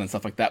sexualization and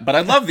stuff like that. But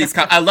I love these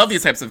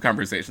types of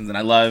conversations, and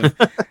I love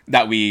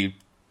that we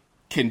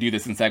can do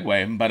this in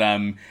segue. But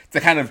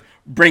to kind of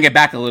bring it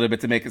back a little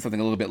bit, to make it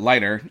something a little bit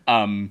lighter,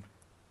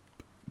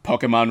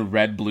 Pokemon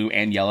Red, Blue,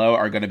 and Yellow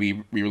are going to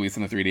be re-released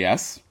on the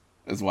 3DS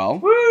as well.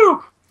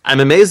 Woo! I'm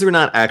amazed they're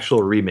not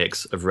actual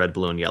remakes of Red,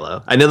 Blue, and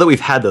Yellow. I know that we've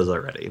had those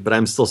already, but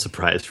I'm still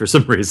surprised for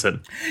some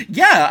reason.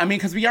 Yeah, I mean,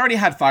 because we already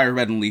had Fire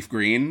Red and Leaf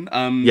Green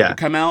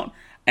come out,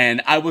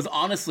 and I was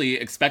honestly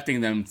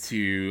expecting them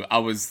to... I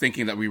was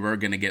thinking that we were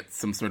going to get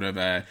some sort of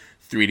a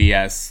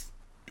 3DS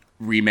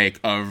remake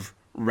of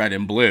Red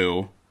and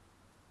Blue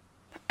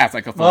as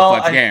like a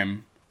full-fledged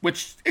game,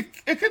 which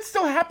it could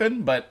still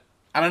happen, but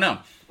I don't know.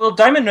 Well,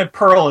 Diamond and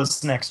Pearl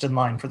is next in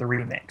line for the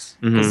remakes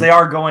because they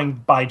are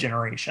going by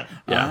generation.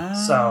 Yeah.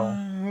 So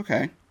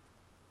okay.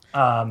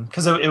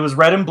 Because it was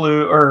Red and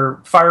Blue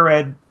or Fire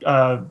Red,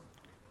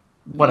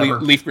 whatever.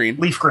 Leaf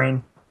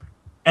Green,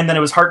 and then it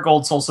was Heart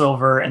Gold, Soul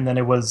Silver, and then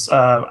it was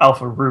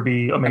Alpha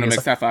Ruby, Omega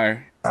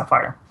Sapphire,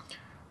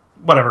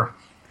 whatever.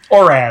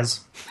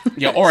 Oraz.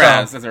 Yeah,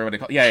 Oraz, as everybody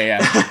calls it.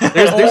 Yeah.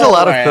 There's a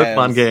lot of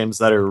Pokemon games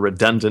that are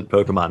redundant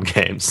Pokemon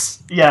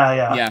games.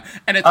 Yeah.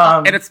 And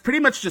it's pretty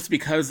much just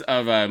because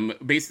of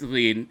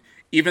basically,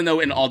 even though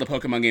in all the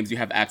Pokemon games you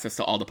have access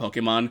to all the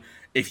Pokemon,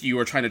 if you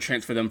were trying to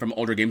transfer them from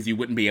older games, you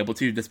wouldn't be able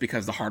to just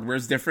because the hardware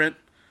is different.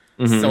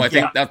 So I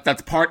think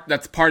that's part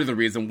of the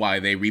reason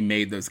why they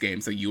remade those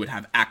games, so you would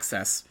have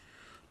access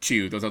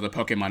to those other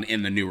Pokemon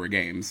in the newer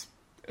games.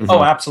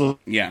 Oh,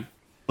 absolutely. Yeah.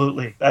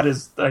 absolutely. That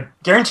is, I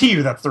guarantee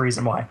you that's the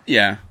reason why.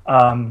 Yeah.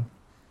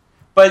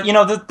 But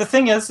the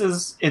thing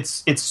is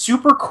it's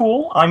super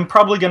cool. I'm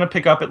probably going to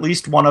pick up at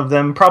least one of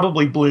them,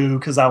 probably blue,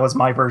 because that was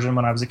my version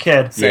when I was a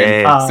kid.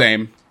 Same.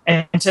 Same.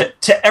 And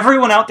to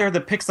everyone out there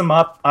that picks them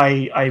up,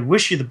 I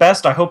wish you the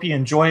best. I hope you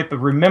enjoy it. But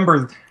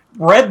remember,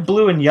 red,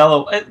 blue, and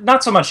yellow,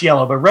 not so much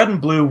yellow, but red and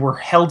blue were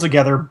held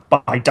together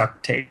by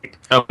duct tape.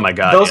 Oh my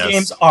god, those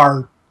games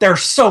they're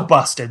so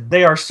busted.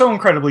 They are so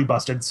incredibly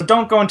busted. So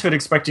don't go into it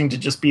expecting to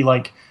just be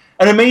like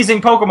an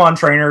amazing Pokemon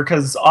trainer,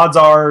 because odds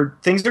are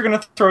things are going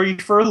to throw you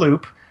for a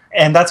loop,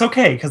 and that's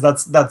okay, because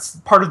that's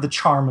part of the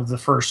charm of the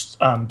first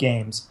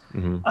games.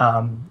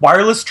 Mm-hmm.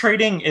 Wireless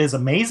trading is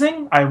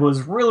amazing. I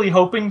was really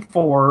hoping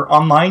for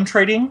online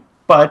trading,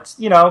 but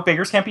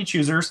beggars can't be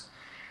choosers.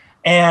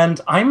 And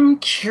I'm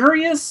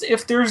curious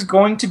if there's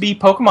going to be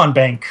Pokemon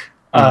Bank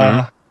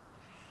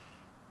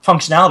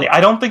functionality.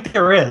 I don't think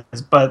there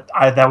is, but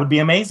that would be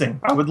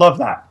amazing. I would love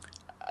that.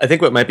 I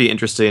think what might be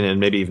interesting and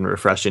maybe even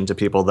refreshing to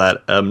people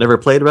that never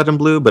played Red and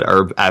Blue but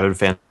are avid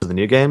fans of the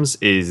new games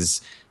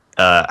is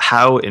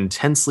how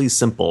intensely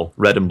simple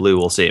Red and Blue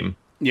will seem.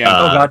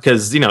 Yeah,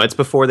 because it's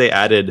before they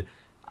added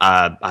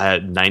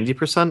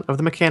 90% of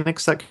the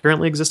mechanics that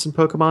currently exist in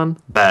Pokemon.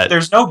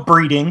 There's no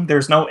breeding,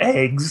 there's no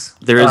eggs.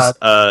 There's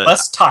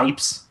less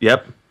types.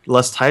 Yep,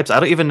 less types. I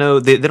don't even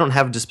know they don't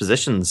have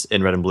dispositions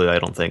in Red and Blue. I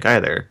don't think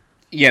either.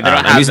 Yeah, they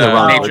don't have using the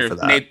wrong word for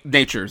that.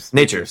 Natures.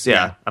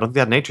 Yeah. I don't think they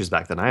had natures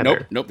back then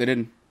either. Nope, they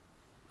didn't.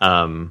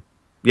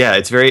 Yeah,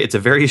 it's a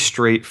very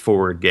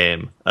straightforward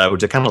game,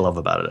 which I kind of love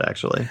about it,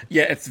 actually.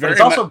 Yeah, it's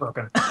also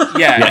broken.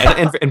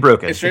 Yeah, and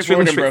broken. It's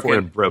straightforward,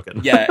 and broken.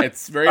 Yeah,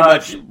 it's very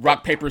much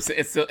rock paper.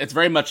 It's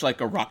very much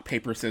like a rock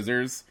paper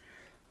scissors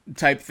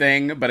type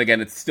thing, but again,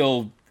 it's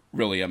still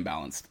really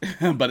unbalanced.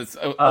 But it's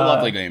a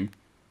lovely game.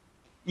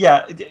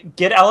 Yeah,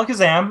 get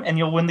Alakazam and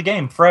you'll win the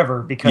game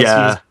forever, because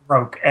he's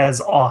broke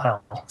as all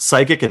hell.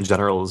 Psychic in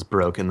general is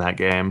broke in that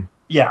game.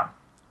 Yeah.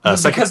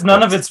 Because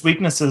none of its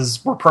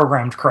weaknesses were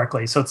programmed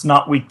correctly, so it's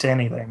not weak to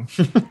anything.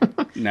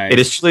 Nice. It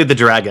is truly the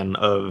dragon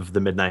of the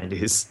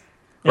mid-90s.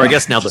 Or I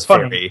guess now the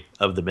fairy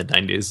of the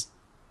mid-90s.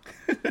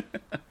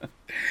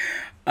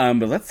 But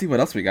let's see what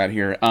else we got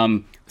here.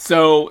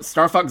 So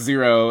Star Fox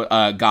Zero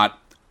got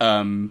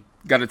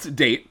its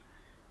date,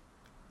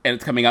 and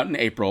it's coming out in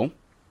April.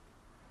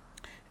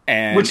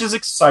 Which is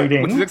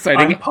exciting.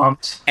 I'm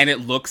pumped. And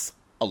it looks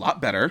a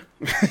lot better.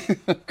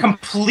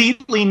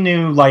 Completely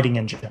new lighting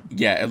engine.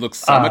 Yeah, it looks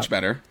so much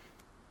better.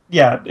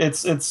 Yeah,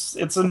 it's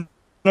an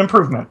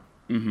improvement.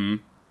 Mm-hmm.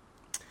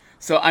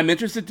 So I'm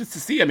interested just to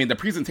see. I mean, the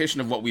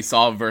presentation of what we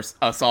saw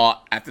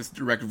at this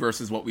direct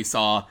versus what we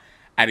saw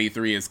at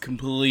E3 is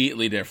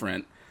completely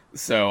different.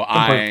 So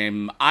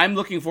I'm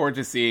looking forward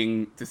to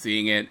seeing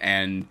it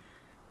and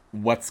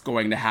what's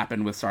going to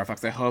happen with Star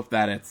Fox. I hope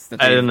that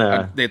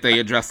they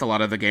addressed a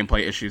lot of the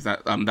gameplay issues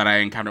that I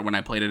encountered when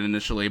I played it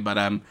initially,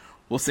 but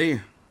we'll see.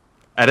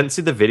 I didn't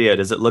see the video.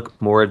 Does it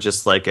look more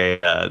just like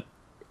a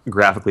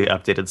graphically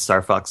updated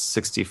Star Fox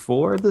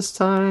 64 this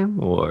time,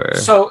 or?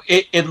 So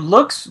it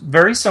looks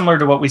very similar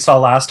to what we saw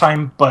last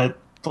time, but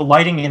the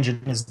lighting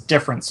engine is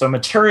different. So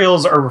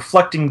materials are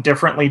reflecting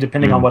differently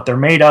depending on what they're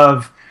made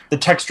of. The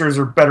textures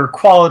are better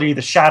quality.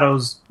 The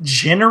shadows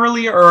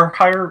generally are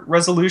higher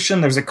resolution.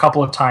 There's a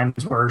couple of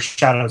times where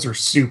shadows are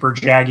super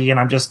jaggy, and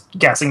I'm just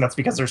guessing that's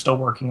because they're still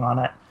working on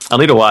it. I'll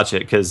need to watch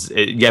it, because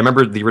I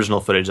remember the original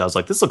footage. I was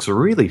like, this looks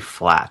really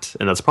flat,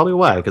 and that's probably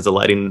why, because the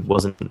lighting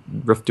wasn't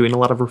doing a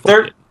lot of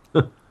reflecting.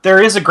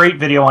 There is a great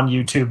video on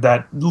YouTube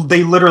that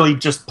they literally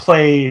just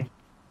play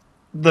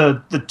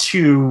the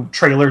two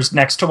trailers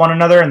next to one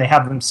another, and they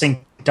have them synced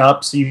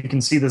up so you can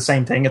see the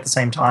same thing at the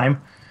same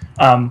time.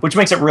 Which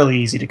makes it really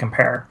easy to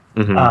compare.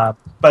 Mm-hmm.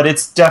 But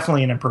it's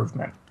definitely an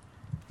improvement.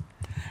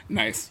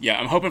 Nice. Yeah,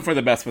 I'm hoping for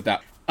the best with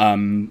that.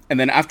 And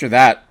then after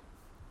that,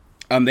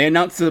 they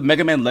announced the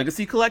Mega Man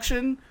Legacy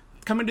Collection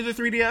coming to the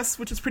 3DS,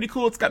 which is pretty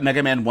cool. It's got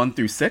Mega Man 1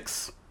 through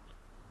 6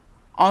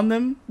 on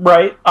them.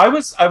 Right. I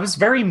was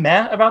very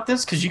meh about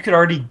this, because you could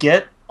already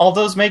get all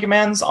those Mega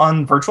Mans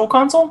on Virtual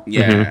Console.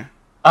 Yeah. Mm-hmm.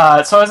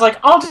 So I was like,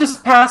 I'll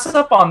just pass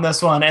up on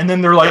this one, and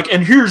then they're like,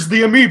 and here's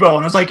the amiibo,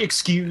 and I was like,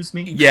 excuse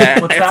me. Yeah,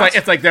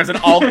 it's like there's an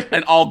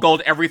all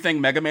gold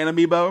everything Mega Man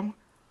amiibo.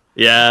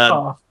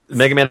 Yeah,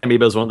 Mega Man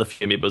amiibo is one of the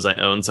few amiibos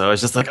I own, so I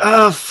was just like,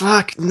 oh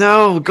fuck,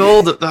 no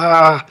gold.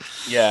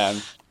 Yeah.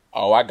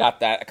 Oh, I got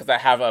that because I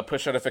have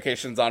push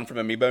notifications on from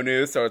Amiibo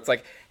News, so it's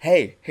like,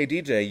 hey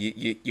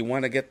DJ, you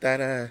want to get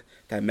that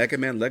Mega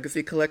Man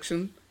Legacy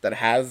Collection that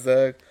has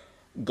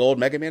gold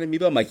Mega Man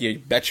amiibo? I'm like, you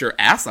bet your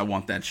ass I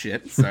want that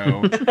shit.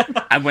 So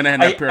I went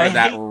ahead and pre-ordered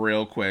that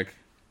real quick.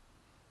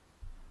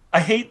 I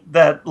hate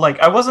that, like,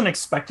 I wasn't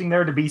expecting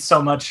there to be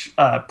so much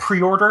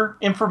pre-order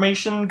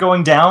information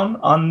going down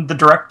on the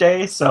direct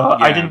day, so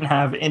I didn't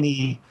have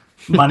any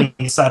money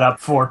set up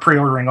for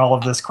pre-ordering all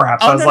of this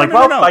crap. So I was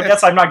I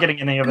guess I'm not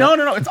getting any of it.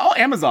 No, it's all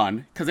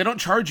Amazon, because they don't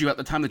charge you at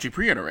the time that you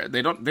pre-order it.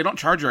 They don't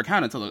charge your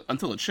account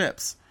until it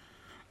ships.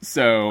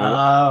 So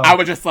I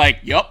was just like,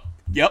 yep,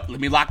 let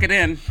me lock it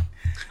in.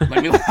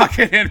 Let me lock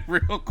it in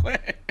real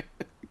quick.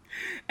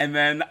 and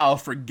then I'll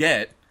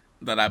forget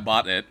that I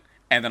bought it,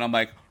 and then I'm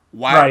like,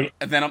 why? Right.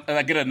 And then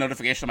I get a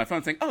notification on my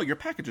phone saying, oh, your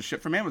package is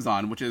shipped from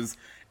Amazon, which is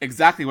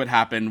exactly what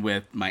happened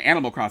with my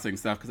Animal Crossing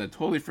stuff, because I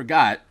totally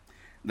forgot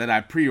that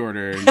I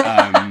pre-ordered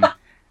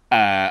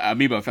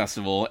Amiibo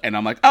Festival, and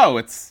I'm like, oh,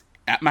 it's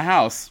at my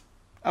house.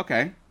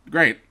 Okay,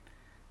 great.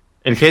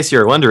 In case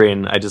you're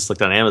wondering, I just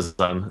looked on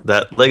Amazon.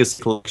 That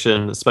Legacy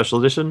Collection Special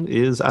Edition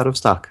is out of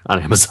stock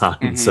on Amazon.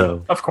 Mm-hmm.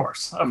 So, of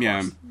course.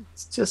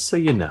 just so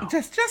you know.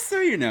 Just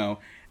so you know.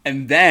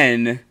 And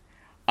then,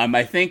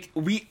 I think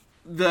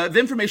the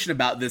information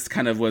about this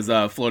kind of was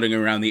floating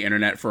around the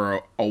internet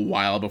for a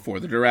while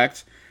before the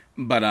Direct,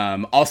 but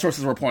all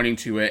sources were pointing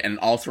to it, and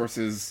all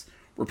sources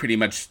were pretty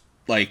much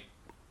like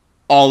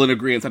all in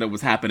agreement that it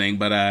was happening.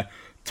 But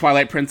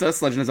Twilight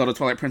Princess, Legend of Zelda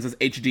Twilight Princess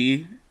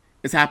HD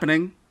is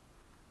happening.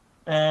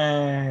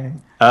 I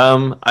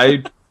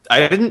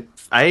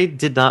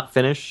did not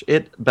finish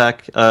it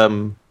back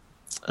in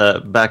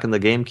the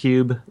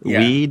GameCube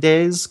Wii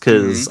days,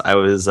 because I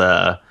was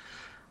the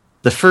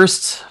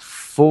first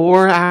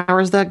 4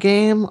 hours of that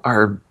game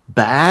are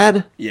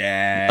bad.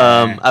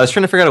 Yeah. I was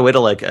trying to figure out a way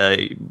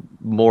to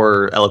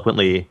more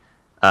eloquently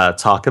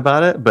talk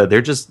about it, but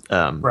they're just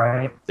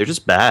right. They're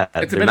just bad.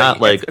 They're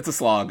not it's a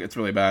slog. It's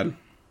really bad.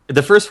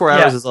 The first 4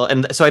 hours is all,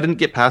 and so I didn't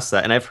get past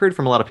that. And I've heard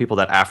from a lot of people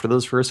that after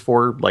those first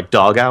 4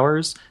 dog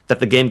hours, that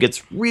the game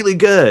gets really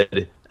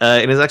good,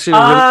 and it's actually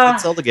a really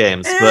good Zelda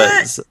games.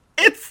 But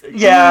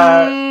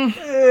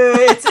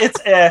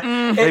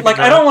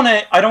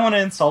I don't want to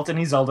insult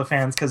any Zelda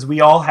fans, because we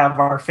all have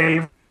our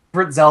favorite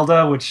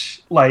Zelda,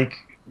 which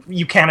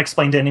you can't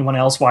explain to anyone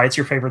else why it's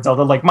your favorite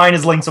Zelda. Like, mine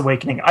is Link's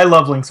Awakening. I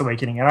love Link's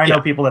Awakening, and I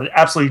know people that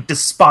absolutely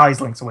despise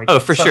Link's Awakening. Oh,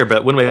 for sure,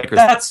 but Wind Waker...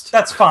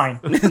 That's fine.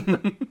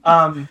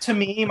 To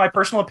me, my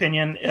personal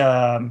opinion,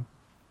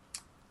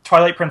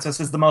 Twilight Princess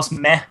is the most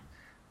meh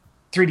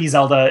 3D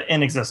Zelda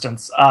in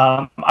existence.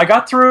 I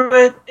got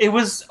through it. It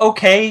was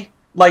okay.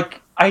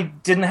 I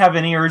didn't have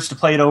any urge to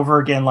play it over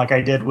again like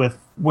I did with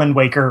Wind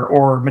Waker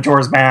or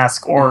Majora's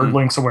Mask or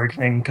Link's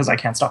Awakening, because I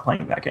can't stop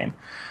playing that game.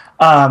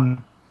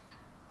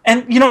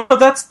 And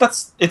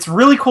that's it's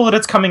really cool that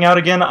it's coming out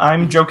again.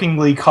 I'm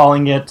jokingly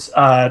calling it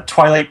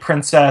Twilight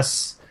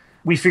Princess.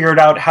 We figured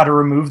out how to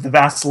remove the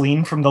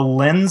Vaseline from the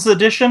lens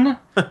edition,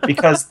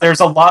 because there's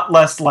a lot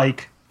less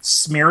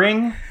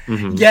smearing.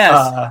 Mm-hmm.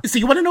 Yes. So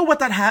you want to know what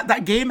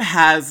that game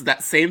has?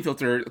 That same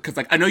filter, because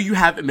I know you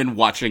haven't been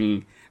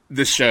watching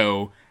the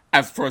show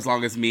for as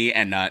long as me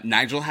and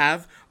Nigel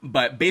have,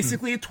 but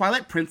basically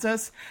Twilight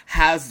Princess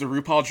has the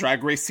RuPaul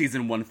Drag Race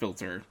Season 1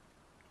 filter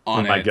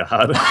on it. Oh my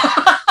god.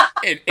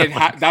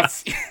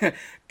 That's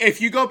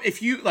if you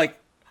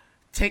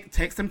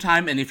take some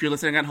time, and if you're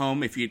listening at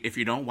home, if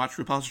you don't watch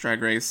RuPaul's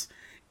Drag Race,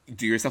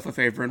 do yourself a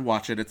favor and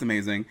watch it. It's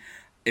amazing.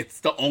 It's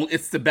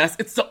the best.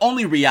 It's the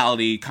only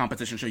reality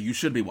competition show you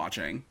should be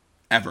watching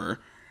ever.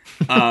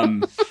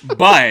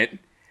 But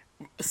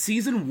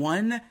Season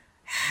 1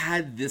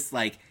 had this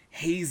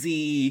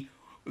hazy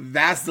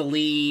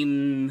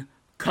Vaseline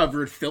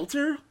covered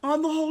filter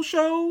on the whole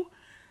show,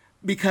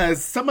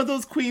 because some of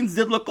those queens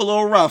did look a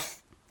little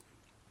rough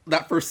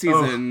that first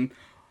season,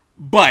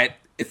 but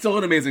it's still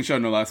an amazing show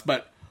no less.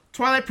 But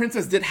Twilight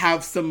Princess did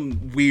have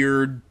some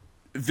weird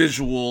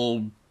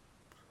visual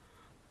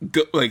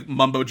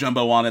mumbo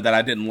jumbo on it that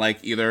I didn't like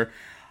either.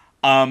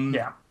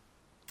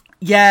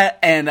 Yeah,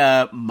 and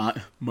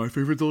my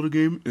favorite Zelda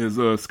game is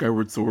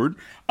Skyward Sword.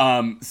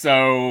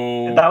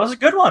 So that was a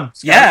good one.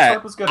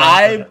 Sword was good.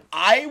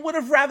 I would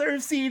have rather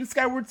seen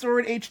Skyward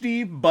Sword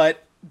HD,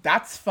 but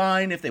that's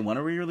fine if they want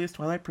to re-release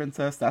Twilight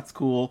Princess. That's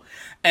cool.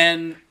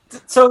 And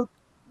so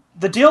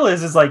the deal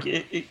is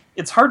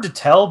it's hard to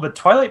tell, but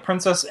Twilight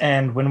Princess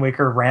and Wind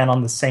Waker ran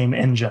on the same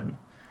engine.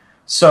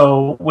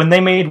 So when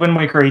they made Wind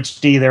Waker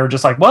HD, they were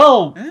just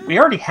we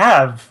already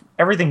have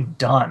everything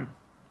done.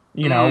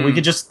 We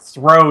could just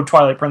throw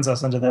Twilight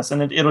Princess into this,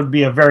 and it would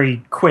be a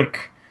very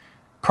quick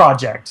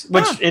project,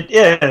 which it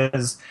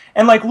is.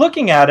 And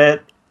looking at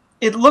it,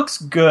 it looks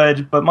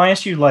good, but my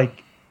issue,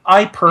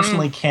 I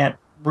personally can't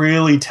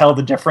really tell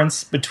the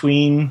difference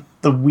between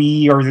the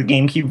Wii or the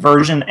GameCube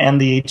version and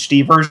the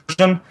HD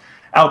version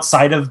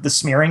outside of the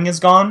smearing is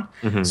gone.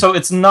 Mm-hmm. So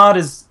it's not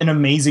as an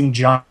amazing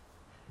jump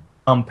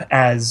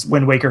as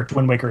Wind Waker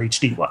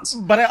HD was,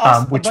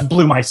 which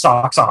blew my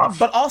socks off.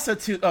 But also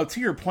to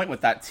your point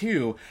with that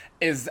too,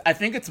 is I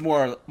think it's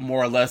more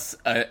or less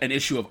an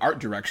issue of art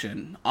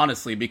direction,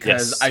 honestly,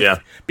 because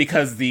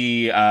because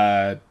the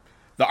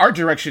art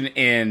direction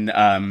in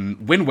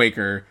Wind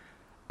Waker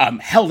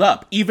held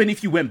up, even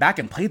if you went back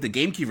and played the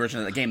GameCube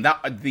version of the game.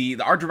 That the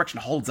art direction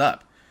holds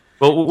up.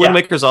 Well, Wind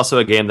Waker is also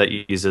a game that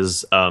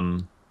uses,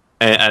 and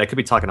I could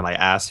be talking to my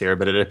ass here,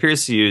 but it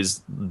appears to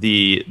use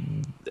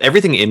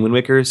everything in Wind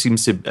Waker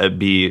seems to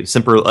be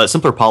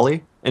simpler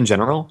poly in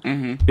general,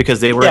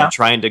 because they weren't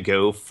trying to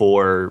go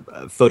for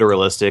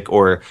photorealistic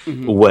or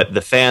what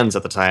the fans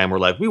at the time were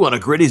like, we want a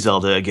gritty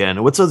Zelda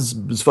again. What's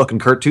this fucking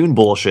cartoon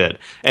bullshit?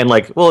 And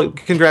well,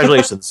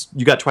 congratulations,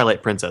 you got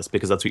Twilight Princess,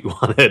 because that's what you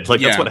wanted.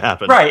 That's what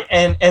happened. Right,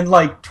 and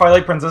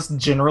Twilight Princess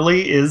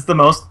generally is the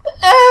most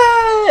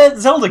a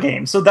Zelda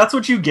game. So that's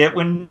what you get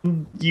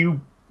when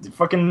you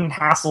fucking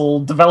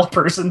hassle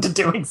developers into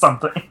doing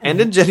something.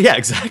 And yeah,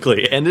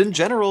 exactly. And in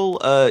general,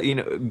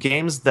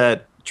 games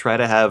that try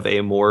to have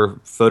a more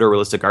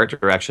photorealistic art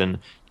direction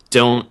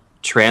don't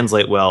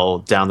translate well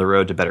down the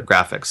road to better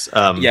graphics.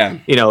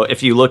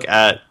 If you look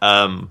at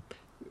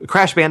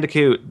Crash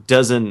Bandicoot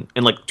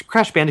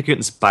Crash Bandicoot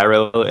and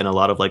Spyro and a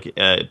lot of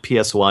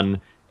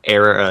PS1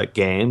 era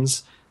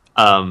games,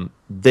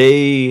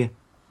 they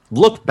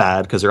look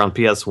bad because they're on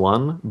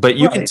PS1, but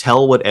you can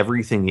tell what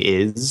everything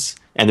is,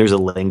 and there's a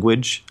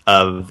language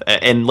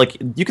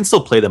you can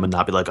still play them and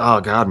not be like, oh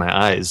god, my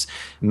eyes.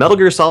 Metal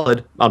Gear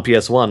Solid on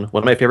PS1,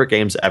 one of my favorite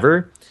games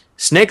ever.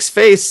 Snake's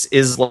face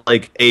is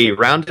like a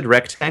rounded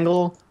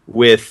rectangle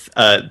with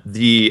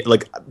the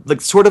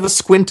sort of a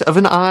squint of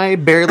an eye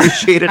barely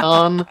shaded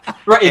on.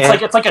 Right,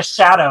 it's like a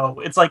shadow.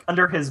 It's like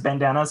under his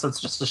bandana, so it's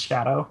just a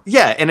shadow.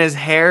 Yeah, and his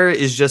hair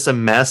is just a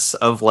mess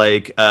of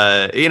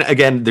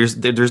again,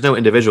 there's no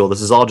individual.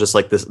 This is all just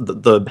like this.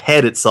 The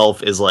head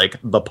itself is like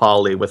the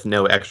poly with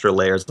no extra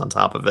layers on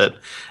top of it,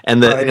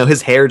 and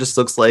his hair just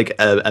looks like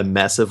a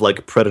mess of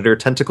like predator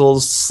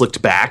tentacles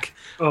slicked back.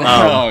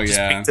 Just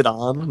painted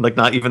on, like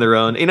not even their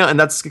own. And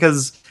that's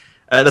because.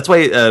 That's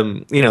why,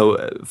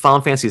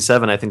 Final Fantasy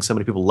VII, I think so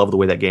many people love the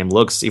way that game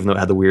looks, even though it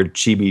had the weird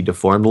chibi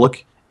deformed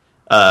look.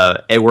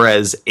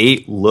 Whereas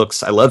 8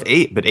 I love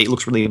 8, but 8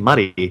 looks really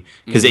muddy,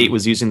 because 8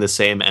 was using the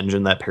same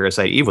engine that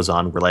Parasite Eve was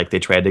on, where they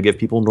tried to give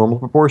people normal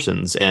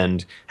proportions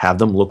and have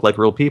them look like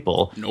real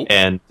people. Nope.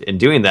 And in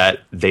doing that,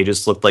 they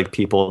just looked like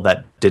people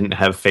that didn't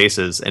have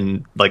faces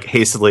and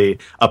hastily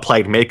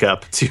applied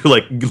makeup to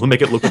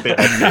make it look like they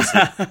had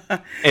faces.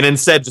 And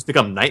instead just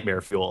become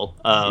nightmare fuel.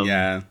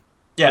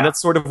 Yeah, and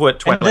that's sort of what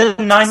Twilight. And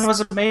then 9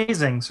 was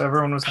amazing, so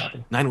everyone was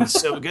happy. 9 was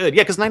so good,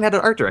 yeah, because 9 had an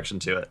art direction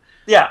to it.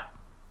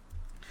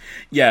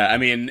 Yeah, I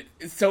mean,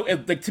 so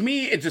to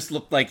me, it just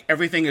looked like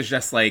everything is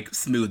just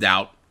smoothed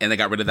out, and they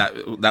got rid of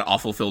that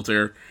awful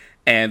filter,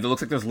 and it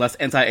looks like there's less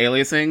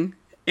anti-aliasing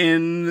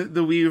in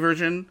the Wii U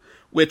version.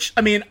 Which,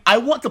 I mean, I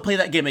want to play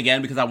that game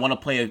again because I want to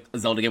play a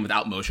Zelda game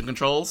without motion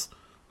controls.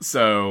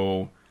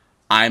 So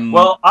I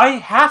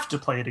have to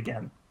play it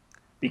again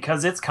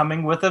because it's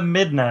coming with a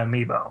Midna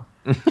amiibo.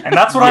 And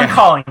that's what I'm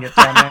calling it,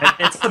 damn it.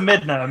 It's the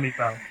Midna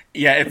amiibo.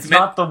 Yeah, it's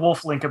not the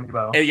Wolf Link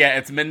amiibo. Yeah,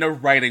 it's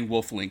Midna riding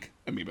Wolf Link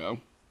amiibo.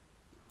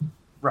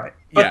 Right.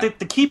 But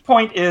the key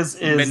point is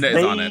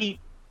they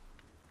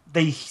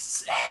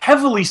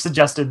heavily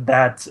suggested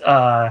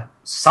that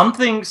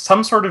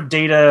some sort of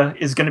data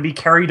is going to be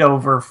carried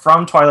over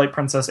from Twilight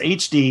Princess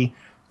HD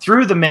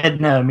through the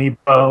Midna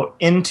amiibo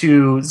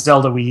into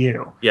Zelda Wii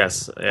U.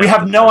 Yes. We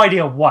have no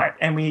idea what,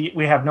 and we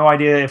have no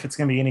idea if it's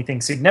going to be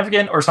anything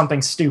significant or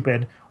something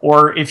stupid,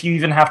 or if you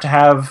even have to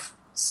have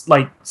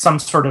some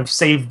sort of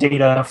saved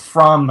data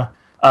from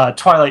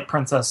Twilight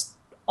Princess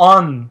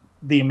on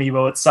the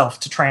amiibo itself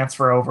to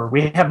transfer over.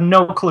 We have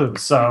no clue.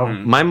 So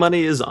my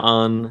money is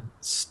on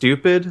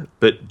stupid,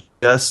 but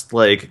just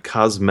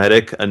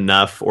cosmetic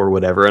enough or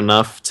whatever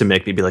enough to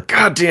make me be like,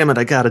 God damn it,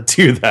 I gotta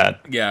do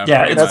that. Yeah,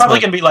 it's probably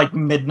gonna be like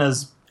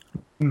Midna's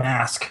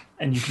mask,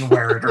 and you can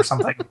wear it or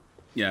something.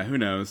 Yeah, who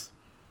knows?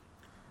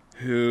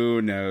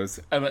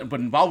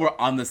 But while we're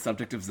on the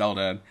subject of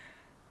Zelda,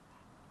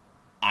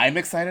 I'm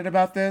excited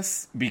about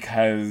this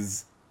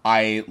because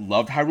I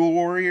loved Hyrule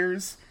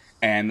Warriors,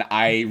 and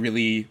I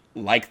really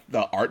liked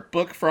the art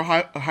book for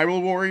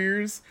Hyrule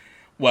Warriors.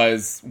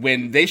 Was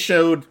when they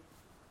showed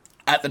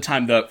at the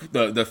time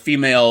the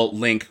female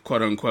Link,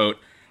 quote unquote,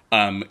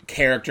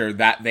 character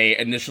that they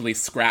initially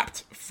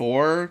scrapped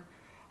for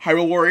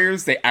Hyrule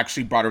Warriors. They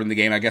actually brought her in the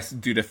game, I guess,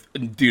 due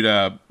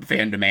to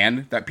fan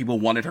demand that people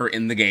wanted her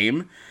in the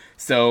game.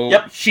 So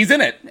She's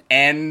in it,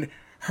 and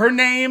her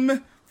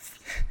name,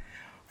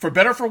 for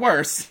better or for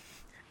worse,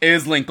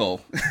 is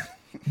Linkle.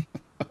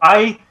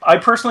 I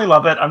personally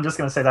love it. I'm just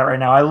going to say that right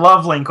now. I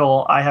love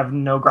Linkle. I have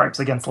no gripes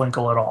against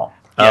Linkle at all.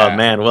 Oh,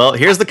 man. Well,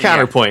 here's the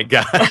counterpoint,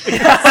 guys.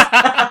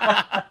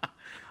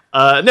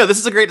 No, this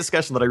is a great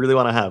discussion that I really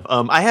want to have.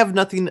 I have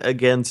nothing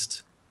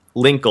against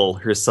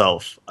Linkle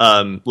herself.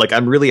 I'm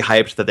really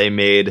hyped that they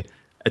made...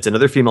 It's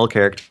another female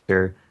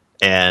character,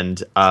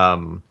 and...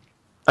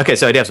 okay,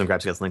 so I do have some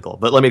gripes against Linkle,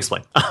 but let me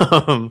explain.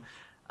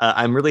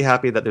 I'm really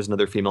happy that there's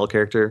another female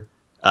character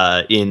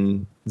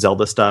in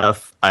Zelda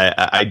stuff.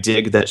 I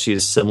dig that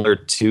she's similar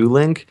to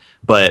Link,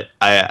 but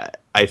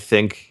I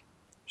think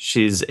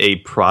she's a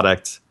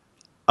product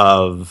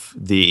of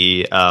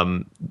the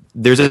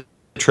there's a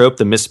trope,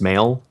 the Miss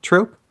Mail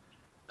trope,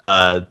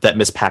 that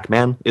Miss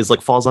Pac-Man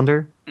falls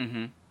under,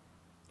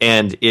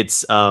 and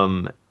it's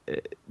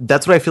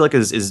that's what I feel like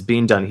is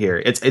being done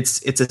here. It's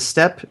a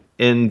step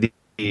in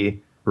the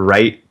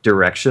right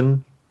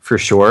direction for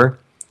sure,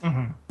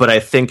 but I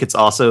think it's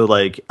also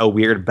a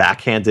weird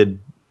backhanded.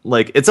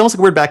 It's almost like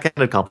a weird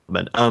backhanded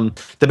compliment.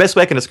 The best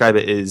way I can describe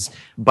it is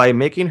by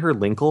making her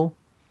Linkle.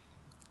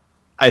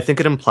 I think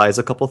it implies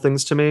a couple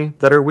things to me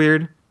that are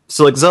weird.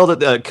 So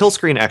Zelda,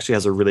 Killscreen actually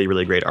has a really,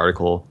 really great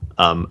article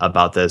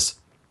about this,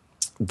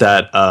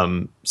 that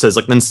says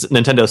like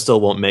Nintendo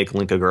still won't make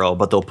Link a girl,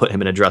 but they'll put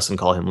him in a dress and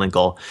call him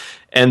Linkle.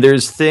 And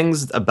there's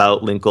things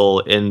about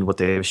Linkle in what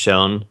they've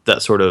shown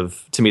that sort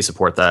of, to me,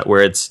 support that,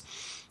 where it's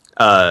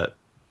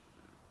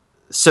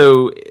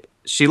so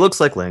she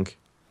looks like Link,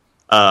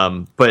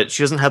 but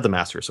she doesn't have the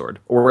Master Sword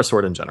or a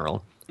sword in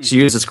general. She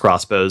uses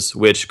crossbows,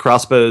 which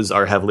crossbows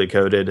are heavily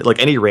coded. Like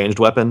any ranged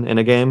weapon in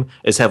a game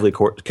is heavily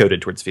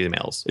coded towards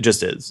females. It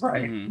just is.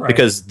 Right.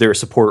 Because they're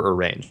support or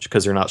ranged,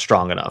 because they're not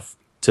strong enough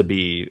to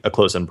be a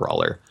close-in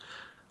brawler.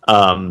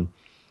 And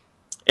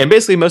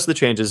basically most of the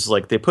changes,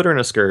 like they put her in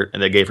a skirt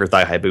and they gave her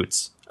thigh-high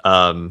boots.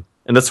 And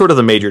that's sort of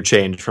the major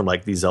change from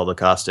like the Zelda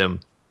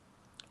costume.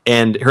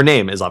 And her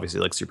name is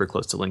obviously like super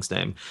close to Link's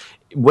name.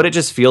 What it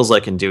just feels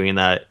like in doing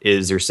that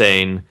is you're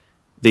saying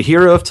the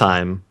hero of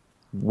time,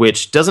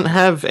 which doesn't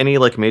have any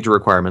like major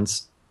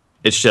requirements.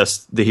 It's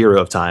just the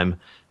hero of time,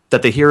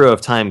 that the hero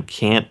of time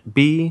can't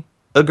be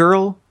a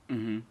girl.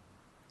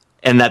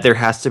 And that there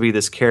has to be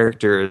this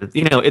character,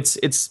 you know, it's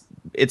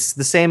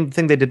the same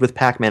thing they did with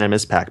Pac-Man and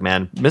Miss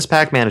Pac-Man. Miss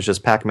Pac-Man is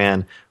just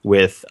Pac-Man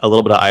with a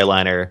little bit of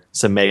eyeliner,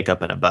 some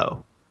makeup, and a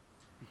bow.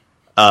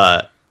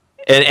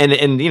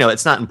 And you know,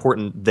 it's not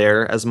important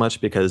there as much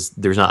because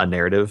there's not a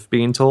narrative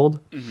being told.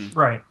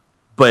 Right.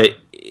 But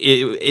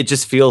it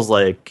just feels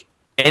like,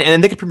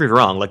 and they could prove me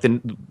wrong, like the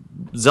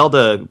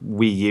Zelda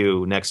Wii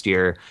U next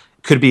year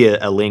could be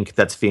a Link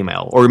that's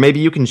female, or maybe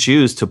you can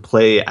choose to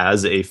play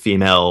as a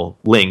female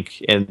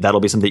Link, and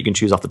that'll be something you can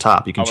choose off the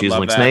top. You can choose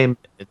Link's name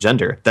and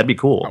gender. That'd be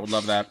cool. I would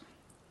love that.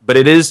 But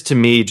it is, to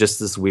me, just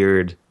this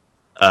weird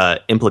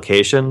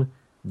implication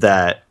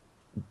that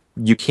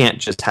you can't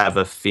just have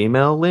a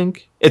female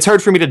Link. It's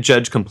hard for me to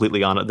judge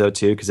completely on it, though,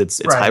 too, because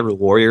it's Right. Hyrule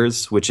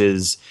Warriors, which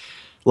is,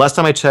 last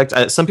time I checked,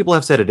 some people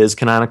have said it is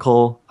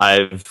canonical.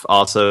 I've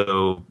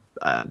also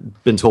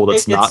been told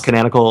it's not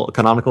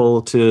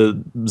canonical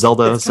to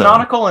Zelda. It's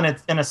canonical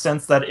in a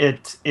sense that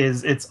it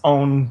is its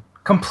own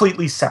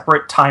completely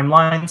separate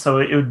timeline. So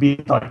it would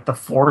be like the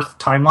fourth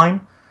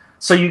timeline.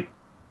 So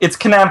it's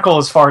canonical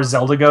as far as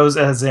Zelda goes,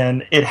 as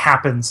in it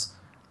happens.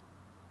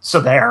 So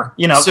there,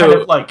 you know, kind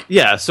of like,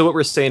 yeah. So what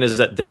we're saying is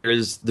that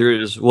there's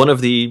one of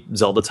the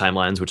Zelda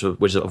timelines,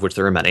 of which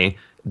there are many.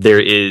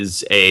 There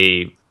is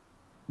a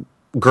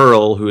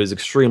girl who is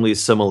extremely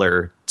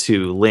similar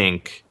to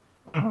Link,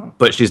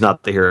 but she's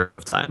not the hero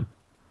of time.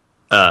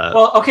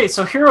 Well, okay,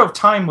 so Hero of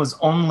Time was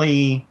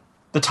only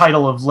the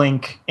title of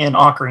Link in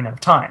Ocarina of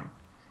Time.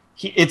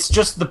 It's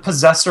just the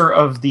possessor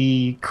of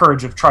the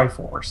Courage of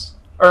Triforce.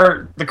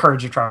 Or the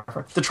Courage of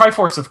Triforce. The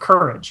Triforce of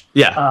Courage.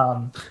 Yeah.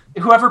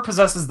 Whoever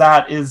possesses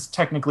that is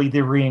technically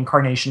the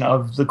reincarnation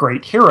of the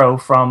great hero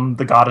from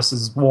the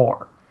Goddess's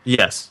War.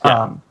 Yes.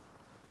 Yeah.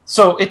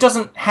 So it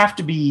doesn't have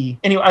to be...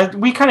 Anyway,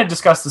 we kind of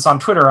discussed this on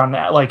Twitter on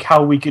that, like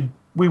how we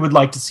would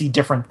like to see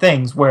different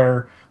things,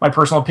 where my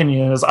personal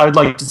opinion is I would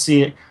like to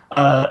see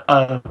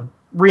a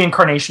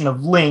reincarnation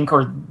of Link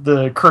or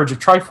the Courage of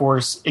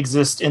Triforce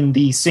exist in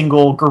the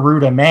single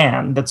Garuda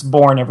man that's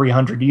born every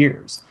 100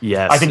 years.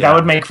 Yes. I think that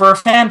would make for a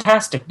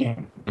fantastic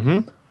game.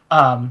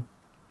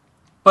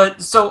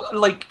 But so,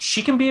 like,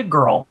 she can be a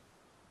girl.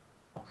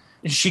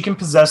 She can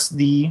possess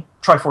the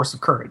Triforce of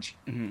Courage.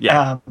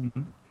 Yeah.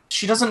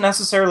 She doesn't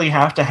necessarily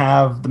have to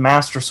have the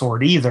Master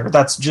Sword either.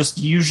 That's just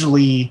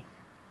usually...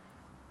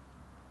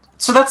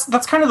 So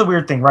that's kind of the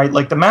weird thing, right?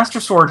 Like, the Master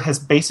Sword has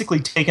basically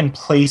taken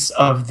place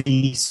of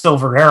the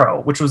Silver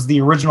Arrow, which was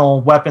the original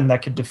weapon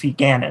that could defeat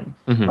Ganon.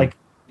 Like,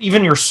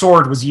 even your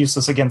sword was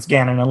useless against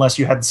Ganon unless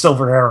you had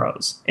silver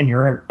arrows in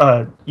your,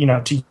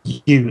 to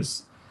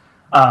use,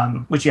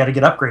 which you had to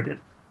get upgraded.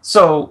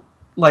 So,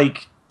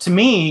 like, to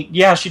me,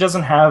 yeah, she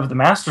doesn't have the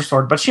Master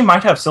Sword, but she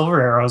might have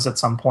silver arrows at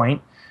some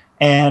point.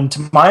 And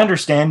to my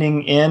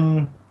understanding,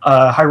 in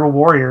Hyrule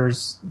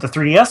Warriors, the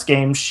 3DS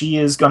game, she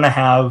is going to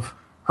have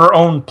her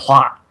own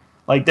plot.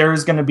 Like, there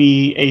is going to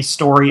be a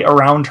story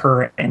around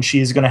her, and she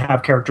is going to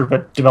have character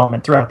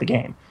development throughout the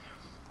game.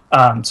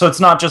 So it's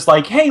not just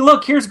like, hey,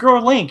 look, here's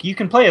Girl Link, you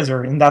can play as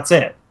her, and that's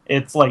it.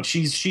 It's like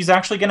she's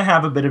actually going to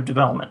have a bit of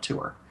development to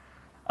her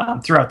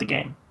throughout the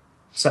game.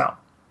 So,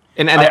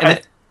 go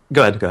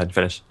ahead,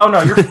 finish. Oh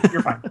no, you're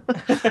fine.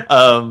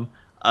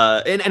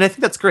 And I think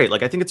that's great.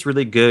 Like, I think it's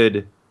really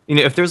good. You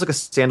know, if there's like a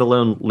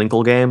standalone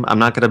Linkle game, I'm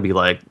not going to be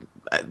like,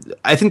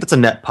 I think that's a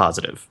net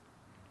positive.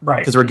 Right.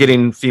 Because we're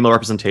getting female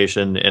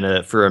representation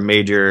for a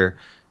major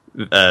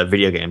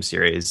video game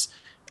series.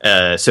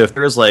 So if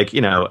there's like,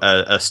 you know,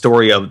 the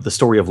story of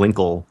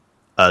Linkle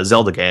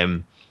Zelda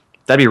game,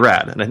 that'd be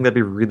rad. And I think that'd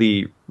be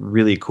really,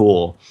 really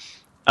cool.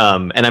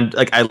 And I'm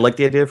like, I like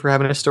the idea for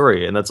having a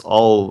story, and that's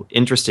all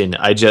interesting.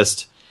 I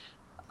just,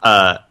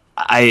 and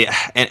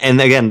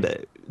again,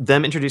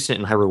 them introducing it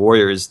in Hyrule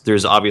Warriors,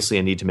 there's obviously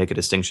a need to make a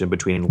distinction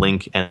between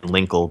Link and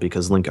Linkle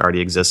because Link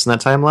already exists in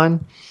that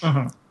timeline.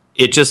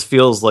 It just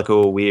feels like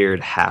a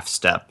weird half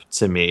step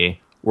to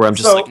me, where I'm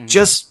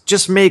just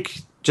just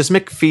make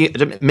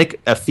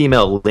a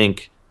female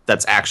Link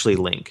that's actually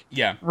Link.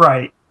 Yeah.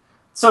 Right.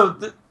 So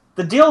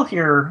the deal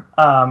here,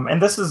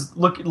 and this is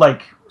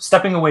like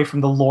stepping away from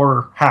the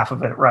lore half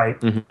of it, right?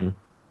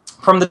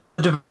 From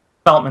the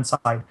development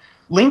side,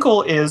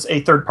 Linkle is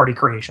a third-party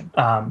creation.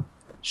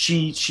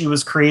 She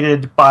was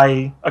created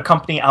by a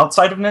company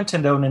outside of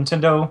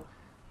Nintendo.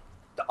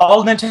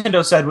 All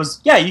Nintendo said was,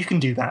 yeah, you can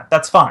do that.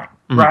 That's fine,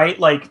 right?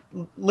 Like,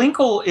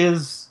 Linkle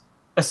is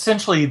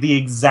essentially the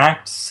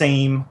exact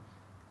same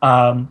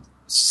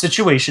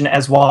situation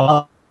as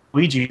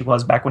Waluigi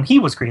was back when he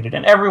was created,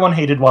 and everyone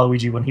hated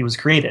Waluigi when he was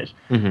created.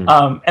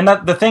 And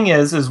that the thing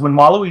is when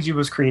Waluigi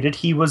was created,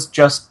 he was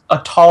just a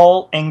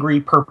tall,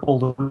 angry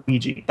purple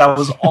Luigi. That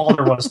was all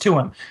there was to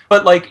him.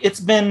 But like, it's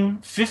been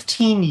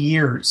 15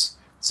 years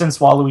since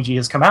Waluigi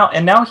has come out,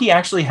 and now he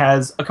actually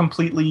has a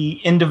completely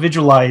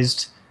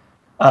individualized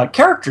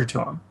character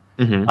to him.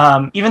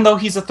 Even though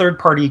he's a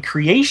third-party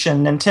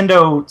creation,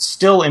 Nintendo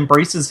still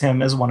embraces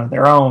him as one of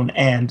their own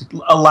and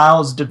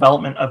allows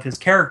development of his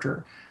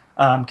character.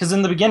 Because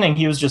in the beginning,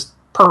 he was just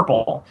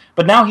purple,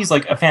 but now he's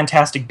like a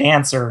fantastic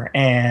dancer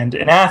and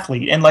an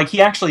athlete, and like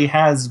he actually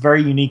has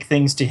very unique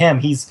things to him.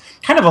 He's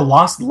kind of a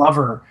lost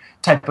lover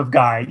type of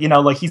guy, you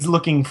know, like he's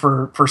looking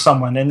for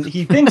someone, and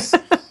he thinks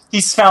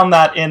he's found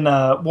that in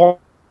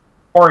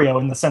Wario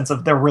in the sense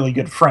of they're really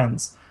good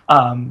friends.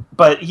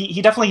 But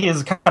he definitely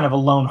is kind of a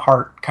lone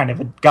heart kind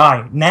of a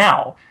guy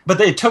now. But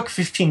it took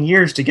 15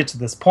 years to get to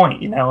this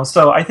point, you know?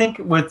 So I think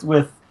with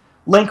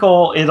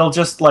Linkle, it'll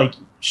just like,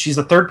 she's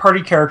a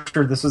third-party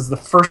character. This is the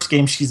first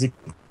game she's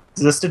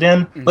existed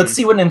in. Let's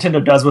see what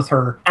Nintendo does with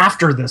her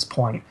after this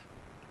point.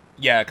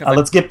 Yeah, cause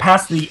let's get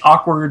past the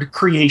awkward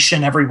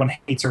creation, everyone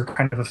hates her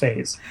kind of a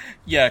phase.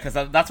 Yeah, because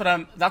that's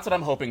what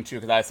I'm hoping too.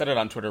 Because I said it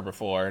on Twitter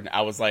before, and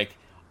I was like,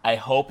 I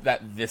hope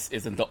that this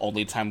isn't the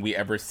only time we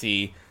ever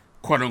see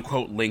 "quote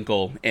unquote"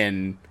 Linkle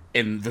in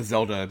the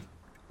Zelda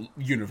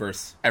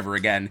universe ever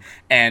again.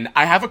 And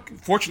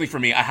fortunately for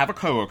me, I have a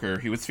coworker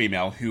who is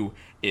female who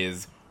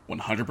is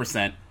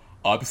 100%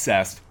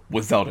 obsessed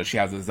with Zelda. She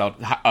has the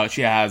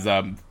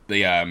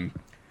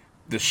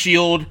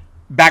shield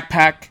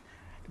backpack.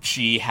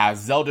 She has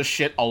Zelda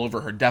shit all over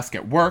her desk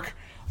at work.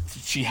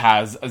 She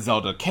has a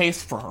Zelda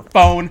case for her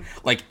phone.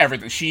 Like,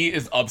 everything. She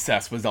is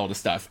obsessed with Zelda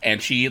stuff. And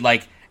she,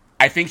 like,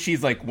 I think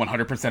she's, like,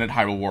 100% at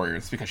Hyrule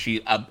Warriors because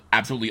she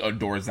absolutely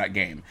adores that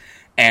game.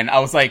 And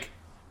I was like,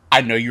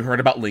 I know you heard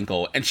about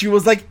Linkle. And she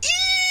was like,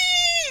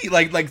 eee!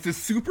 Like,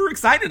 just super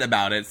excited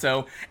about it.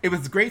 So it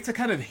was great to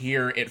kind of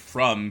hear it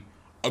from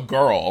a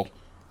girl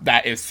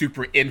that is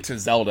super into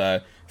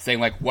Zelda saying,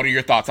 like, what are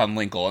your thoughts on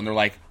Linkle? And they're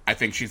like, I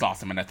think she's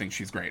awesome and I think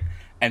she's great.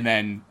 And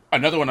then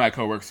another one of my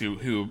coworkers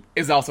who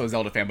is also a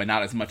Zelda fan, but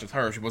not as much as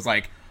her, she was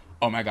like,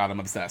 oh my god, I'm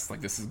obsessed. Like,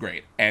 this is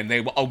great. And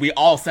we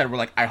all said, we're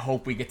like, I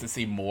hope we get to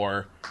see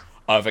more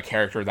of a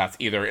character that's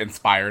either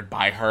inspired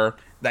by her,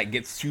 that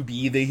gets to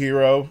be the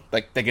hero,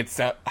 like, that gets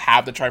to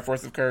have the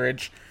Triforce of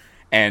Courage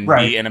and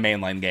be in a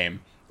mainline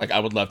game. Like, I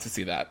would love to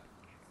see that.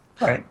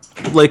 Right.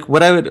 Like,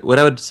 what I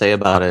would say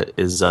about it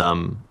is,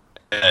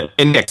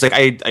 and next, like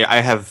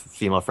I have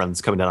female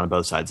friends coming down on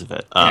both sides of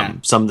it.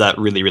 Some that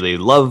really, really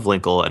love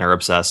Linkle and are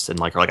obsessed and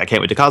like are like, I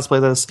can't wait to cosplay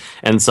this,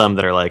 and some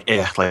that are like,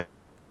 like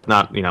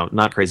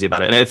not crazy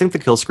about it. And I think the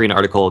Kill Screen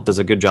article does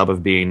a good job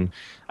of being,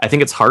 I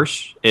think it's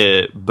harsh,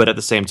 but at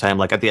the same time,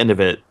 like at the end of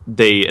it,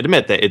 they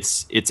admit that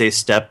it's a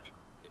step,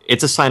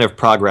 it's a sign of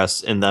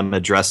progress in them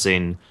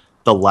addressing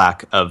the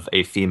lack of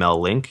a female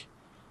Link.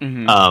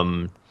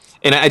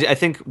 And I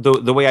think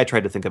the way I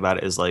tried to think about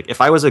it is like,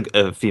 if I was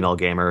a female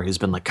gamer who's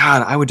been like,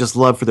 God, I would just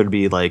love for there to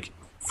be like,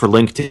 for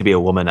Link to be a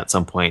woman at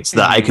some point, so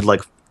that I could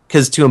like,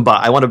 because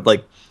I want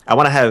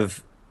to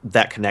have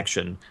that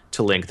connection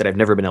to Link that I've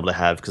never been able to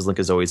have because Link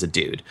is always a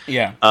dude.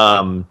 Yeah.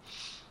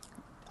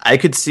 I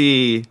could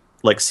see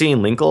like seeing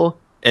Linkle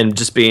and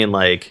just being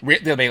like,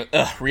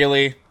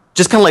 really?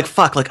 Just kind of like,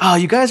 fuck, like, oh,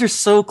 you guys are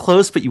so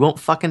close, but you won't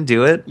fucking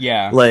do it.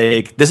 Yeah.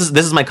 Like, this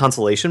is my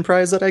consolation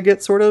prize that I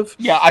get, sort of.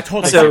 Yeah, I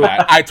totally see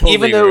that. I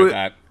totally agree with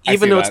that.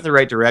 Even though it's in the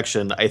right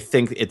direction, I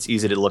think it's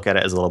easy to look at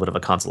it as a little bit of a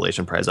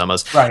consolation prize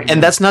almost. Right.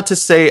 And that's not to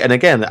say, and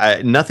again,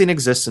 nothing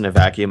exists in a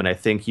vacuum, and I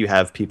think you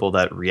have people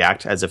that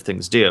react as if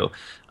things do.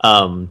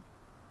 And,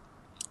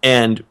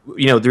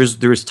 you know,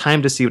 there's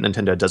time to see what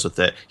Nintendo does with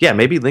it. Yeah,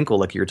 maybe Linkle,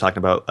 like you were talking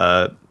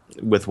about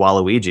with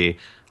Waluigi,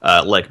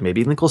 like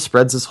maybe Linkle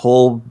spreads this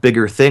whole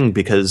bigger thing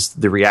because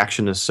the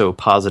reaction is so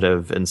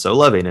positive and so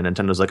loving, and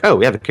Nintendo's like, oh,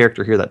 we have a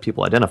character here that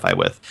people identify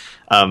with.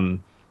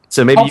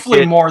 So maybe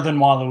hopefully more than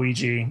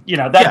Waluigi. You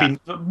know, that'd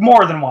be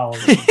more than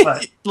Waluigi.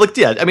 But. Look,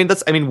 yeah, I mean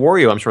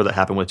Wario, I'm sure that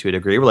happened with to a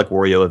degree, where like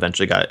Wario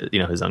eventually got, you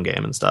know, his own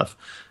game and stuff.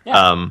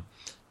 Yeah.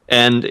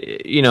 And,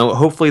 you know,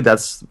 hopefully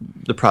that's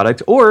the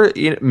product. Or,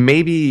 you know,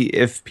 maybe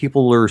if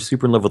people are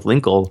super in love with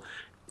Linkle,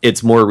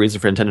 it's more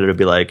reason for Nintendo to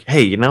be like,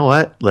 hey, you know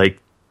what?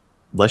 Like,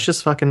 let's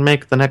just fucking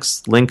make the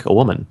next Link a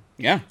woman.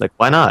 Yeah. Like,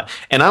 why not?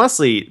 And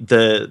honestly,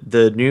 they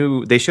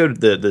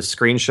showed the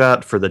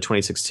screenshot for the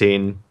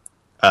 2016,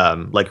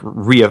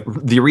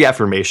 the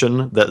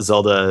reaffirmation that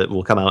Zelda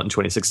will come out in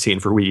 2016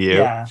 for Wii U.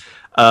 Yeah.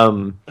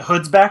 The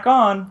hood's back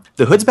on.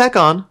 The hood's back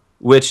on,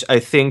 which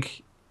I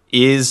think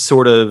is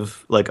sort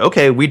of like,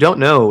 okay, we don't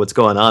know what's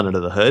going on under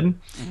the hood.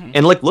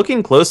 And like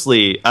looking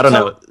closely, I don't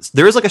know,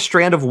 there is like a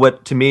strand of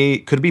what to me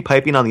could be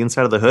piping on the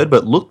inside of the hood,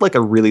 but looked like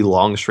a really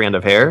long strand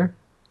of hair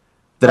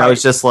that I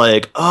was just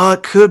like, oh,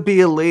 it could be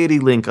a lady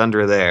Link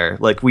under there.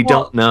 Like, we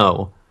don't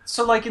know.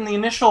 So like in the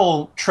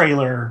initial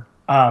trailer,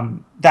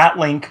 that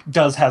Link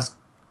has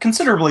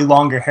considerably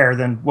longer hair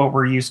than what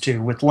we're used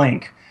to with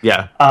Link.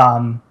 Yeah.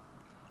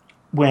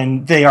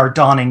 When they are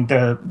donning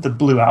the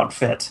blue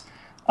outfit.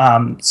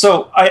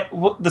 So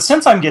the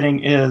sense I'm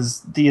getting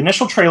is the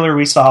initial trailer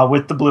we saw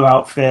with the blue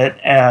outfit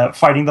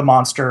fighting the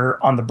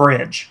monster on the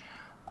bridge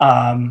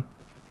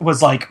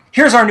was like,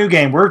 here's our new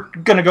game. We're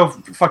going to go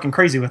fucking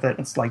crazy with it.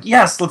 It's like,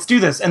 yes, let's do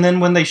this. And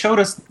then when they showed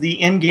us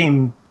the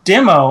in-game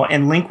demo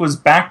and Link was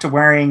back to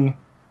wearing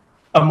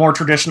a more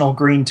traditional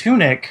green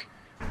tunic,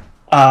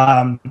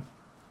 that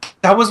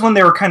was when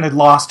they were kind of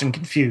lost and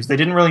confused. They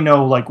didn't really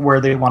know like where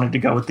they wanted to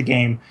go with the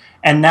game.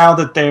 And now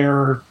that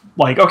they're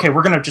like, okay,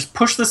 we're going to just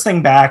push this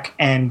thing back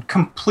and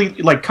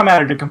completely like come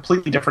at it at a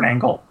completely different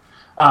angle.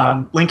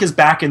 Link is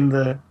back in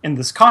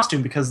this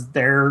costume because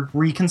they're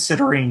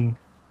reconsidering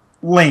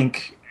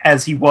Link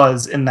as he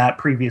was in that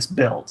previous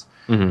build.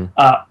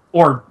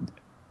 Or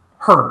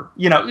her,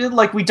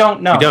 like we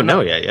don't know. We don't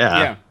know yet,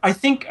 yeah. I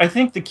think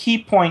the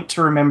key point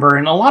to remember,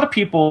 and a lot of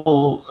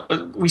people,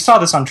 we saw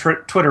this on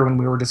Twitter when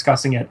we were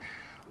discussing it,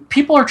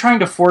 people are trying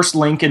to force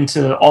Link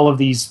into all of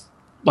these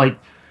like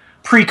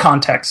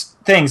pre-context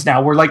things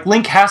now, where like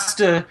Link has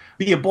to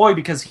be a boy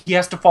because he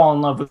has to fall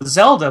in love with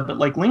Zelda, but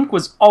like Link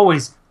was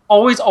always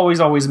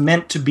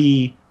meant to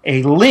be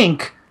a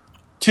link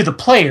to the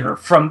player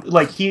from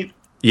like he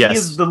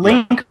is the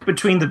link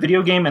between the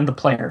video game and the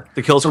player.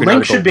 The kill screen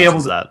Link should be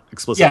able to that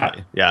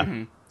explicitly.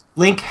 Yeah.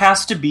 Link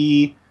has to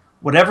be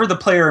whatever the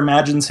player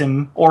imagines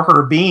him or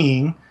her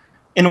being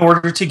in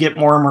order to get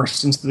more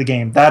immersed into the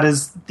game. That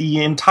is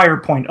the entire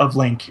point of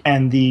Link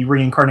and the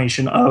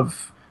reincarnation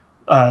of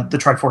the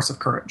Triforce of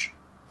Courage.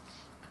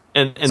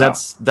 And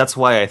that's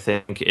why I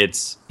think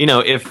it's,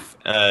 if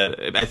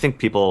I think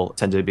people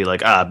tend to be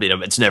like,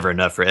 it's never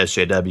enough for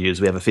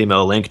SJWs. We have a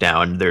female Link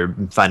now, and they're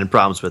finding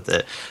problems with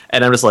it.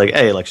 And I'm just like,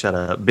 hey, like, shut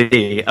up,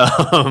 B.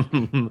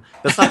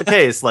 That's not the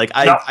case. Like,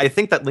 I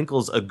think that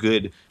Linkle's a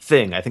good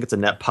thing. I think it's a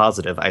net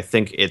positive. I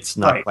think it's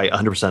not quite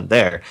 100%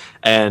 there.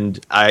 And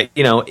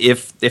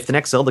if the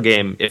next Zelda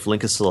game, if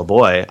Link is still a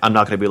boy, I'm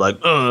not going to be like,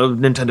 oh,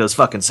 Nintendo's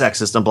fucking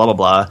sexist and blah blah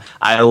blah.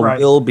 I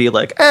will be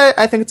like,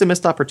 I think it's a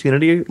missed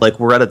opportunity. Like,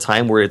 we're at a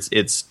time where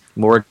it's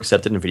more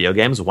accepted in video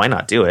games. Why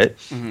not do it?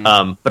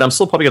 But I'm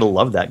still probably going to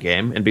love that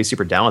game and be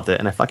super down with it.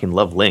 And I fucking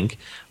love Link.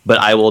 But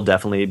I will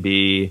definitely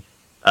be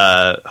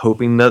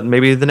hoping that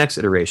maybe the next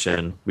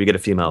iteration we get a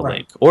female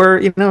Link,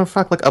 or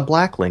like a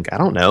black Link. I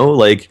don't know,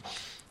 like.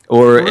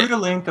 Or Gerudo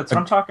Link, that's what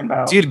I'm talking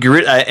about. Dude,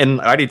 Gerudo, and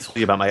I already told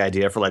you about my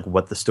idea for like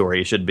what the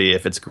story should be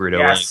if it's Gerudo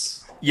Link.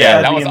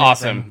 Yeah, that was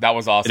awesome. That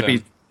was awesome.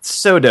 It'd be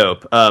so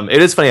dope.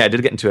 It is funny, I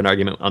did get into an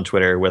argument on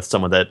Twitter with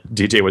someone that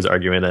DJ was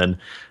arguing in.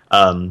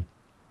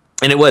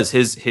 And it was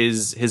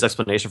his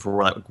explanation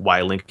for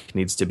why Link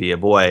needs to be a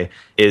boy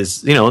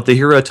is, the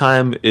hero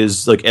time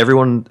is like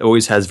everyone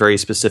always has very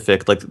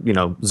specific, like,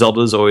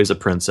 Zelda's always a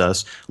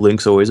princess,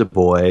 Link's always a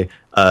boy,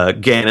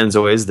 Ganon's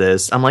always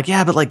this. I'm like,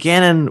 yeah, but like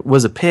Ganon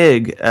was a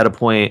pig at a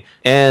point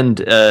and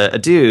a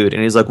dude.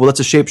 And he's like, well, that's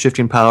a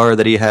shape-shifting power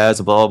that he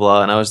has, blah, blah,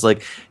 blah. And I was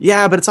like,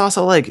 yeah, but it's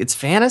also like, it's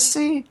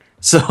fantasy.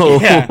 So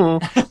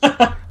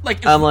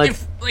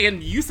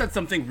and you said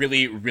something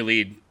really,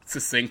 really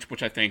succinct,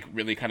 which I think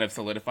really kind of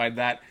solidified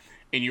that.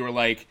 And you were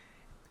like,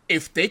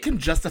 if they can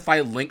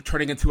justify Link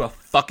turning into a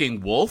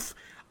fucking wolf,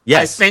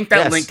 I think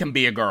that Link can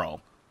be a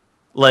girl.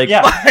 Like,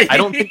 I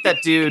don't think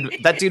that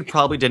dude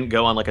probably didn't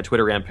go on like a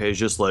Twitter rampage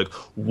just like,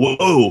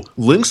 whoa,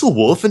 Link's a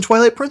wolf in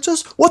Twilight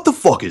Princess? What the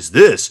fuck is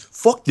this?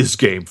 Fuck this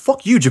game.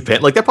 Fuck you,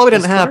 Japan. Like, that probably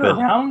didn't happen.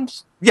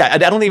 Around? Yeah, I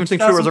don't even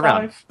think Twitter was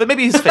around. But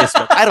maybe his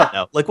Facebook. I don't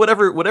know. Like,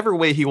 whatever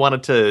way he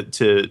wanted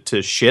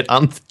to shit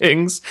on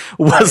things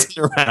wasn't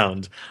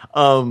around.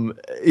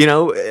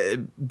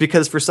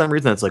 Because for some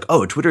reason it's like,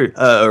 oh, Twitter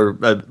or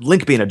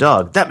Link being a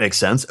dog, that makes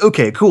sense.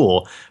 Okay,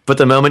 cool. But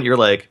the moment you're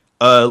like,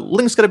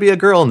 Link's gonna be a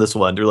girl in this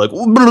one, you're like,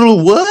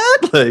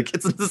 what? Like,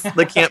 it's just,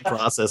 they can't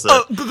process it.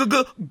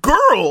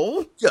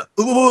 Girl? Yeah.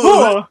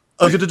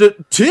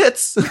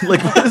 Tits?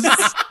 Like, what is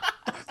this?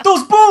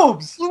 Those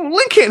boobs!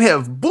 Link can't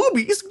have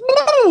boobies.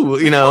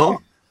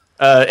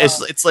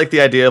 It's like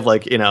the idea of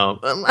like,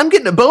 I'm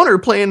getting a boner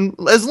playing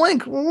as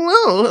Link.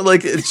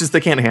 Like, it's just they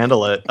can't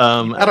handle it.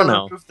 I don't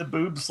know. Remove the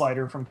boob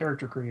slider from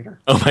Character Creator.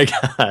 Oh my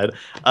god.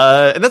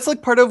 And that's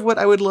like part of what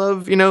I would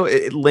love.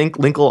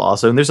 Linkle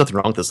also, and there's nothing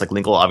wrong with this. Like,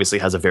 Linkle obviously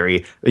has a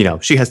very,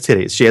 she has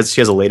titties. She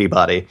has a lady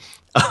body.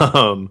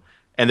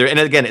 And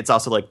again, it's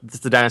also like, it's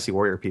the Dynasty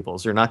Warrior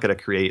peoples. You're not going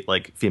to create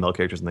like female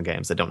characters in the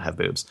games that don't have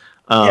boobs.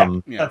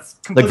 That's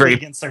completely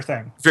against their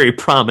thing. Very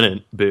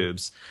prominent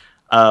boobs.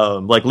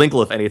 Like,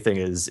 Linkle, if anything,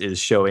 is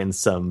showing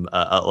some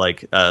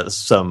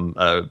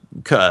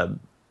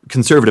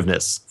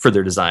conservativeness for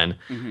their design.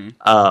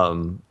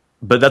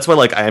 But that's why,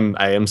 like, I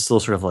am still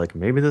sort of like,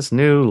 maybe this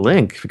new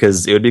Link,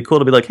 because it would be cool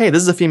to be like, hey,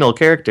 this is a female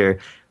character,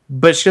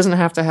 but she doesn't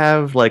have to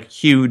have like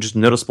huge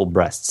noticeable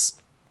breasts.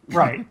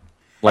 Right.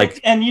 Like,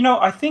 and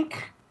I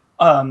think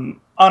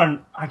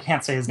I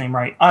can't say his name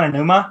right.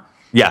 Ananuma,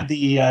 yeah,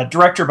 the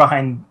director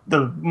behind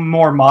the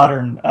more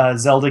modern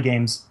Zelda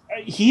games,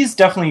 he's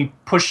definitely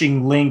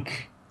pushing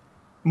Link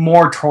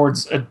more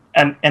towards an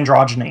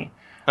androgyny.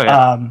 oh,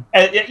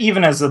 yeah.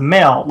 Even as a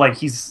male, like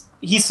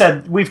he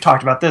said, we've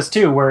talked about this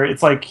too, where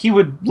it's like he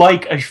would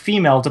like a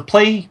female to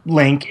play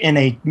Link in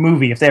a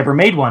movie if they ever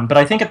made one. But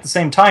I think at the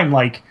same time,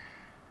 like,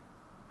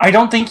 I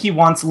don't think he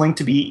wants Link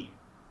to be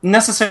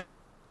necessarily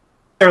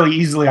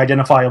easily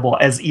identifiable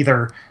as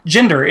either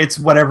gender. It's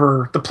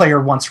whatever the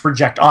player wants to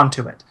project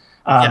onto it.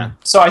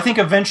 So I think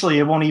eventually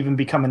it won't even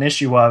become an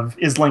issue of,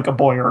 is Link a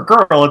boy or a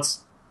girl?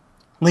 It's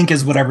Link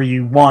is whatever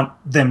you want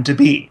them to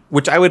be.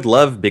 Which I would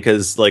love,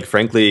 because, like,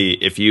 frankly,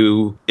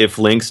 if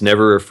Link's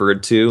never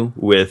referred to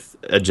with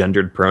a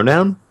gendered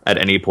pronoun at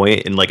any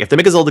point, and like if they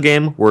make a Zelda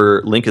game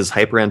where Link is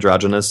hyper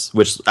androgynous,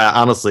 which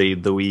honestly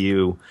the Wii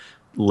U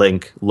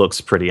Link looks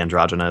pretty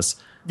androgynous.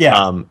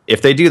 Yeah.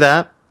 If they do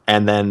that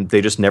and then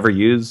they just never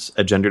use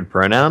a gendered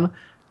pronoun,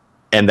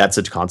 and that's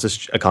a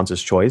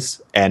conscious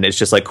choice, and it's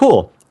just like,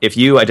 cool. If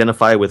you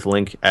identify with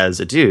Link as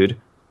a dude,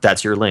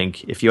 that's your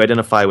Link. If you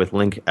identify with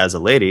Link as a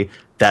lady,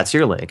 that's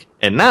your Link.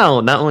 And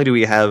now, not only do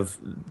we have,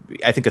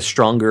 I think, a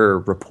stronger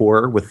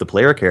rapport with the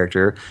player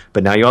character,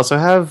 but now you also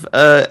have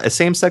a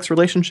same-sex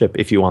relationship,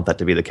 if you want that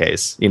to be the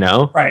case, you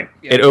know? Right.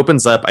 Yeah. It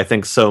opens up, I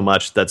think, so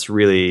much that's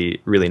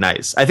really, really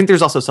nice. I think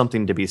there's also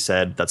something to be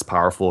said that's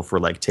powerful for,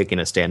 like, taking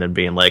a stand and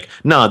being like,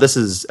 no, this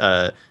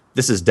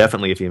is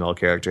definitely a female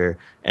character,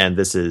 and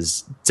this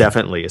is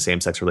definitely a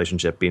same-sex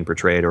relationship being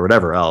portrayed, or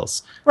whatever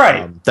else.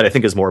 Right. That I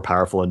think is more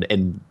powerful,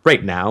 and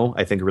right now,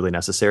 I think really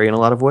necessary in a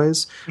lot of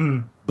ways.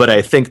 Mm. But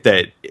I think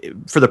that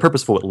for the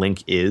purpose of what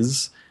Link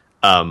is,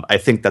 I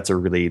think that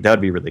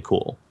would be really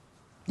cool.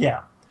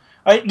 Yeah.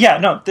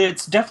 No,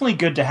 it's definitely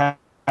good to have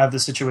the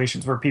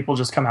situations where people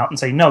just come out and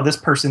say, no, this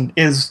person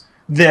is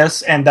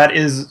this, and that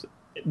is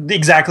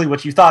exactly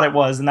what you thought it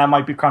was, and that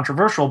might be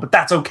controversial, but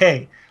that's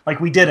okay. Like,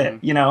 we did it,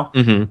 you know?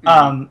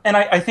 Mm-hmm. And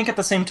I think at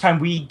the same time,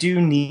 we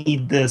do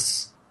need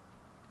this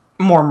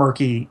more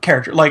murky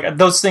character. Like,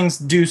 those things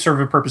do serve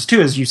a purpose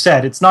too, as you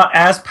said. It's not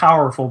as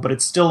powerful, but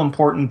it's still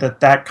important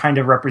that kind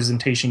of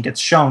representation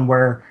gets shown,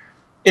 where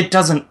it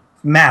doesn't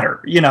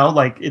matter, you know?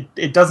 Like,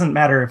 it doesn't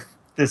matter if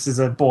this is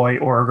a boy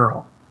or a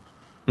girl.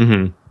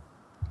 Mm-hmm.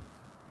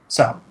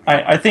 So,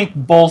 I think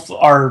both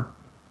are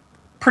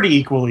pretty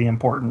equally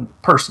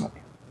important, personally.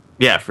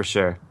 Yeah, for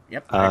sure.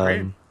 Yep, I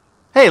agree.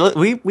 Hey, look,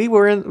 we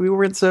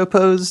weren't so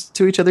opposed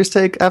to each other's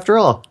take after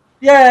all.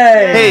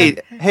 Yay!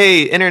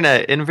 Hey,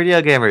 internet and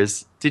video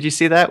gamers! Did you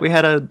see that? We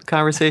had a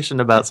conversation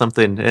about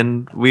something,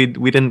 and we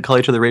didn't call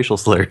each other racial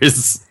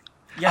slurs.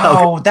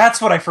 Oh,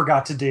 that's what I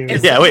forgot to do.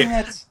 Yeah, wait.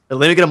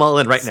 Let me get them all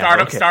in right now.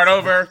 Okay. Start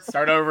over.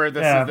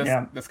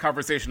 Yeah. This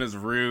conversation is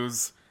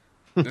ruse.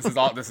 This is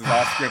all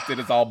scripted.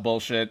 It's all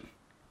bullshit.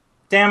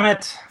 Damn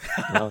it!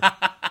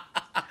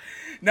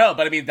 No,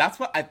 but I mean that's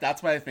what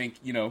I think,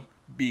 you know,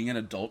 being an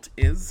adult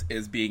is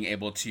being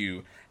able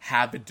to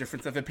have a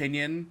difference of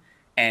opinion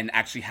and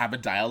actually have a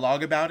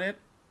dialogue about it,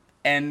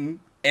 and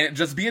it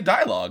just be a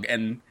dialogue,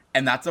 and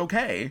that's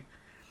okay.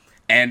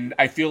 And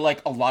I feel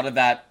like a lot of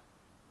that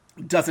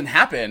doesn't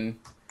happen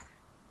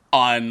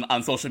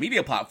on social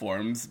media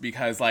platforms,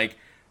 because like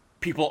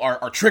people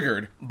are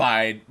triggered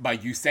by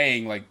you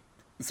saying like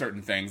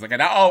certain things. Like,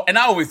 and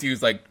I always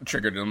use like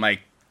triggered, and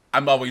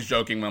I'm always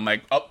joking when I'm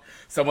like, oh,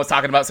 someone's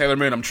talking about Sailor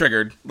Moon, I'm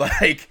triggered.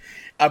 Like,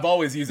 I've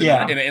always used it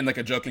in like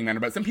a joking manner,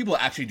 but some people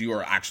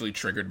are actually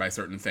triggered by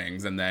certain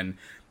things, and then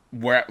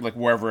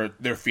wherever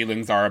their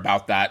feelings are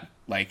about that,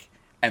 like,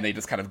 and they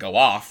just kind of go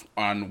off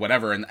on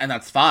whatever, and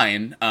that's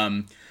fine.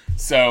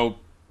 So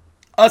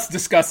us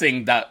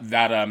discussing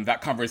that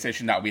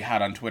conversation that we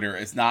had on Twitter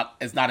is not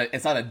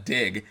a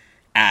dig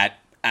at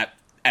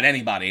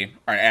anybody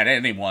or at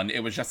anyone. It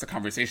was just a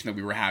conversation that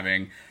we were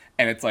having,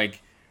 and it's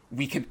like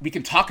we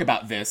can talk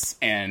about this,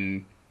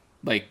 and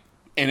like,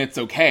 and it's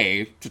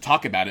okay to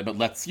talk about it, but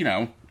let's, you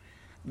know,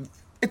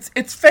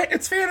 it's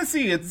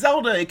fantasy, it's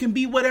Zelda, it can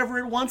be whatever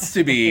it wants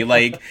to be.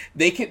 Like,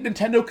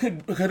 Nintendo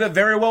could have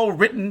very well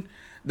written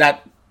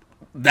that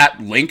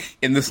Link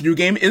in this new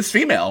game is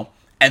female.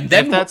 And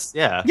then if that's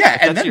your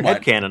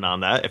headcanon on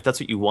that, if that's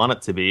what you want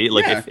it to be,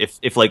 like, if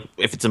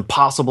it's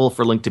impossible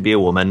for Link to be a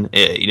woman,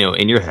 you know,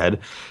 in your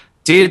head,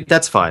 dude,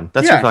 that's fine.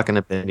 That's your fucking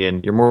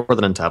opinion. You're more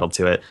than entitled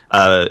to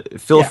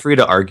it. Feel free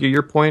to argue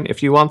your point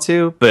if you want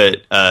to, but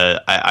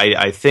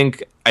I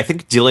think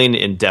dealing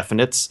in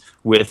definites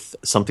with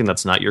something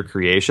that's not your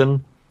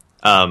creation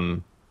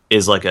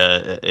is like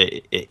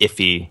a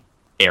iffy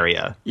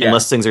area,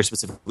 unless things are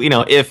specific. You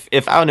know, if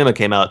Aonuma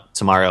came out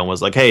tomorrow and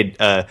was like,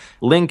 hey,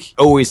 Link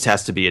always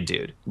has to be a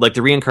dude, like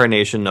the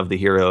reincarnation of the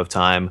hero of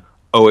time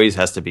always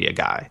has to be a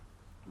guy,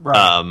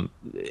 right?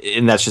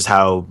 And that's just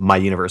how my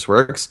universe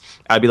works.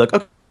 I'd be like,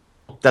 okay,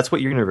 that's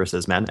what your universe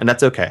is, man, and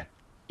that's okay.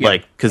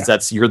 Like,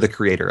 because you're the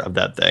creator of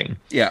that thing.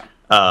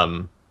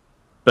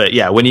 But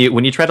yeah, when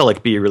you try to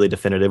like be really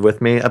definitive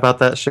with me about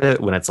that shit,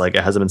 when it's like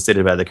it hasn't been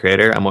stated by the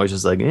creator, I'm always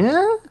just like, okay,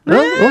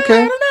 I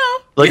don't know.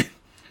 Like,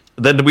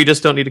 then we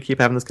just don't need to keep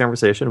having this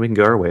conversation. We can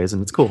go our ways,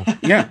 and it's cool.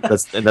 Yeah,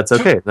 that's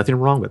okay. Nothing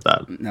wrong with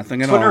that.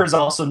 Nothing at all. Twitter is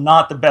also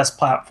not the best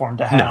platform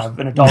to have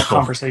an adult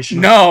conversation.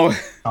 No,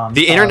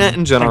 the internet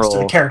in general, thanks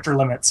to the character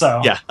limit.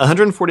 So yeah,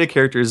 140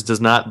 characters does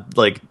not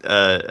like.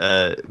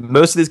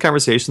 Most of these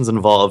conversations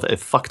involve a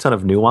fuck ton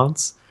of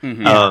nuance.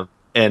 Mm-hmm.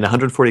 And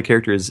 140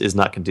 characters is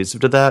not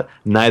conducive to that.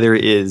 Neither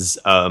is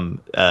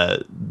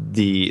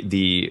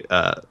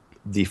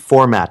the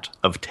format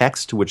of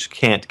text, which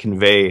can't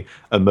convey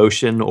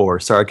emotion or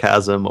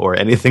sarcasm or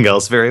anything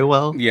else very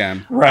well. Yeah,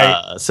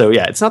 right. So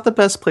yeah, it's not the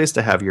best place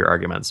to have your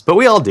arguments, but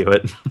we all do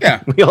it.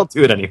 Yeah, we all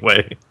do it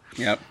anyway.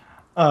 Yep.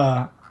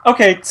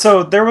 Okay,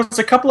 so there was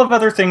a couple of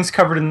other things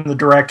covered in the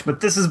Direct, but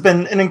this has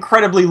been an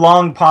incredibly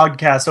long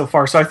podcast so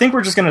far, so I think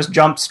we're just going to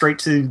jump straight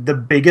to the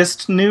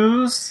biggest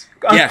news,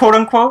 quote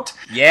unquote,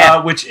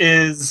 which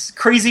is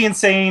Crazy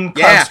Insane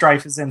Cloud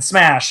Strife is in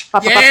Smash.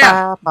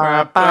 Yeah.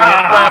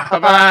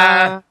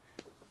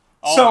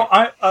 So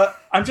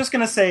I'm just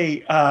going to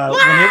say,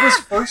 when it was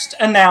first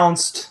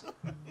announced,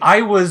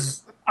 I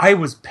was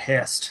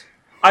pissed.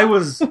 I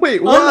was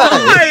wait.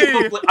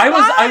 Why?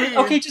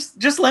 Okay.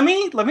 Just let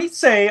me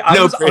say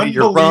I was Brady,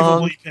 you're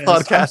wrong. unbelievably pissed.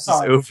 Podcast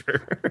is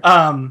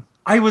over.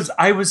 I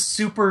was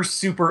super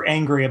super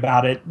angry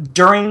about it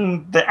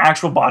during the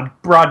actual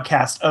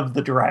broadcast of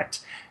the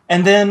Direct,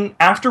 and then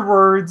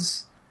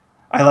afterwards,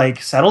 I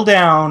like settled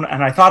down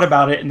and I thought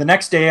about it. And the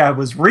next day, I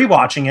was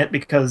rewatching it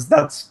because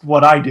that's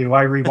what I do.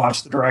 I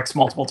rewatch the Directs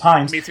multiple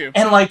times. Me too.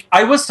 And like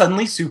I was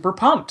suddenly super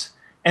pumped.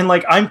 And,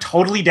 like, I'm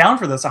totally down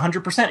for this,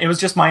 100%. It was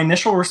just my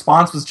initial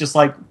response was just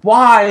like,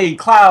 why,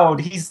 Cloud?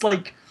 He's,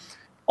 like,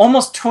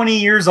 almost 20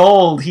 years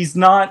old. He's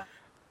not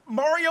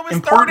Mario is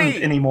important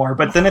 30 anymore.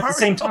 But then at the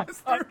same time,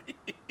 30.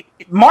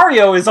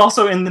 Mario is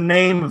also in the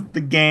name of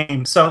the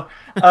game. So,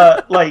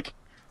 like,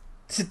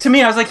 to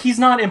me, I was like, he's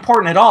not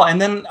important at all. And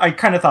then I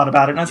kind of thought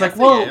about it, and I was like,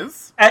 well,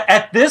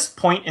 at this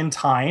point in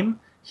time,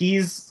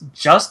 he's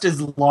just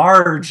as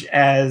large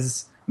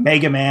as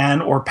Mega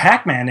Man or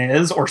Pac-Man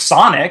is, or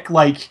Sonic.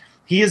 Like,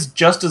 he is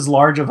just as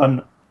large of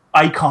an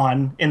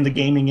icon in the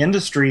gaming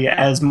industry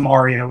as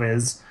Mario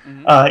is,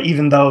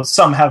 even though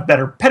some have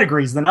better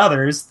pedigrees than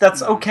others.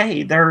 That's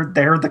okay. They're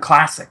the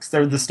classics.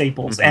 They're the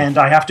staples. And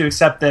I have to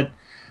accept that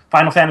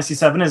Final Fantasy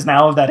VII is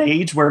now of that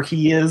age where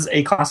he is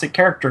a classic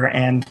character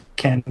and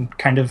can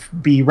kind of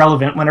be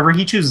relevant whenever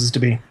he chooses to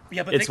be.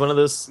 Yeah, but it's one of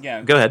those...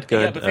 Yeah. Go ahead,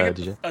 but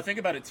DJ. Think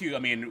about it, too. I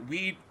mean,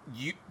 we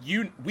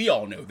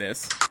all know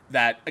this,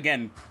 that,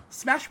 again,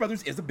 Smash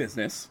Brothers is a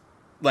business.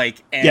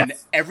 Like, and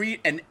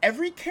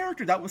every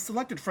character that was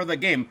selected for the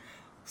game,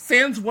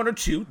 sans one or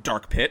two,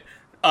 Dark Pit,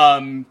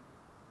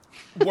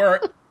 were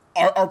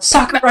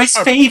Sakurai's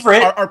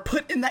favorite are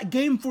put in that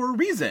game for a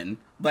reason.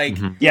 Like,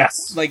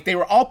 yes, like they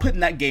were all put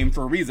in that game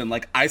for a reason.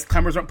 Like, Ice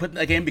Climbers weren't put in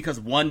that game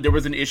because one, there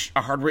was a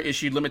hardware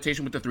issue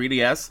limitation with the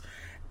 3DS,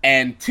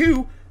 and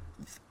two,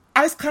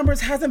 Ice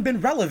Climbers hasn't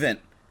been relevant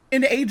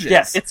in ages.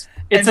 Yes,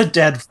 it's a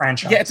dead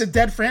franchise. Yeah, it's a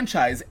dead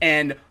franchise,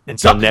 and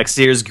until next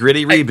year's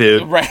gritty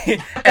reboot, right?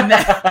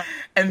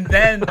 And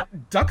then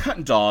Duck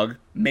Hunt Dog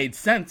made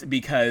sense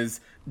because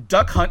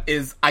Duck Hunt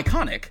is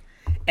iconic,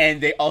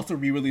 and they also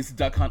re-released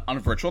Duck Hunt on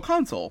Virtual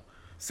Console,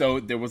 so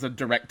there was a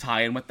direct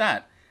tie-in with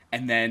that.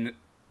 And then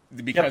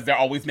because they're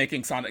always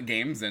making Sonic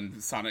games,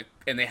 and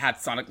they had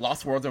Sonic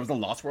Lost Worlds, there was a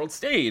Lost World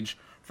stage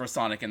for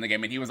Sonic in the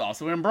game, and he was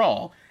also in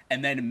Brawl.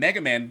 And then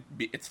Mega Man,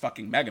 it's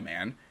fucking Mega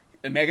Man.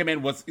 Mega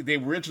Man they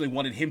originally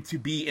wanted him to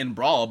be in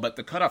Brawl, but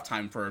the cutoff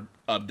time for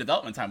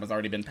development time was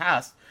already been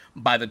passed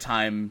by the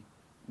time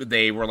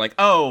they were like,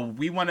 oh,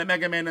 we wanted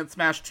Mega Man in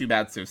Smash, too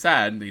bad, so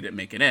sad, they didn't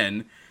make it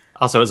in.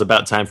 Also, it was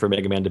about time for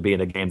Mega Man to be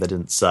in a game that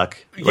didn't suck.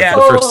 For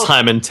the first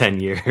time in 10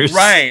 years.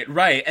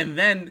 Right. And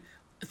then,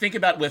 think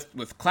about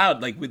with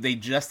Cloud, like, they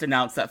just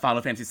announced that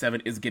Final Fantasy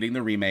VII is getting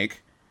the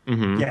remake.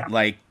 Mm-hmm. Yeah.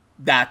 Like,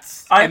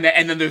 that's... and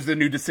then there's the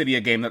new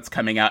Dissidia game that's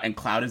coming out, and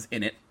Cloud is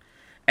in it.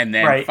 And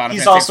then Final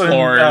he's Fantasy also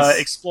in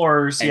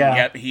Explorers, and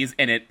yep, he's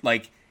in it.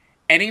 Like,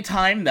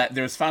 anytime that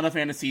there's Final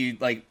Fantasy,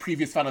 like,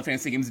 previous Final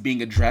Fantasy games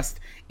being addressed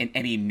in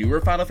any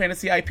newer Final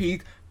Fantasy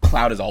IP,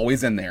 Cloud is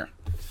always in there.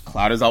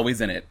 Cloud is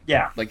always in it.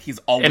 Yeah. Like, he's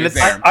always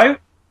there.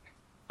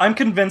 I'm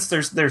convinced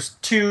there's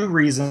two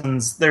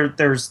reasons.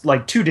 There's,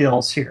 like, two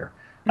deals here.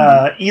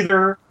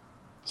 Either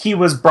he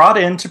was brought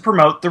in to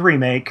promote the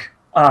remake,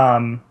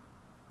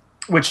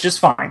 which is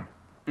fine.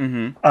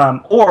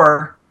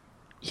 Or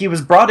he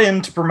was brought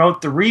in to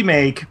promote the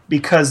remake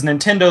because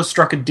Nintendo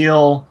struck a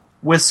deal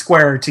with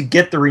Square to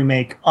get the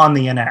remake on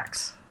the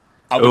NX.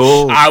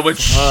 I would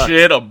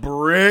shit a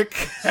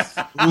brick.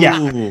 Yeah.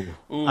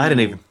 Ooh. I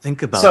didn't even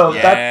think about so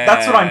that.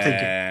 That's what I'm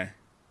thinking.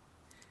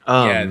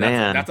 Oh, yeah,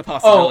 man. That's a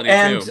possibility,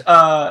 too.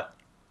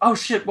 Oh,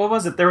 shit, what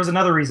was it? There was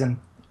another reason.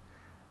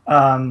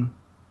 Oh,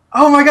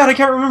 my God, I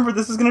can't remember.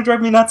 This is going to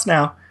drive me nuts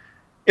now.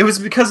 It was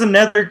because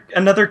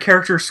another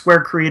character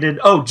Square created...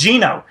 Oh,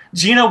 Gino.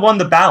 Gino won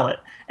the ballot.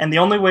 and the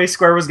only way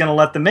Square was going to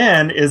let them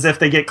in is if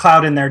they get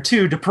Cloud in there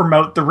too to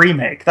promote the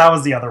remake. That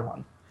was the other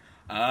one.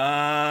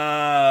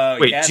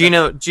 Wait,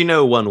 yeah,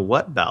 Gino won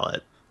what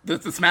ballot?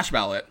 The Smash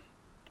ballot.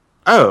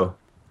 Oh,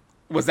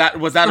 was that?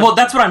 Well,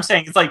 that's what I'm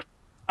saying. It's like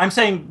I'm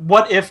saying,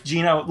 what if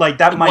Gino? Like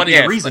that might be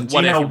the reason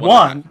Gino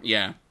won.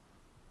 Yeah,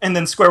 and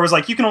then Square was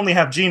like, you can only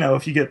have Gino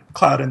if you get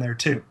Cloud in there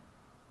too.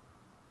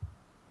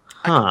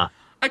 Huh.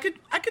 I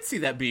could see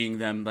that being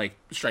them like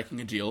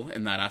striking a deal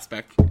in that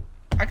aspect.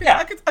 I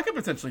could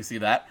potentially see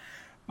that.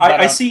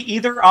 But, I see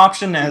either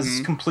option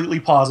as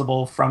completely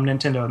plausible from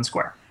Nintendo and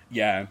Square.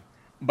 Yeah,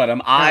 but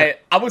I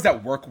was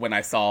at work when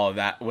I saw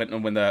that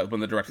when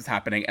the direct was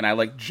happening, and I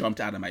like jumped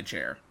out of my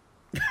chair.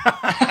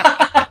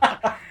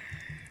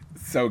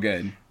 So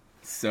good,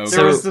 so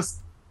there's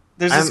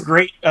this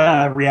great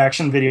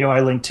reaction video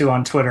I linked to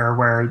on Twitter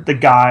where the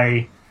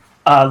guy.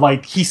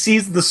 Like he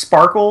sees the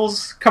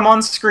sparkles come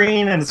on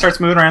screen and it starts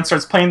moving around,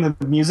 starts playing the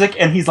music,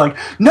 and he's like,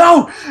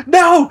 "No,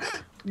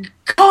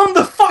 calm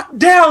the fuck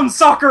down,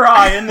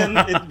 Sakurai!" And then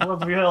it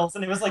reveals,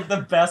 and it was like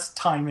the best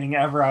timing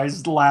ever. I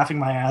was laughing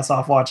my ass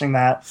off watching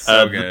that.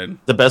 So good.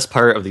 The best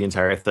part of the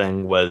entire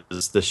thing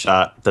was the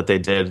shot that they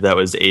did that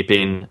was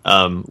aping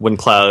when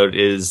Cloud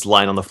is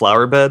lying on the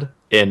flower bed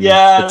in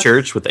the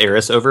church with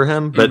Aeris over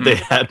him, but they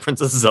had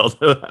Princess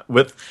Zelda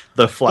with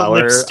the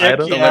flower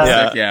item.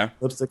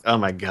 Lipstick. Oh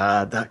my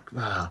god,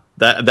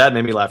 that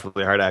made me laugh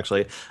really hard.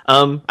 Actually,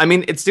 I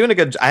mean, it's doing a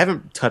good. I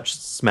haven't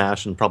touched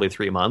Smash in probably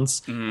 3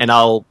 months, and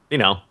I'm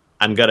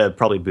gonna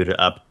probably boot it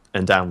up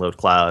and download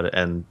Cloud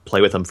and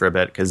play with him for a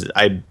bit because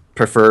I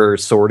prefer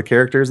sword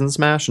characters in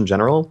Smash in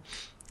general,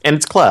 and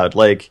it's Cloud.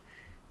 Like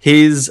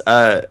he's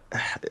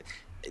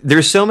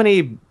there's so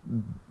many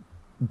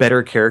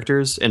better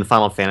characters in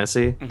Final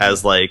Fantasy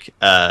as like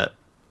I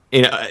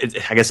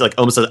guess like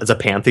almost as a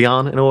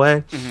pantheon in a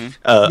way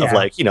of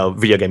like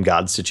video game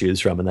gods to choose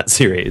from in that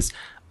series,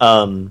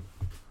 and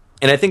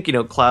I think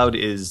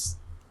Cloud's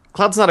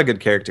not a good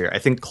character. I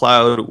think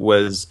Cloud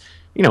was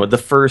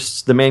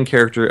the main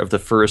character of the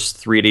first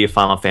 3D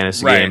Final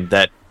Fantasy game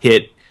that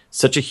hit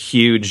such a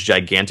huge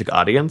gigantic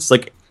audience.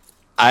 Like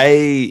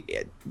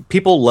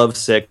people love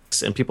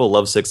 6 and people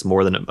love 6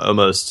 more than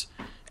almost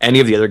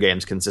any of the other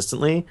games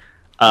consistently.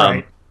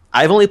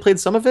 I've only played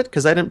some of it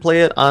because I didn't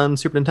play it on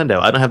Super Nintendo.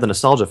 I don't have the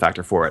nostalgia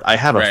factor for it. I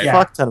have a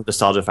fuck ton of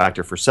nostalgia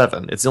factor for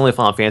 7. It's the only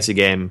Final Fantasy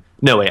game.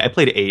 No, wait, I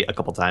played 8 a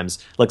couple times.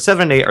 Like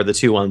 7 and 8 are the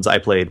 2 ones I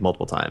played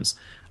multiple times.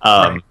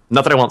 Not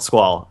that I want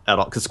Squall at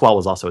all, because Squall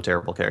was also a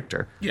terrible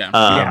character.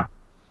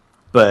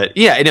 But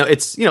yeah,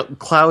 it's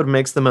Cloud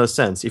makes the most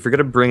sense. If you're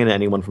gonna bring in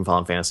anyone from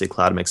Final Fantasy,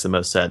 Cloud makes the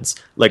most sense.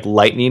 Like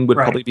Lightning would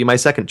probably be my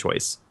second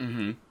choice.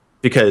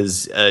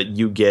 Because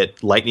you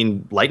get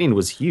Lightning. Lightning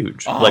was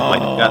huge. Like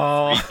Lightning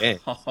got 3 games.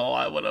 Oh,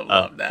 I would have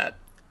loved that.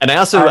 And I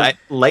also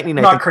Lightning.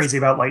 I'm not crazy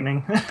about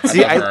Lightning.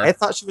 See, I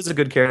thought she was a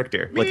good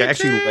character. Me I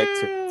actually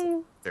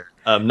liked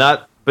her.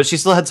 But she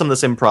still had some of the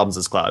same problems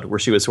as Cloud, where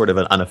she was sort of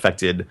an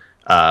unaffected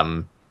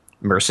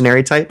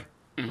mercenary type.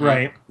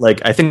 Right.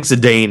 Like, I think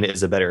Zidane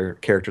is a better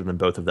character than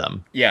both of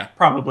them. Yeah.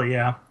 Probably,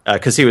 yeah.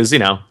 Because he was, I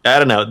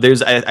don't know.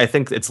 I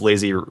think it's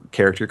lazy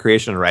character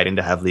creation and writing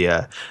to have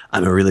the,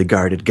 I'm a really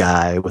guarded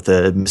guy with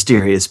a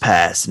mysterious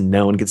past, and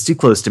no one gets too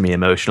close to me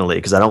emotionally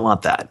because I don't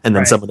want that. And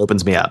then someone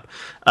opens me up.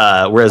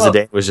 Whereas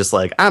Zidane was just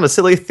like, I'm a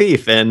silly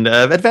thief and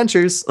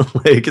adventures.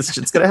 Like,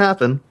 it's going to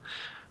happen.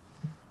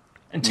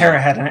 And Terra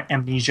had an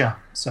amnesia,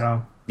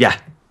 so... Yeah.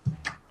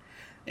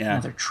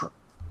 Another trope.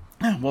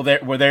 Well,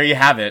 there you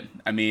have it.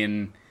 I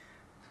mean,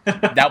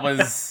 that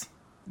was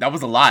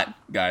a lot,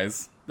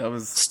 guys. That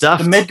was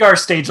stuff. The Midgar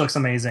stage looks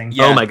amazing.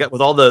 Yeah. Oh my god,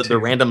 with all the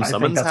random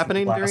summons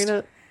happening during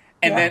it.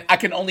 And then I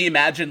can only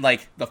imagine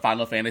like the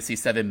Final Fantasy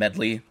VII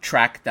medley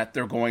track that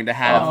they're going to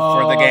have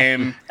for the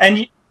game.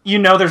 And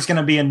there's going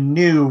to be a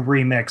new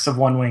remix of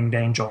One Winged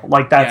Angel.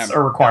 Like that's a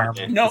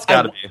requirement. No, it's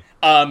got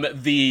to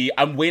be.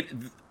 I'm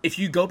waiting. If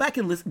you go back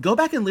and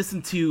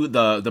listen to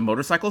the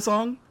motorcycle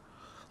song.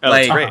 Oh,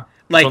 like, that's great.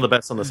 Like, one of the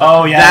best on the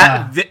song. Oh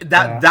yeah,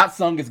 that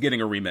song is getting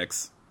a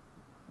remix.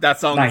 That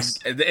song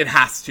it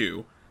has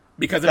to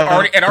because it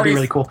already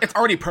really cool. It's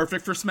already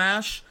perfect for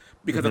Smash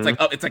because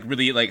it's like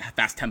really like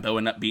fast tempo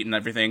and upbeat and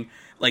everything.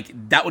 Like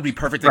that would be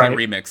perfect to get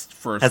remixed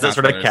for. Has Smash that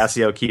sort of Brothers.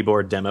 Casio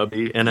keyboard demo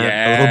beat in it?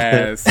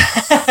 Yes. A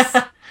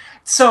little bit.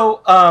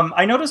 So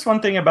I noticed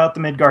one thing about the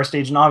Midgar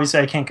stage, and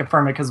obviously I can't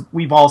confirm it because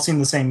we've all seen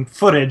the same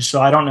footage,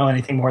 so I don't know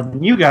anything more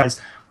than you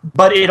guys.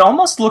 But it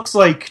almost looks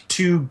like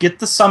to get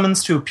the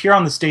summons to appear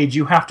on the stage,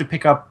 you have to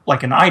pick up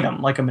like an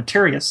item, like a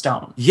materia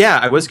stone. Yeah,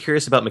 I was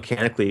curious about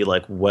mechanically,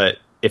 like what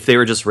if they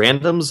were just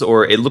randoms,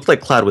 or it looked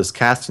like Cloud was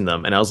casting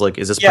them, and I was like,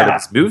 is this part of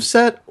its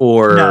moveset,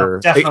 or no,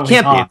 definitely it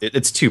can't not. be?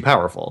 It's too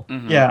powerful.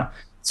 Mm-hmm. Yeah,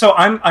 so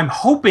I'm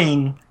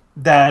hoping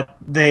that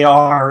they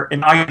are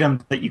an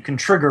item that you can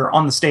trigger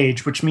on the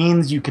stage, which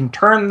means you can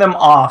turn them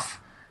off.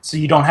 So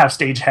you don't have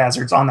stage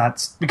hazards on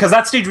that, because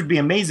that stage would be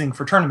amazing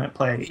for tournament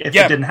play if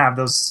it didn't have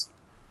those.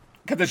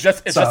 Because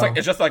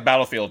it's just like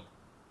Battlefield.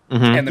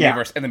 and the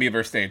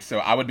Miiverse stage. So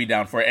I would be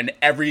down for it, and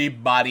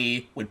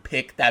everybody would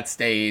pick that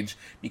stage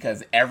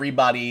because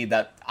everybody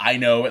that I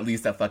know, at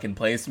least that fucking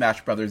plays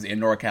Smash Brothers in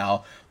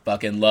NorCal,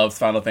 fucking loves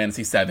Final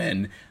Fantasy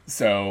VII.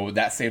 So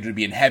that stage would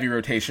be in heavy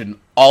rotation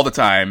all the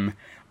time.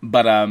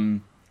 But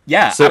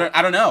yeah, so,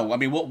 I don't know. I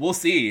mean, we'll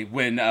see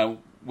when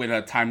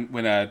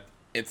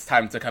it's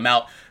time to come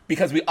out,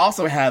 because we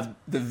also have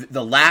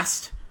the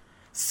last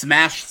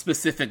Smash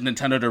specific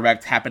Nintendo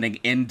Direct happening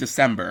in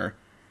December.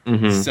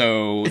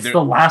 So it's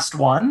the last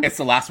one. It's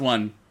the last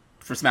one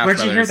for Smash Where'd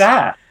Brothers. you hear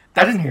that?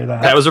 I didn't hear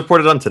that. That was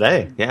reported on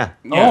today. Yeah.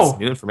 Yes.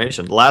 New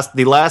information. The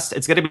last.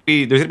 It's gonna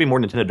be. There's gonna be more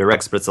Nintendo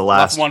Directs, but it's the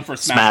last one for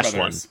Smash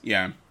Brothers. One.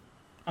 Yeah.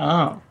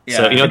 Oh. Yeah.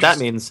 So you know what that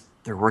means?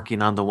 They're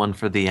working on the one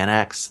for the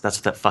NX. That's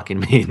what that fucking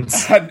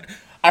means.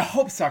 I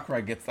hope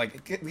Sakurai gets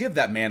give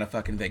that man a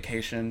fucking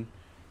vacation.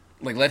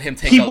 Like, let him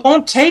take. He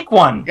won't take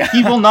one.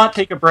 He will not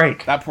take a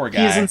break. That poor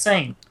guy. He's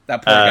insane.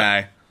 That poor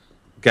guy.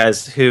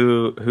 Guys,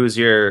 who's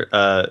your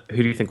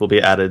who do you think will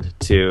be added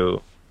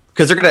to?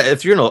 Because they're gonna,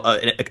 if you're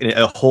in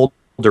a whole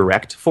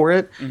direct for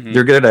it,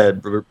 they're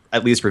gonna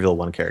at least reveal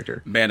one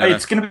character. Bayonetta.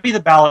 It's gonna be the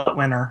ballot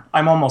winner.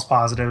 I'm almost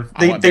positive.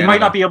 They might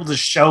not be able to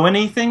show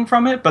anything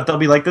from it, but they'll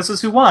be like, "This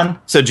is who won."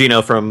 So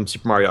Gino from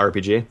Super Mario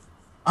RPG.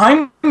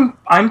 I'm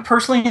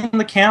personally in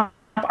the camp.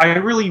 I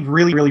really,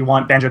 really, really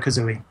want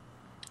Banjo-Kazooie.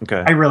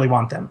 Okay. I really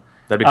want them.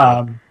 That'd be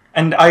cool.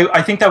 And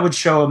I think that would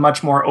show a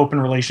much more open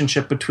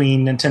relationship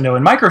between Nintendo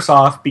and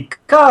Microsoft,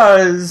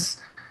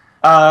 because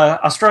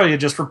Australia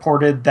just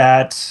reported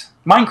that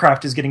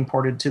Minecraft is getting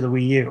ported to the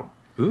Wii U.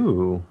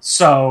 Ooh.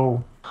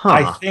 So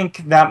I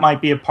think that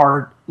might be a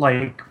part,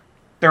 like,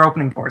 they're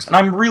opening doors. And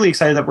I'm really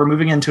excited that we're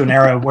moving into an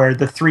era where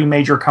the three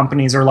major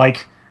companies are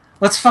like,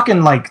 let's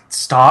fucking, like,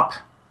 stop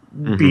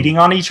beating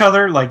on each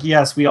other. Like,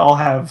 yes, we all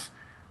have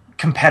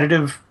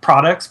competitive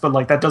products, but,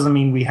 like, that doesn't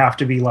mean we have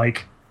to be,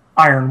 like,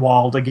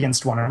 iron-walled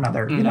against one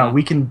another. You know,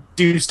 we can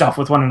do stuff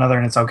with one another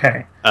and it's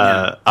okay.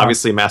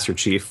 Obviously, Master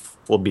Chief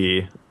will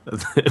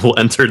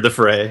enter the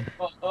fray.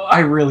 I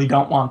really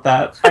don't want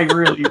that. I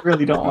really,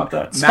 really don't want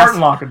that. Spartan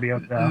Law could be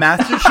up there.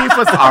 Master Chief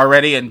was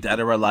already in Dead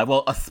or Alive.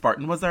 Well, a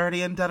Spartan was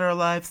already in Dead or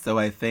Alive, so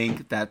I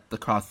think that the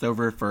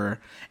crossover for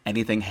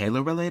anything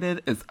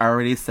Halo-related is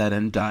already said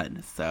and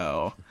done.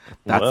 So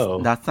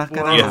that's not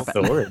going to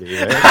happen. Authority,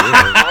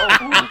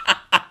 right?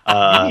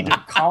 You need to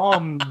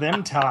calm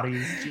them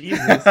toddies.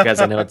 Jesus.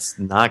 Guys, I know it's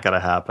not going to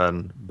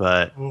happen,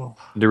 but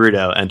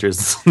Naruto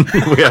enters.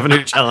 We have a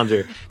new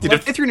challenger. Dude,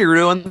 if they threw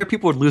Naruto on there,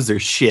 people would lose their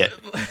shit.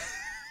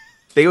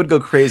 They would go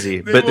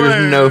crazy, but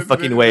there's no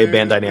fucking way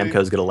Bandai Namco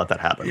is going to let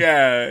that happen.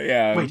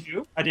 Yeah. Wait,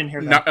 who? I didn't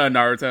hear that.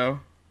 Naruto.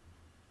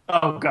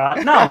 Oh,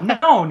 God.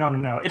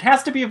 No. It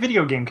has to be a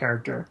video game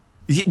character.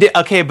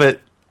 Okay,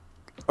 but...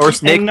 Or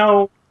Snake.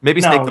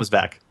 Maybe Snake comes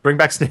back. Bring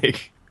back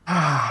Snake.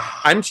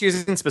 I'm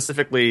choosing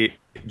specifically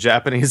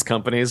Japanese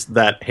companies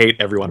that hate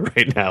everyone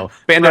right now.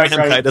 Bandai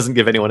Namco doesn't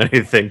give anyone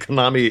anything.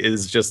 Konami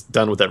is just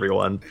done with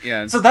everyone.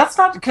 Yeah. So that's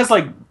not because,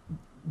 like,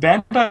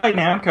 Bandai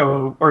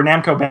Namco, or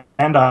Namco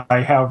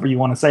Bandai, however you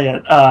want to say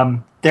it,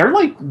 they're,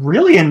 like,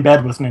 really in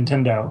bed with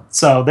Nintendo.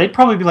 So they'd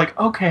probably be like,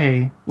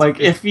 okay, like,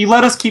 if you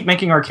let us keep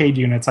making arcade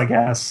units, I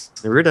guess.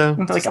 Naruto,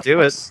 like, just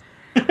do it.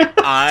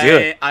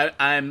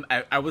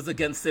 I was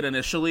against it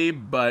initially,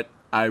 but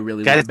I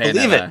really want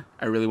Bayonetta.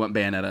 I really want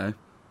Bayonetta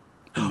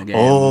in the game.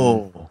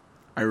 Oh.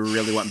 I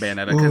really want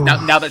Bayonetta,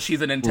 because now that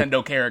she's a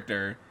Nintendo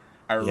character,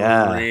 I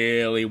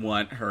really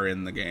want her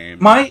in the game.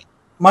 My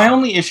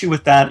only issue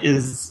with that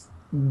is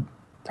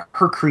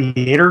her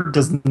creator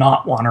does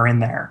not want her in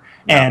there.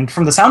 No. And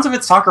from the sounds of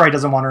it, Sakurai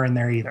doesn't want her in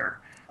there either.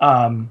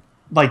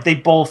 Like, they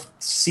both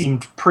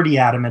seemed pretty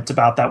adamant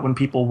about that when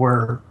people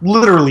were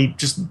literally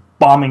just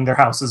bombing their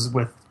houses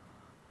with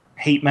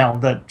hate mail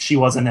that she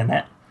wasn't in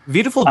it.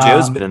 Beautiful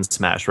Joe's been in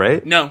Smash,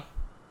 right? No.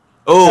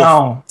 Oh,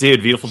 no.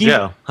 Dude, Beautiful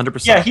Joe,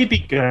 100%. Yeah, he'd be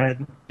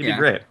good. He'd be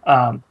great.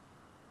 I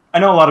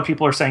know a lot of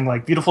people are saying,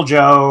 like, Beautiful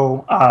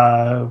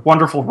Joe,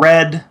 Wonderful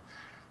Red.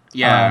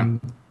 Yeah.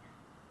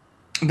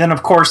 Then,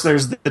 of course,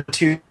 there's the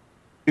two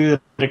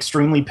that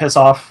extremely piss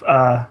off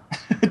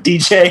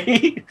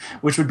DJ,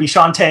 which would be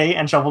Shantae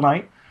and Shovel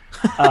Knight.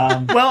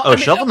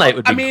 Shovel Knight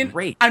would be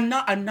great. I'm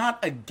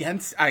not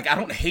against. I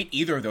don't hate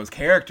either of those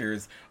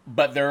characters,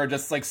 but there are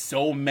just, like,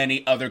 so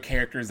many other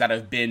characters that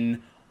have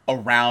been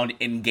around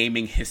in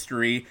gaming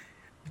history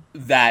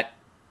that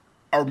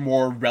are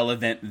more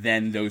relevant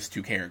than those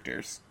two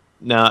characters.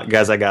 No,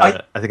 guys, I got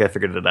it. I think I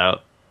figured it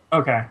out.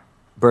 Okay.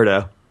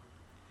 Birdo.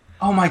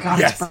 Oh my God,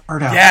 yes. It's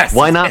Birdo. Yes.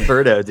 Why not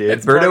Birdo, dude?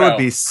 Birdo would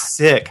be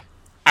sick.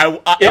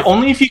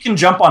 Only if you can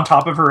jump on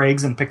top of her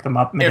eggs and pick them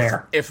up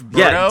midair. If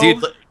Birdo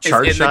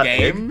is in the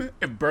game, egg.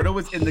 if Birdo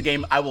is in the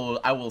game, I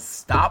will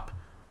stop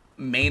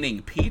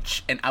maining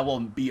Peach and I will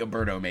be a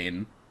Birdo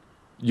main.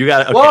 You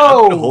got I'm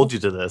gonna hold you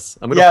to this.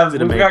 We've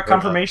got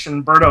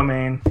confirmation. Birdo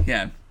main.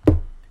 Yeah.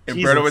 If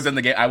Birdo is in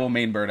the game, I will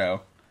main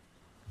Birdo.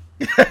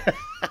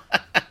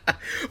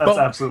 That's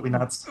absolutely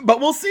nuts. But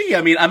we'll see.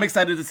 I mean, I'm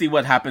excited to see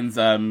what happens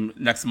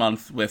next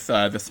month with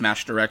the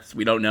Smash Direct.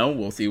 We don't know.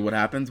 We'll see what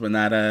happens when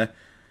that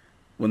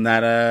when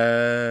that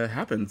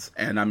happens,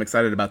 and I'm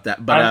excited about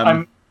that. But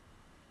I'm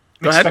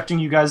expecting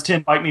you guys to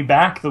invite me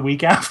back the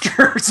week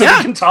after so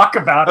we can talk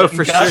about it. Oh,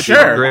 for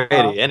sure.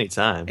 Brady,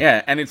 anytime.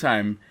 Yeah,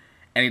 anytime.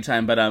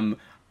 But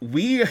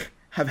we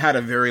have had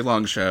a very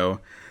long show,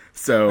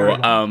 so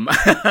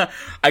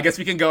I guess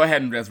we can go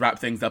ahead and just wrap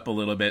things up a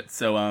little bit.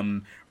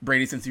 So,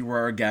 Brady, since you were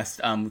our guest,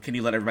 can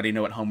you let everybody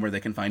know at home where they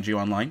can find you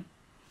online?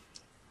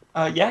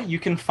 Yeah, you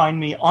can find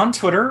me on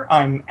Twitter.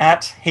 I'm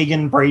at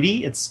Hagan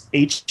Brady. It's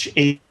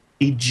HAGANBRADY.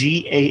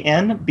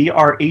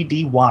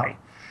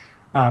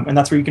 And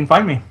that's where you can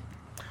find me.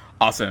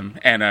 Awesome.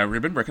 And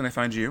Ruben, where can I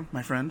find you,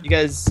 my friend? You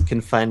guys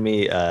can find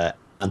me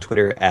on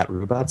Twitter at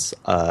Roobots,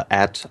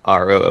 at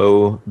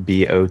ROOBOTS.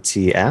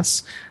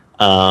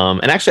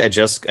 And actually, I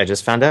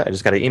just found out. I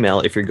just got an email.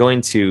 If you're going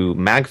to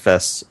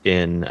MagFest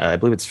in, I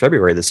believe it's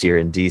February this year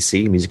in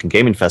DC, Music and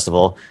Gaming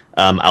Festival,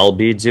 I'll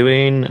be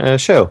doing a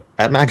show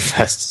at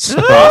MagFest. So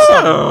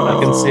you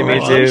can see me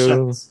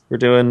do. We're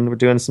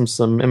doing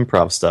some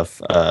improv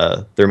stuff.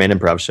 Their main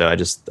improv show. I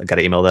got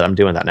an email that I'm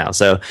doing that now.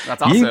 So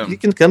that's awesome. You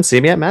can come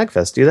see me at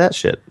MagFest. Do that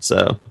shit.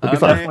 So it'll be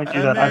fun. Definitely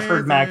do that. I've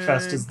heard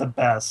MagFest is the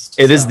best.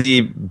 It is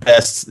the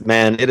best,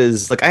 man. It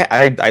is like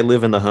I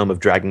live in the home of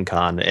Dragon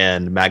Con,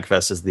 and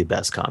MagFest is the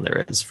best con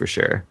there is for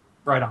sure.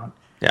 Right on.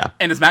 Yeah.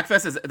 And is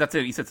MagFest that's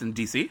it? You said it's in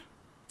DC?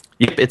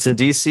 Yep, it's in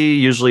DC,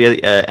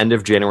 usually end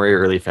of January,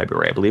 early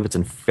February. I believe it's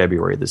in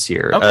February this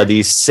year. Okay.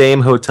 The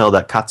same hotel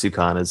that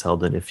KatsuCon is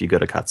held in if you go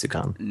to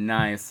KatsuCon.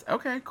 Nice.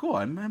 Okay, cool.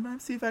 I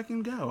might see if I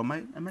can go. I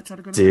might try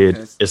to go to Dude,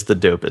 MagFest. it's the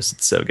dopest.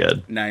 It's so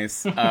good.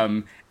 Nice.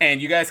 And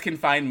you guys can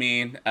find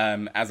me,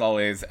 as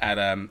always, at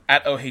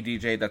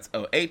OHeyDJ. That's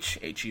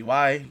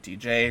OHHEY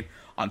DJ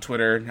on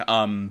Twitter.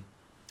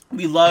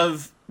 We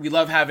love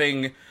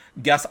having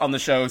guests on the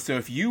show. So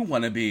if you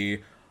want to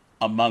be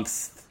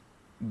amongst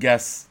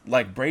guests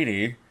like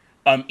Brady,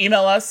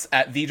 email us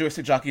at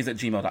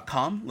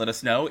thejoystickjockeys@gmail.com. Let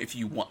us know if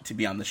you want to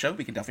be on the show.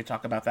 We can definitely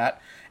talk about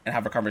that and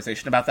have a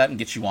conversation about that and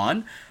get you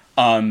on.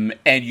 And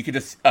you can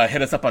just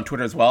hit us up on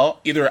Twitter as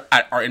well, either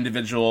at our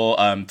individual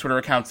Twitter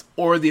accounts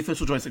or the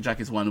official Joystick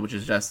Jockeys one, which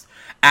is just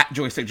at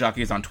Joystick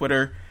Jockeys on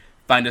Twitter.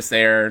 Find us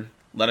there.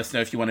 Let us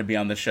know if you want to be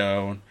on the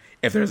show.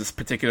 If there's this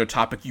particular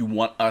topic you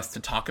want us to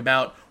talk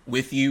about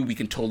with you, we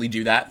can totally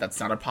do that. That's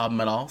not a problem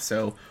at all.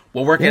 So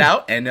we'll work it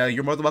out, and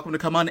you're more than welcome to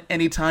come on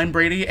anytime,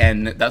 Brady,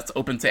 and that's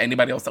open to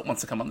anybody else that wants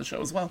to come on the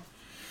show as well.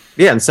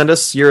 Yeah, and send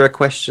us your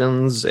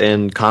questions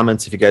and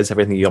comments if you guys have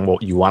anything you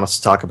want us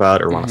to talk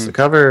about or want us to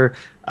cover,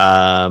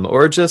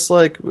 or just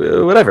like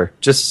whatever.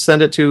 Just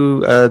send it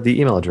to the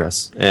email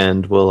address,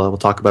 and we'll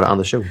talk about it on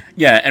the show.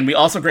 Yeah, and we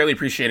also greatly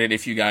appreciate it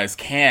if you guys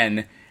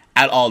can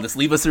at all just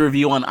leave us a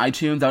review on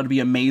iTunes. That would be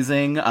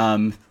amazing.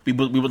 We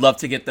would love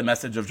to get the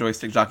message of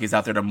Joystick Jockeys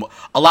out there to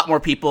a lot more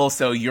people,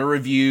 so your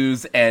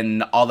reviews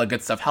and all the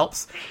good stuff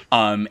helps.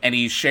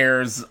 Any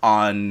shares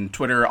on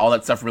Twitter, all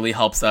that stuff really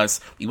helps us.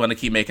 We want to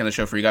keep making the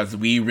show for you guys.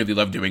 We really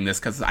love doing this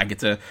because I get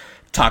to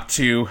talk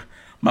to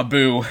my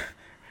boo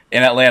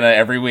in Atlanta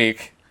every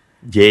week.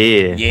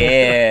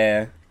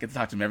 Yeah. Get to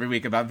talk to him every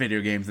week about video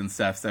games and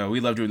stuff, so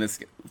we love doing this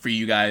for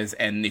you guys,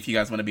 and if you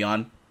guys want to be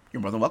on,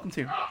 you're more than welcome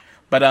to.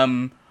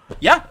 But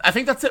yeah, I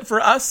think that's it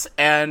for us,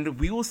 and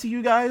we will see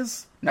you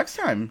guys next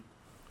time.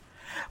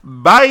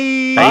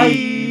 Bye.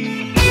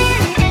 Bye.